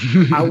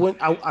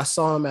 I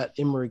saw him at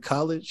Emory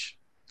College,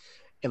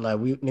 and like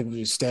we niggas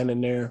was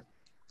standing there,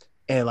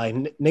 and like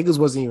niggas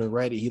wasn't even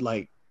ready. He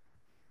like,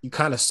 you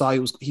kind of saw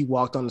he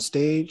walked on the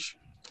stage,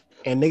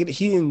 and nigga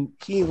he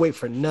didn't wait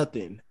for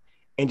nothing,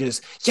 and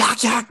just yak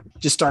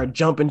just started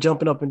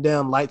jumping up and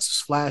down. Lights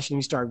was flashing.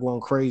 He started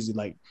going crazy.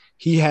 Like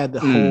He had the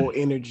whole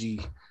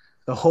energy,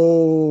 the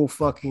whole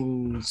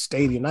fucking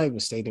stadium, not even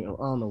stadium.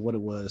 I don't know what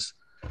it was.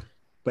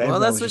 But Well,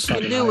 that's was what you just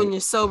can do fucking when hype.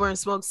 you're sober and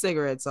smoke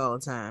cigarettes all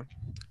the time.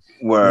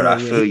 Word, Yeah, I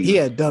feel He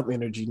you. had dumb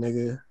energy,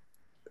 nigga.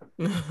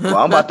 Well,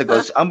 I'm about to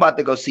go. I'm about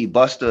to go see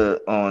Buster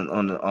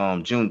on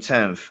the, June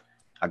 10th.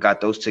 I got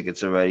those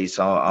tickets already,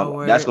 so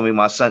that's word. gonna be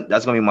my son.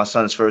 That's gonna be my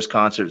son's first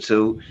concert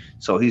too.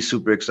 So he's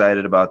super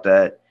excited about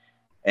that.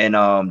 And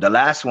the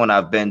last one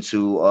I've been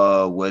to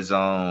was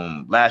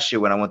last year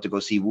when I went to go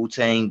see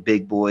Wu-Tang,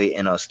 Big Boy,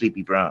 and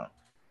Sleepy Brown.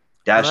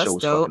 That show that's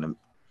was dope.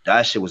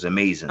 that shit was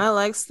amazing. I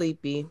like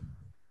Sleepy.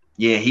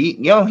 Yeah,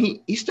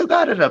 he still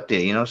got it up there.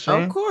 You know what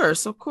I'm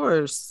saying? Of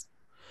course.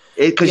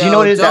 Because you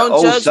know there's that don't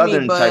old judge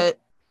Southern me, type. but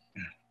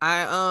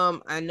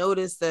I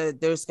noticed that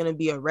there's gonna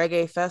be a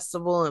reggae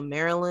festival in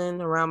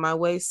Maryland around my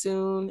way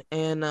soon,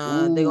 and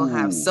they're gonna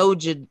have Ooh.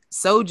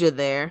 Soja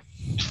there.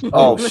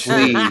 Oh, shit.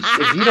 please.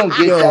 If you don't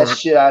get Yo, that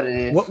shit out of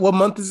there, What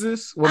month is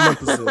this? What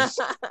month is this?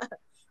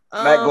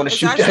 Matt gonna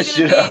shoot that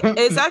shit up.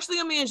 It's actually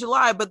gonna be in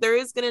July, but there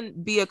is gonna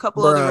be a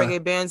couple Bruh, other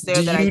reggae bands there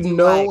do that I you do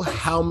know like.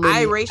 how many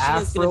Iration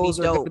is gonna be afros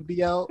are going to dope.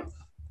 be out?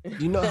 Do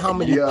you know how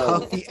many Yo.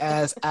 puffy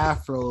ass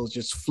afros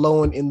just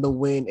flowing in the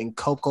wind in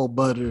cocoa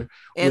butter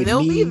And with they'll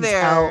be knees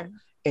there. out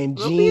and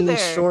They'll be jeans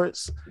there.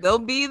 shorts? They'll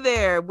be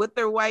there with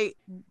their white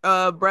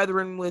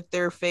brethren with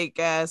their fake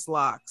ass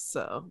locks.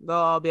 So they'll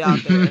all be out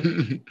there.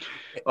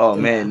 Oh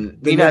And man,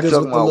 the we're not niggas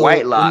talking with the about little,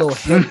 white the little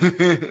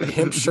locks.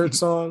 hemp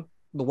shirts on.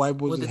 The white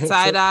boys With with the hemp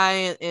tie shirts.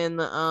 dye and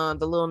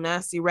the little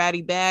nasty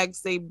ratty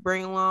bags they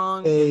bring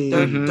along Hey.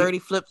 and dirty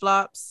flip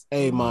flops.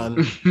 Hey man,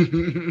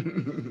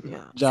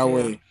 Yeah.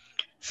 Jaway.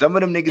 Some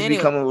of them niggas be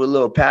Anyway. coming with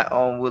little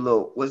with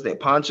little what's that,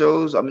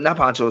 ponchos? I mean not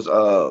ponchos,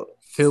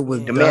 Filled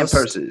with the man dust.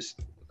 purses.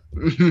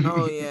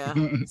 Oh yeah,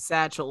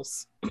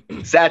 satchels.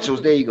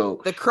 Satchels, there you go.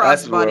 The That's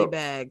crossbody what-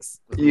 bags.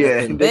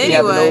 Yeah, But they be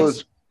having anyway.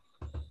 those.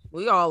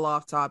 We all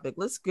off topic.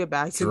 Let's get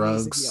back to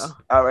music, Drugs. y'all.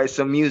 All right,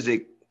 some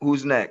music.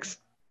 Who's next?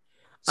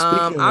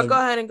 Speaking I'll of go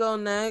ahead and go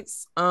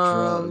next.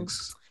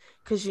 drugs.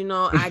 Cause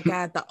I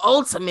got the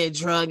ultimate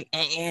drug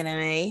in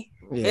anime.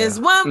 Yeah. It's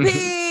One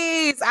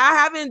Piece. I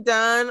haven't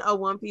done a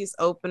One Piece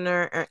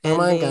opener or Oh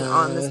my ending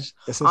on this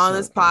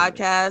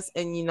podcast,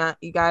 and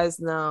you guys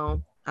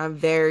know I'm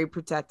very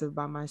protective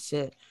by my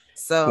shit.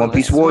 So One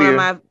Piece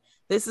Warrior.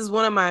 This is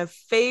one of my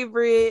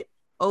favorite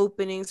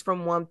openings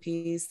from One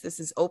Piece. This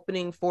is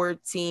opening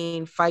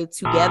 14. Fight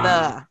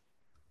together.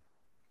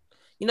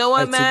 You know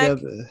what, Mac?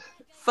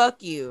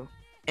 Fuck you.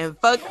 And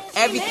fuck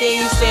everything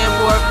you stand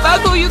for.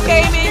 Fuck who you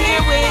came in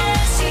here with.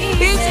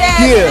 Bitch ass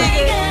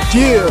nigga.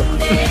 Yeah.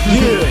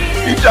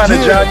 You trying to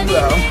drown you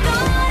out.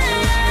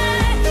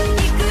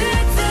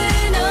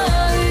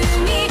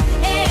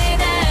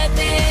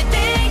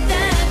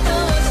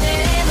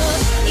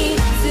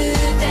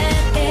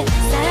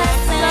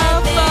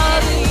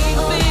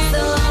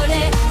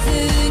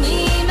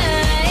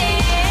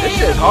 This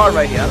shit is hard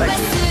right here. I like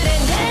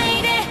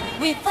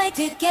this. We fight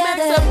Max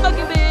together. a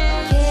fucking bitch.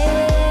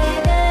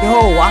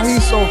 Yo, why he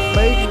so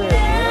flagrant?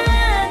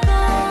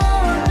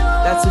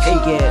 That's what you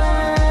get.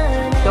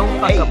 Don't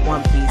fuck up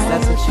One Piece.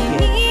 That's what you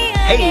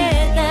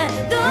get.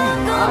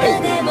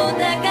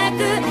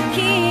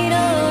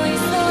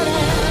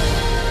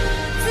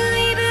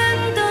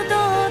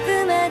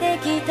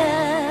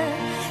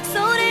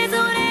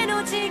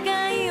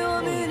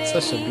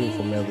 Such a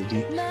beautiful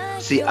melody.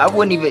 See, I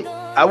wouldn't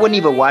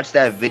even watch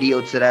that video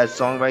to that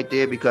song right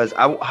there because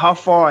how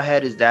far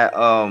ahead is that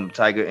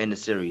Tiger in the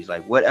series?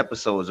 Like what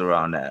episodes are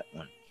on that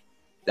one?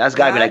 That's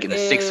gotta be like in the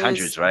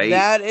 600s, right?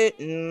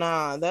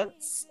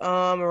 That's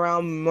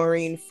around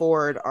Marine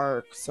Ford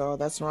arc. So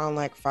that's around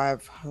like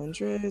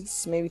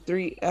 500s, maybe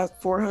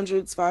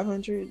 400s,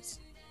 500s.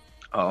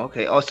 Oh,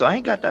 okay. Oh, so I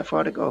ain't got that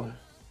far to go.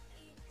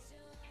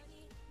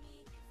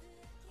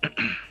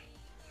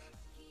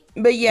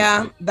 But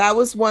yeah, that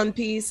was One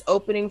Piece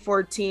opening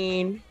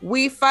 14.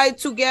 We fight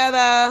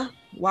together.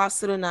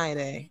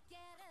 Wasuranaide.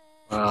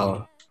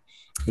 Wow.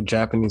 The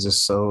Japanese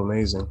is so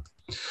amazing.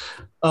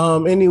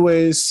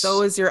 Anyways.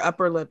 So is your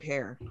upper lip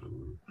hair.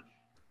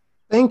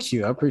 Thank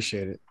you. I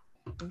appreciate it.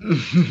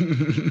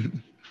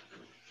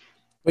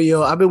 But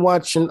yo, I've been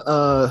watching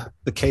the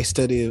case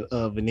study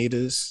of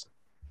Vanitas.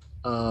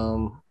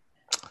 The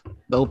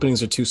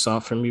openings are too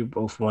soft for me,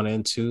 both 1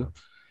 and 2.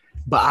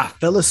 But I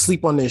fell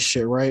asleep on this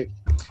shit, right?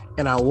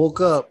 And I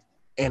woke up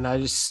and I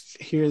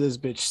just hear this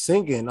bitch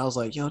singing. I was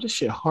like, yo, this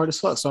shit hard as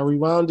fuck. So I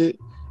rewound it.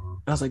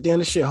 And I was like, damn,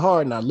 this shit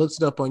hard. And I looked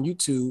it up on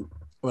YouTube.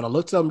 When I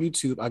looked it up on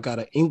YouTube, I got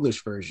an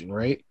English version,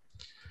 right?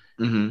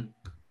 Mm-hmm.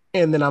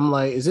 And then I'm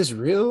like, is this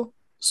real?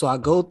 So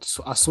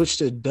I switched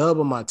to dub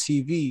on my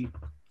TV.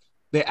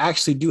 They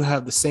actually do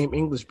have the same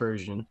English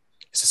version.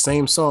 It's the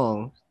same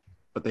song,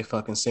 but they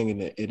fucking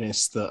singing it. And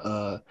it's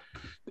the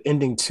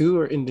ending 2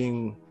 or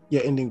ending... Yeah,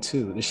 ending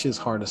 2. This shit's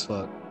hard as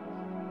fuck.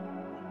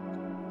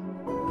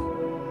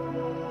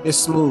 It's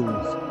smooth,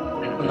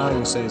 but I don't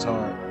even say it's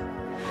hard.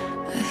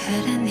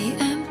 Ahead in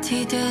the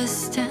empty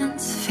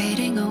distance,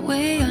 fading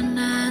away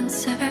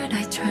unanswered.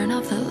 I turn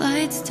off the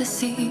lights to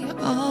see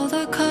all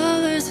the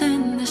colors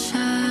in the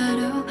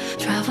shadow.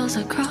 Travel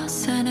feels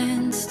across an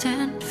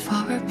instant,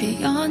 forward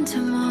beyond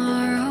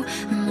tomorrow.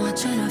 I'm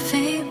watching a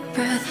faint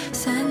breath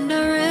send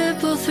a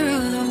ripple through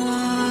the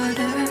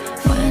water.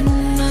 When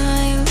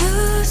I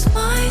lose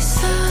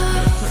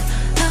myself,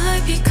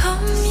 I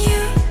become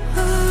you.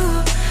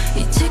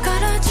 Each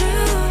가라주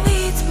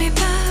leads me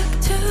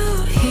back to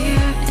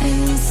here.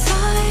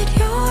 Inside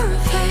your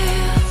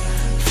veil,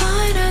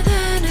 finer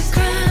than a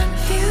grand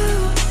view.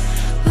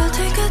 We'll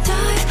take a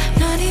dive,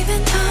 not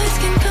even tides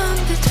can come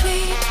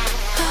between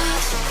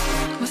us.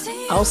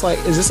 I was like,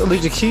 is this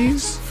Alicia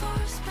Keys?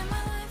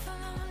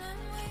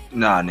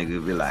 Nah,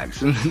 nigga,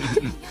 relax.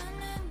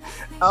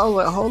 I was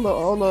like, hold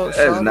on. That's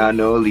Shawty. not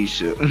no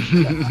Alicia.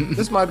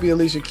 This might be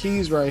Alicia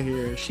Keys right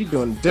here. She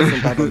doing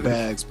different type of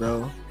bags,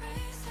 bro.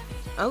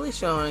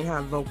 Alicia don't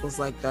have vocals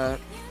like that.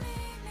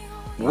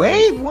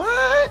 Wait,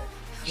 what?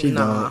 She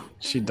Nah. done.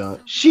 She done.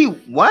 She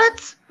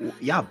what?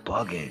 Y'all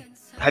bugging.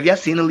 Have y'all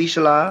seen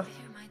Alicia live?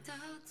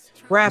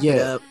 Wrap it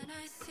Yeah. up.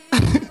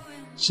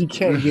 She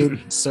can't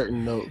get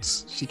certain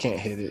notes. She can't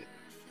hit it.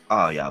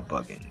 Oh, y'all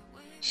bugging.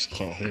 She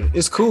can't hit it.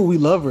 It's cool. We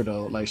love her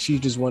though. Like she's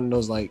just one of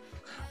those like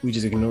we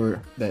just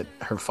ignore that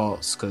her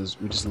faults because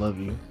we just love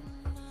you.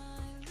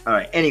 All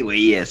right. Anyway,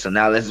 yeah. So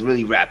now let's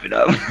really wrap it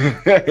up.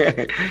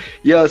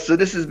 Yo, so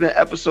this has been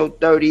episode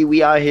 30.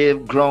 We out here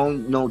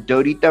grown, no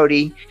dirty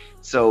 30.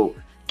 So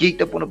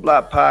Geeked Up on the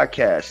Block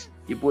podcast.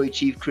 Your boy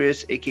Chief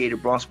Chris, aka the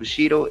Bronx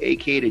Bushido,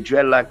 aka the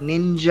Dreadlock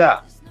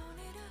Ninja.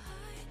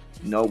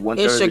 No, 1/3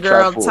 It's your of the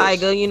girl Triforce.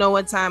 Tiger. You know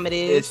what time it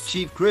is. It's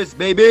Chief Chris,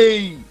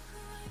 baby.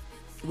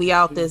 We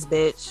out this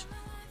bitch.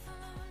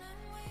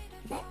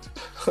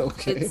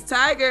 Okay. It's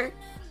Tiger.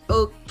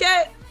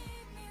 Okay.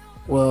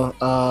 Well,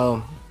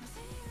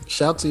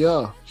 shout out to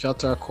y'all. Shout out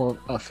to our core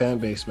fan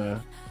base,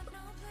 man.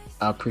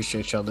 I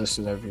appreciate y'all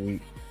listening every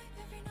week.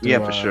 Yeah,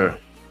 Through, for sure.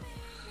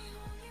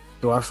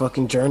 Through our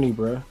fucking journey,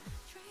 bro.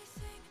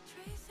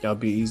 Y'all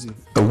be easy.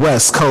 The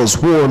West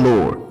Coast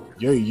Warlord.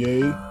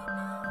 Yay.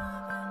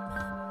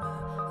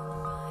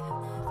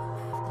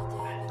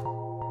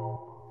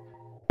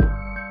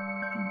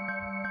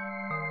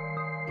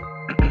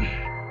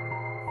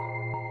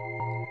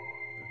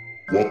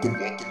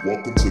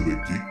 Welcome to the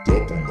Geeked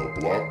Up on the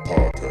Block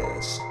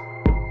podcast.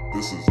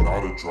 This is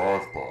not a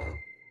drive-by.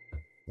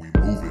 We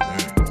move it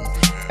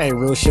in. Hey,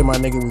 real shit, my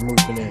nigga, we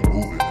moving in.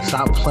 Move it in.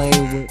 Stop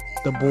playing with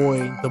the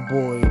boy,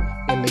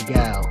 and the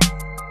gal.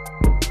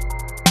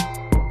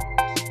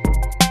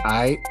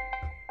 Alright?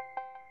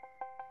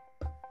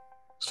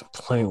 Stop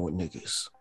playing with niggas.